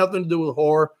it had nothing to do with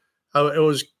horror. It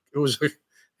was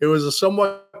a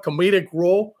somewhat comedic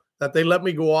role that they let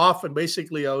me go off, and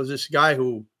basically, I was this guy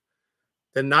who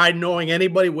denied knowing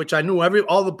anybody, which I knew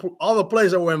all the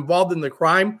players that were involved in the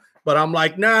crime. But I'm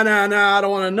like, nah, I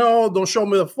don't want to know. Don't show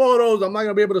me the photos. I'm not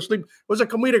gonna be able to sleep. It was a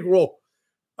comedic role.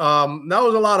 That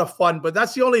was a lot of fun. But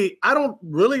that's the only. I don't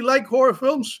really like horror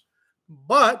films,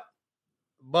 but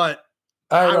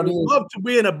I would love to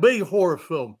be in a big horror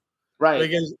film. Right.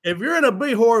 Because if you're in a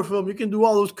big horror film, you can do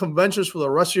all those conventions for the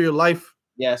rest of your life.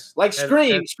 Yes, like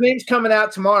Scream. Scream's coming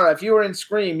out tomorrow. If you were in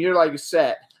Scream, you're like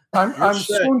set.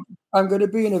 I'm going to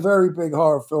be in a very big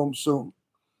horror film soon,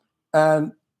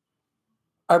 and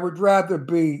I would rather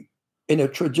be in a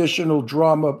traditional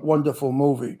drama, wonderful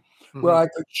movie where I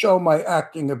could show my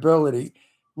acting ability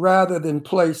rather than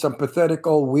play some pathetic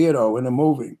old weirdo in a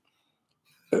movie.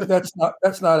 That's not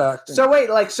acting. So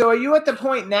wait, so are you at the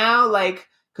point now,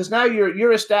 because now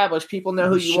you're established, people know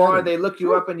who you are, they look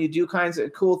you up, and you do kinds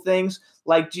of cool things.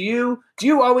 Do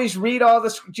you always read all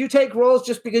this? Do you take roles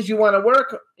just because you want to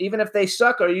work, even if they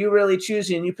suck? Or are you really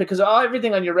choosing and you pick? Because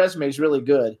everything on your resume is really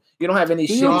good. You don't have any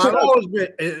shit.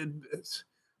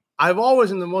 I've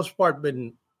always, in the most part,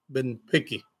 been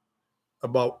picky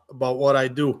about what I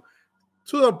do,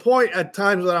 to the point at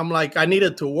times that I'm like, I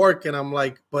needed to work, and I'm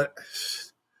like, but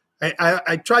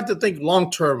I tried to think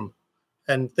long term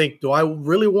and think, do I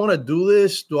really want to do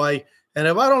this? And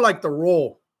if I don't like the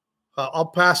role, I'll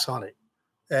pass on it.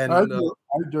 And I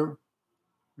do.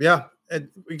 Yeah,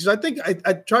 because I think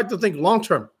I tried to think long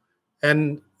term.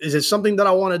 And is it something that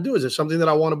I want to do? Is it something that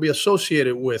I want to be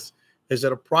associated with? Is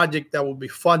it a project that would be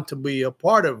fun to be a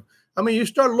part of? I mean, you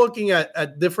start looking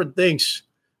at different things.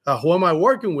 Who am I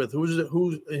working with?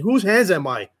 Whose hands am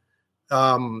I?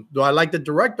 Do I like the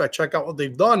director? I check out what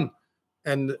they've done,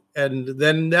 and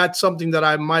then that's something that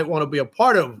I might want to be a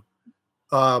part of.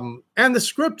 And the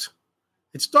script.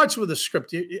 It starts with the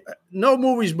script. No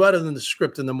movie's better than the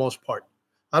script in the most part.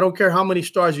 I don't care how many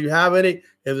stars you have in it.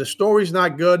 If the story's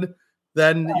not good,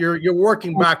 then you're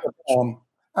working backwards.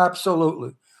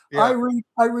 Absolutely. Yeah.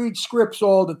 I read scripts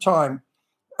all the time,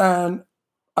 and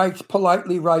I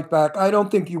politely write back, I don't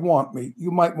think you want me.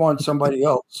 You might want somebody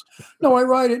else. No, I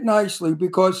write it nicely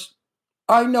because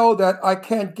I know that I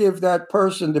can't give that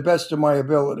person the best of my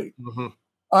ability. Mm-hmm.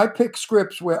 I pick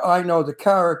scripts where I know the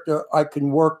character I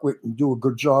can work with and do a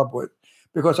good job with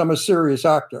because I'm a serious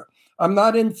actor. I'm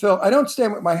not in film. I don't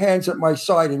stand with my hands at my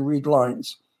side and read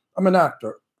lines. I'm an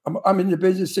actor. I'm in the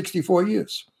business 64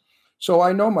 years. So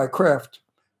I know my craft,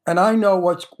 and I know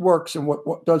what works and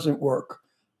what doesn't work.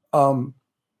 I'm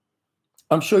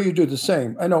sure you do the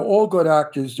same. I know all good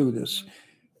actors do this.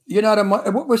 You're not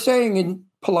what we're saying in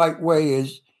polite way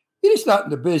is you're just not in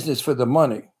the business for the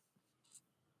money.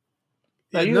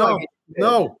 No.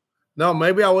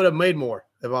 Maybe I would have made more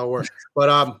if I were,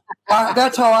 but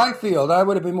that's how I feel. I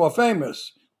would have been more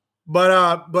famous.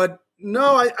 But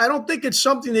no, I don't think it's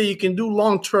something that you can do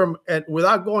long term and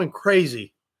without going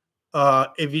crazy.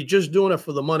 If you're just doing it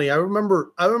for the money. I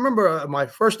remember my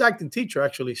first acting teacher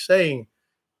actually saying,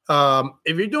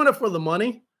 if you're doing it for the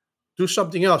money, do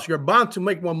something else. You're bound to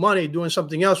make more money doing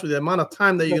something else with the amount of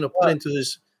time that you're going to put into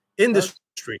this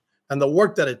industry and the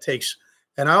work that it takes.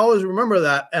 And I always remember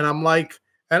that. And I'm like,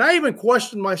 and I even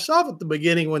questioned myself at the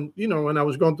beginning when I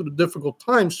was going through the difficult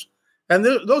times, and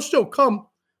those still come.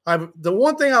 The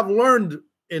one thing I've learned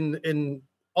in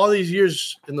all these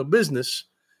years in the business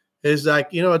is that,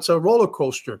 it's a roller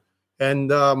coaster. And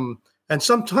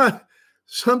sometimes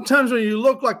when you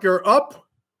look like you're up,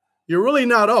 you're really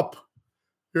not up.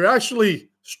 You're actually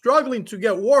struggling to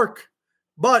get work,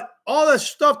 but all that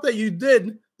stuff that you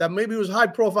did that maybe was high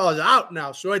profile is out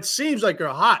now. So it seems like you're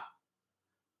hot.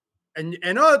 And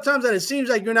other times that it seems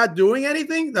like you're not doing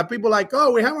anything, that people are like,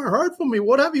 oh, we haven't heard from you.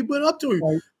 What have you been up to?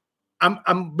 Right.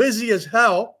 I'm busy as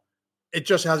hell. It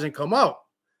just hasn't come out.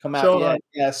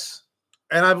 Yes.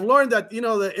 And I've learned that,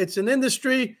 that it's an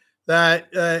industry that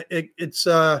it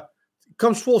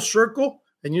comes full circle,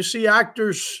 and you see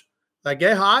actors that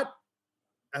get hot,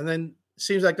 and then it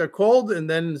seems like they're cold, and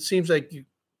then it seems like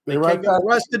they can't get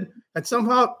arrested, and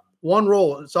somehow one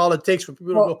role, it's all it takes for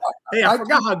people to go, hey, I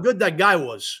forgot how good that guy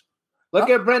was. Look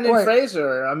at Brendan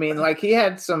Fraser. I mean, he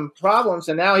had some problems,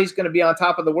 and now he's going to be on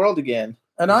top of the world again.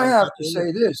 And I have to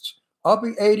say this. I'll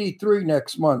be 83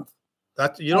 next month.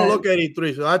 You don't look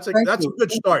 83, so that's a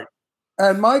good start.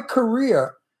 And my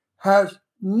career has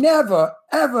never,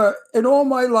 ever in all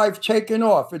my life taken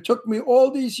off. It took me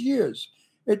all these years.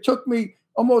 It took me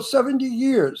almost 70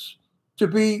 years to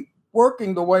be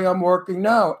working the way I'm working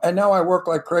now. And now I work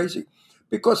like crazy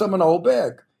because I'm an old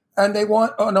bag. And they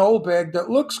want an old bag that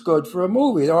looks good for a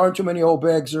movie. There aren't too many old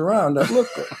bags around that look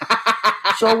good.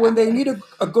 So when they need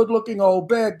a good-looking old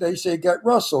bag, they say, get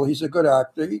Russell. He's a good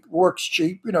actor. He works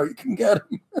cheap. You know, you can get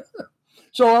him.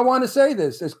 So I want to say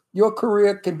this. Your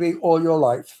career can be all your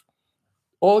life.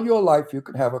 All your life you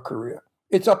can have a career.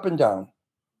 It's up and down.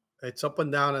 It's up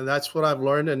and down, and that's what I've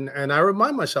learned. And I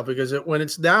remind myself because when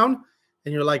it's down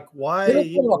and you're like, why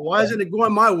isn't it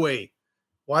going my way?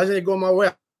 Why isn't it going my way?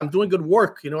 I'm doing good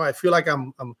work. You know, I feel like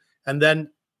I'm and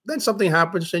then something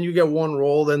happens and you get one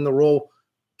role, then the role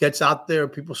gets out there,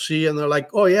 people see and they're like,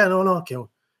 oh yeah, no, can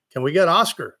we get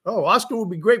Oscar? Oh, Oscar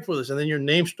would be great for this. And then your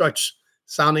name starts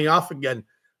sounding off again.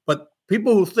 But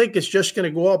people who think it's just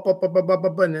going to go up,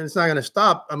 and it's not going to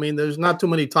stop. I mean, there's not too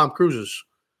many Tom Cruises.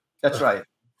 That's right.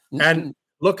 And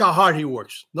look how hard he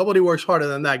works. Nobody works harder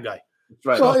than that guy. That's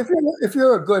right. So if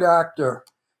you're a good actor,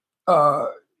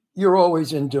 you're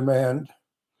always in demand.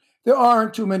 There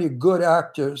aren't too many good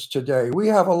actors today. We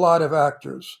have a lot of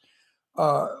actors.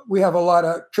 We have a lot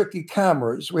of tricky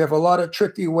cameras. We have a lot of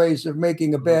tricky ways of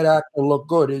making a bad actor look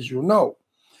good, as you know.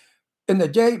 In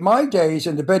my days,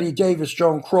 in the Betty Davis,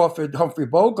 Joan Crawford, Humphrey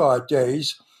Bogart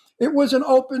days, it was an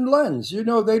open lens. You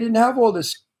know, they didn't have all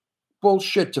this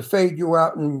bullshit to fade you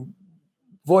out and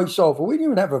voiceover. We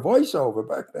didn't even have a voiceover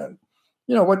back then.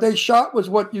 You know, what they shot was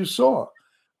what you saw.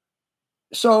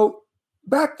 So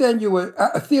back then you were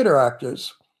theater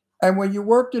actors. And when you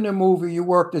worked in a movie, you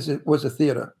worked as it was a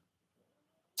theater.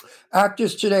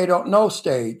 Actors today don't know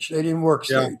stage. They didn't work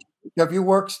stage. Have you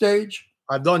worked stage?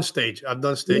 I've done stage. And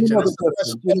it's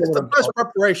the best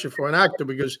preparation for an actor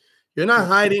because you're not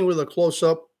hiding with a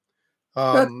close-up.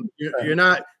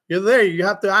 You're there. You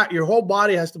have to act. Your whole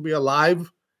body has to be alive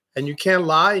and you can't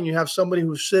lie. And you have somebody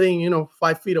who's sitting,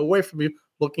 5 feet away from you,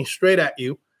 looking straight at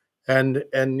you. And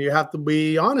you have to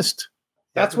be honest.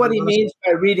 That's what he means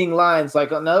by reading lines.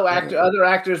 Like other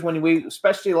actors, when we,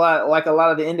 especially like a lot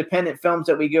of the independent films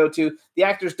that we go to, the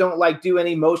actors don't like do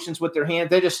any motions with their hands.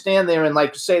 They just stand there and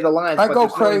like say the lines. I go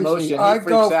crazy. I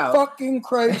go fucking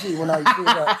crazy when I do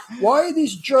that. Why are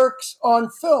these jerks on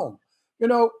film? You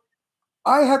know,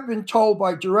 I have been told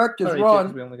by directors,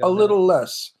 Ron, a little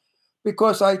less,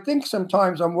 because I think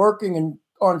sometimes I'm working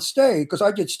on stage because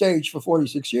I did stage for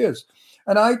 46 years,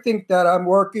 and I think that I'm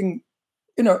working.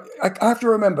 You know, I have to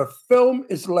remember, film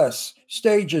is less,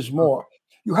 stage is more.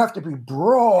 You have to be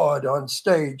broad on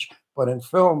stage, but in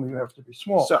film you have to be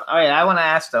small. So, I want to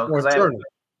ask though, because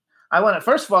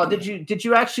first of all, did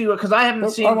you actually? Because I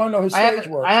haven't seen. I want to know his stage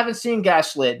work. I haven't seen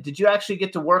Gaslit. Did you actually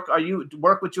get to work?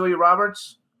 Work with Julia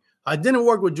Roberts? I didn't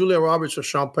work with Julia Roberts or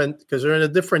Sean Penn because they're in a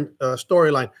different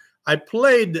storyline. I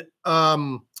played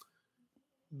one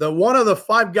of the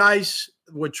five guys,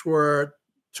 which were.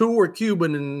 Two were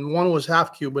Cuban and one was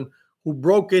half Cuban, who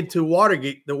broke into the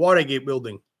Watergate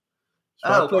building. So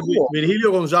I played with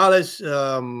Helio Gonzalez,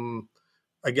 a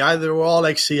guy that were all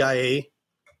CIA,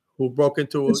 who broke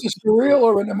into. Is this for real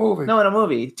or in a movie? No, in a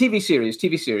movie, TV series.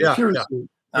 Yeah. During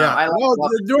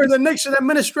the Nixon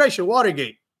administration,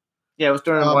 Watergate. Yeah, it was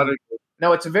during Watergate.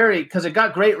 No, it's because it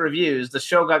got great reviews. The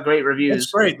show got great reviews.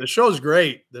 It's great. The show's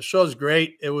great.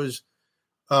 It was.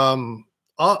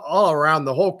 All around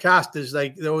the whole cast is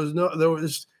like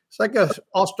it's like a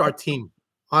all-star team.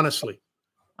 Honestly,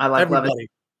 I like everybody.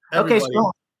 Okay,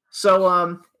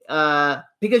 so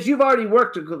because you've already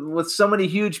worked with so many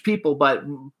huge people, but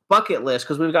bucket list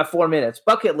because we've got 4 minutes.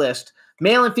 Bucket list: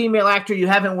 male and female actor you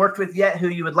haven't worked with yet, who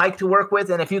you would like to work with,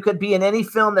 and if you could be in any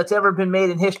film that's ever been made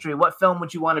in history, what film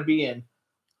would you want to be in?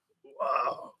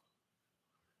 Wow.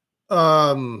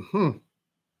 And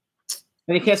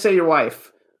you can't say your wife.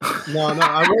 No,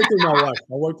 I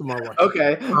worked with my wife.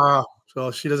 Okay. So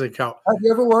she doesn't count. Have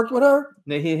you ever worked with her?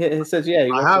 He says, yeah.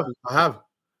 I have.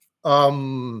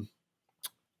 How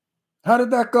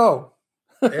did that go?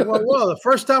 It went well. The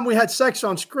first time we had sex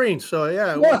on screen. So,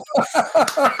 yeah.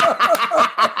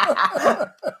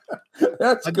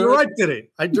 That's I good. directed it.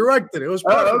 It was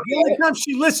perfect. The only time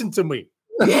she listened to me.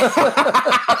 And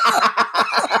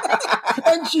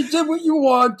she did what you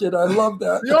wanted. I love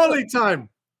that. The only time.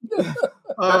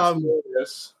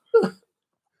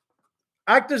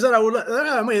 Actors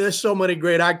that there's so many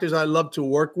great actors I love to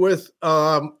work with.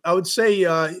 I would say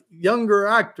younger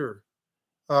actor,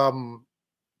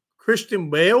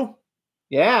 Christian Bale.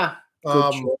 Yeah.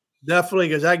 Definitely,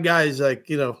 because that guy is like,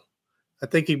 I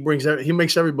think he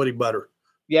makes everybody better.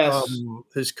 Yes.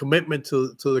 His commitment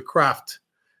to the craft.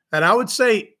 And I would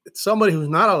say it's somebody who's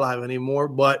not alive anymore,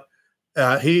 but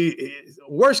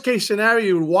worst case scenario,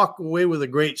 you would walk away with a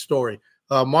great story.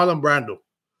 Marlon Brando.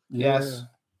 Yes.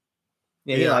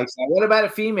 Yeah, he likes that. What about a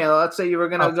female? Let's say you were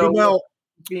going to go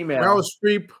female. Meryl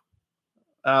Streep.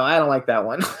 Oh, I don't like that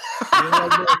one.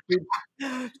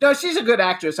 No, she's a good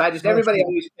actress. Everybody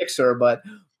always picks her, but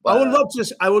I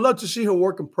would love to see her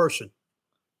work in person.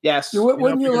 Yes.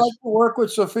 Wouldn't you like to work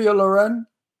with Sophia Loren?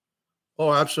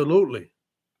 Oh, absolutely.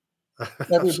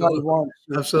 Everybody wants.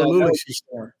 Absolutely. It's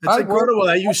incredible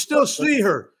that you still see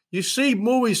her. You see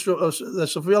movies that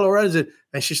Sophia Loren in,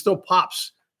 and she still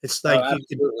pops. It's like,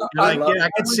 I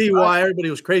can see why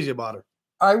everybody was crazy about her.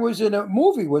 I was in a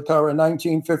movie with her in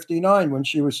 1959 when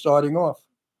she was starting off.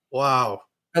 Wow.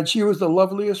 And she was the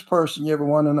loveliest person you ever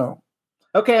want to know.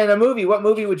 Okay, in a movie, what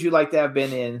movie would you like to have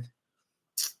been in?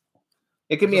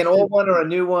 It can be an old one or a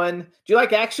new one. Do you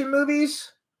like action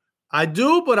movies? I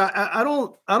do, but I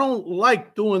don't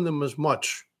like doing them as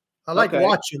much. I like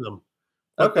watching them.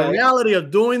 But the reality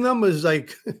of doing them is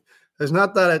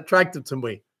not that attractive to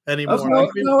me anymore. I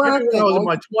was in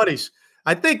my 20s.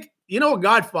 I think,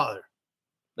 Godfather.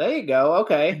 There you go.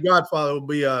 Okay. Godfather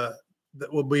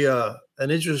would be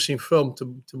an interesting film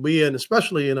to be in,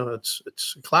 especially, it's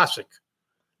a classic.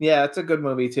 Yeah, it's a good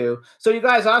movie too. So you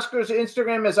guys, Oscar's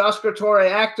Instagram is Oscar Torre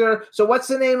actor. So what's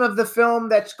the name of the film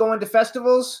that's going to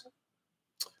festivals?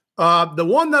 The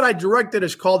one that I directed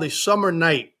is called A Summer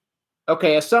Night.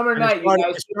 Okay, A Summer Night.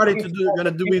 Going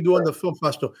to be doing the film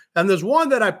festival. And there's one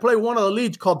that I play one of the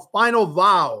leads called Final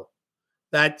Vow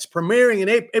that's premiering in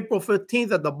April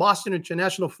 15th at the Boston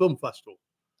International Film Festival.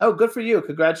 Oh, good for you.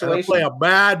 Congratulations. And I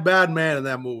play a bad man in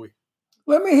that movie.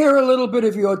 Let me hear a little bit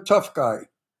of your tough guy.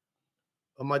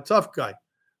 My tough guy.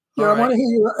 Yeah, I want to hear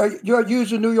you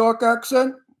use a New York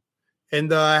accent.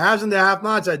 And Has and the Have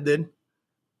Nots I did,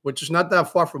 which is not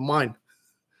that far from mine.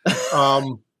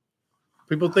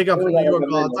 People think I'm from New York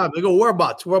all the time. They go,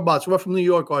 whereabouts? Where from New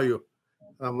York are you?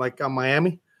 And I'm like, I'm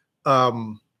Miami,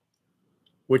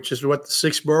 which is what the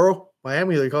sixth borough.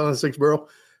 Miami, they call it the sixth borough.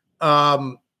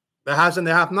 The Has and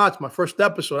the Have Nots, my first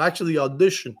episode, actually the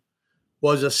audition,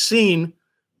 was a scene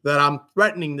that I'm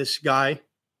threatening this guy.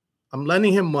 I'm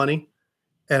lending him money,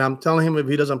 and I'm telling him if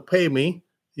he doesn't pay me,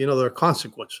 there are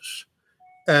consequences.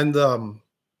 And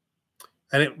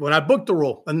when I booked the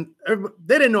role, and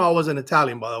they didn't know I was an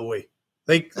Italian, by the way.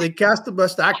 They cast the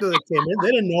best actor that came in.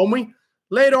 They didn't know me.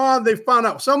 Later on, they found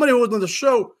out somebody who was on the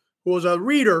show, who was a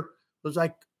reader, was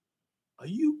like, "Are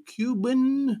you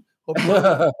Cuban?"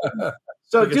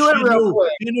 So do it real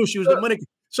quick. She knew she was Dominican.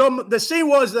 So the scene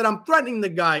was that I'm threatening the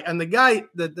guy, and the guy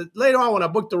that later on when I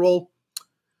booked the role,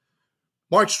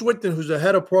 Mark Swinton, who's the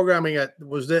head of programming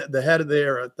was the head of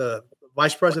the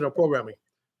vice president of programming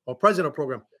or president of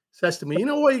program, says to me, "You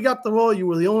know what? You got the role. You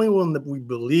were the only one that we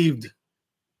believed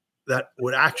that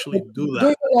would actually do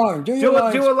that."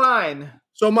 Do a line.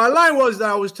 So my line was that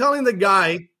I was telling the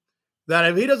guy that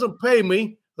if he doesn't pay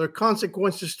me, there are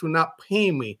consequences to not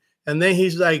paying me. And then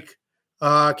he's like,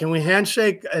 "Can we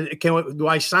handshake? Do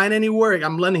I sign anywhere?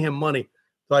 I'm lending him money.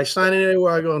 Do I sign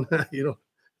anywhere?" I go,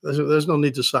 there's no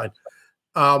need to sign.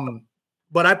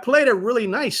 But I played it really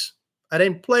nice. I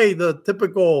didn't play the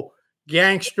typical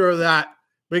gangster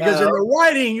because in the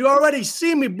writing, you already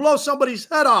see me blow somebody's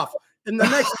head off in the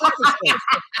next episode.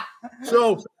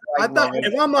 So I thought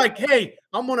if I'm like, "Hey,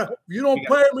 you don't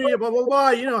pay me, blah, blah,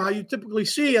 blah," how you typically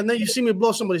see, and then you see me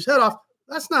blow somebody's head off,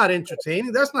 that's not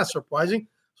entertaining. That's not surprising.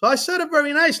 So I said it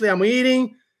very nicely. I'm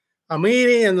eating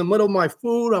in the middle of my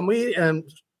food. I'm eating and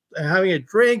having a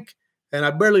drink. And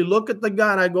I barely look at the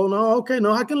guy, and I go, "No,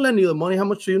 I can lend you the money. How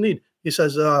much do you need?" He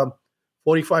says,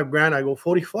 45 grand. I go,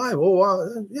 45? Oh, wow.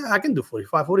 Yeah, I can do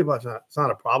 45. 45 it's not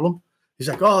a problem. He's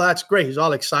like, "Oh, that's great." He's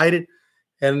all excited.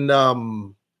 And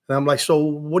I'm like, "So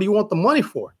what do you want the money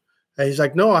for?" And he's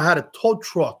like, "No, I had a tow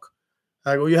truck."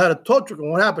 I go, "You had a tow truck,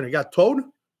 and what happened? It got towed?"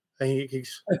 And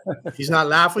he's not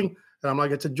laughing. And I'm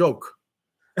like, "It's a joke."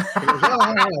 He goes, "Oh."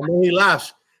 And then he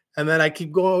laughs. And then I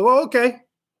keep going, "Oh, okay,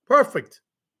 perfect.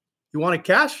 You want it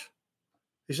cash?"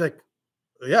 He's like,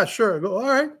 "Yeah, sure." I go, "All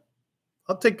right,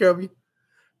 I'll take care of you.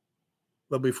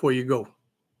 But before you go,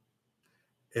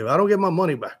 if I don't get my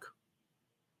money back,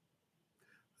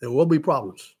 there will be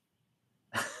problems.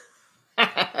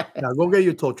 Now go get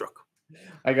your tow truck."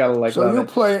 I gotta So you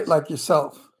play it like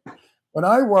yourself. When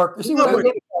I work, you see what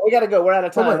We got to go. We're out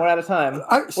of time. Wait. We're out of time.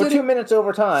 We're Sitting- 2 minutes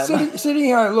over time. Sitting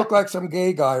here, I look like some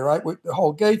gay guy, right, with the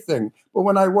whole gay thing. But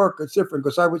when I work, it's different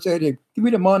because I would say to him, give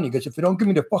me the money. Because if you don't give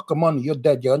me the fucking money, you're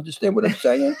dead. You understand what I'm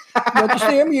saying? You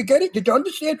understand me? You get it? Did you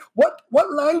understand? What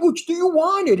language do you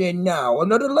want it in now?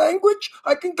 Another language?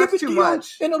 I can give That's it too to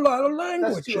much. you in a lot of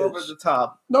languages. That's too over the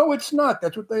top. No, it's not.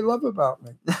 That's what they love about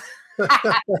me.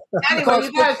 Anyway,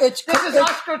 you guys, this is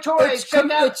Oscar Torre. It's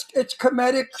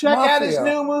comedic. Check out mafia. his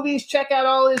new movies. Check out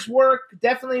all his work.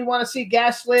 Definitely want to see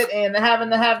Gaslit and The Have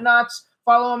and the Have-Nots.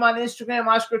 Follow him on Instagram,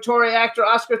 Oscar Torre Actor.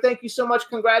 Oscar, thank you so much.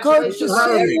 Good Congratulations. to on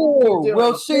see everything you. you're doing.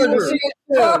 We'll see you soon.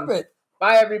 Stop it.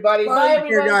 Bye, everybody. Bye,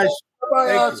 everybody. guys. Bye,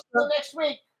 Thank you. Oscar. Until next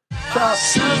week. Ciao.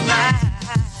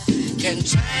 Can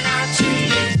turn out to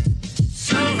be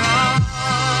so wrong.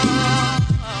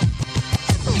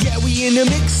 Yeah, we in the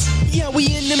mix. Yeah, we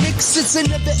in the mix. It's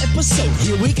another episode.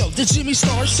 Here we go. The Jimmy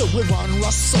Star Show with Ron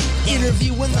Russell.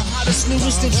 Interviewing the hottest,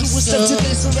 newest, and truest of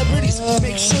today's celebrities.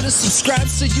 Make sure to subscribe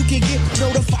so you can get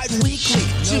notified weekly.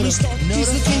 Jimmy Star,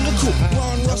 he's the king of cool.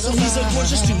 Ron Russell, he's a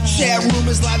gorgeous dude. Chat room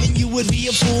is live and you would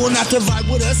be a fool not to vibe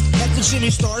with us at the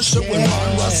Jimmy Star Show with Ron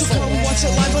Russell. Come watch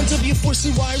it live on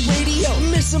W4CY Radio.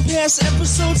 Miss some past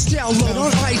episodes? Download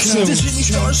on iTunes. The Jimmy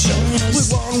Star Show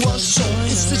with Ron Russell.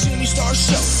 It's the Jimmy Star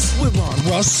Show with Ron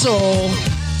Russell.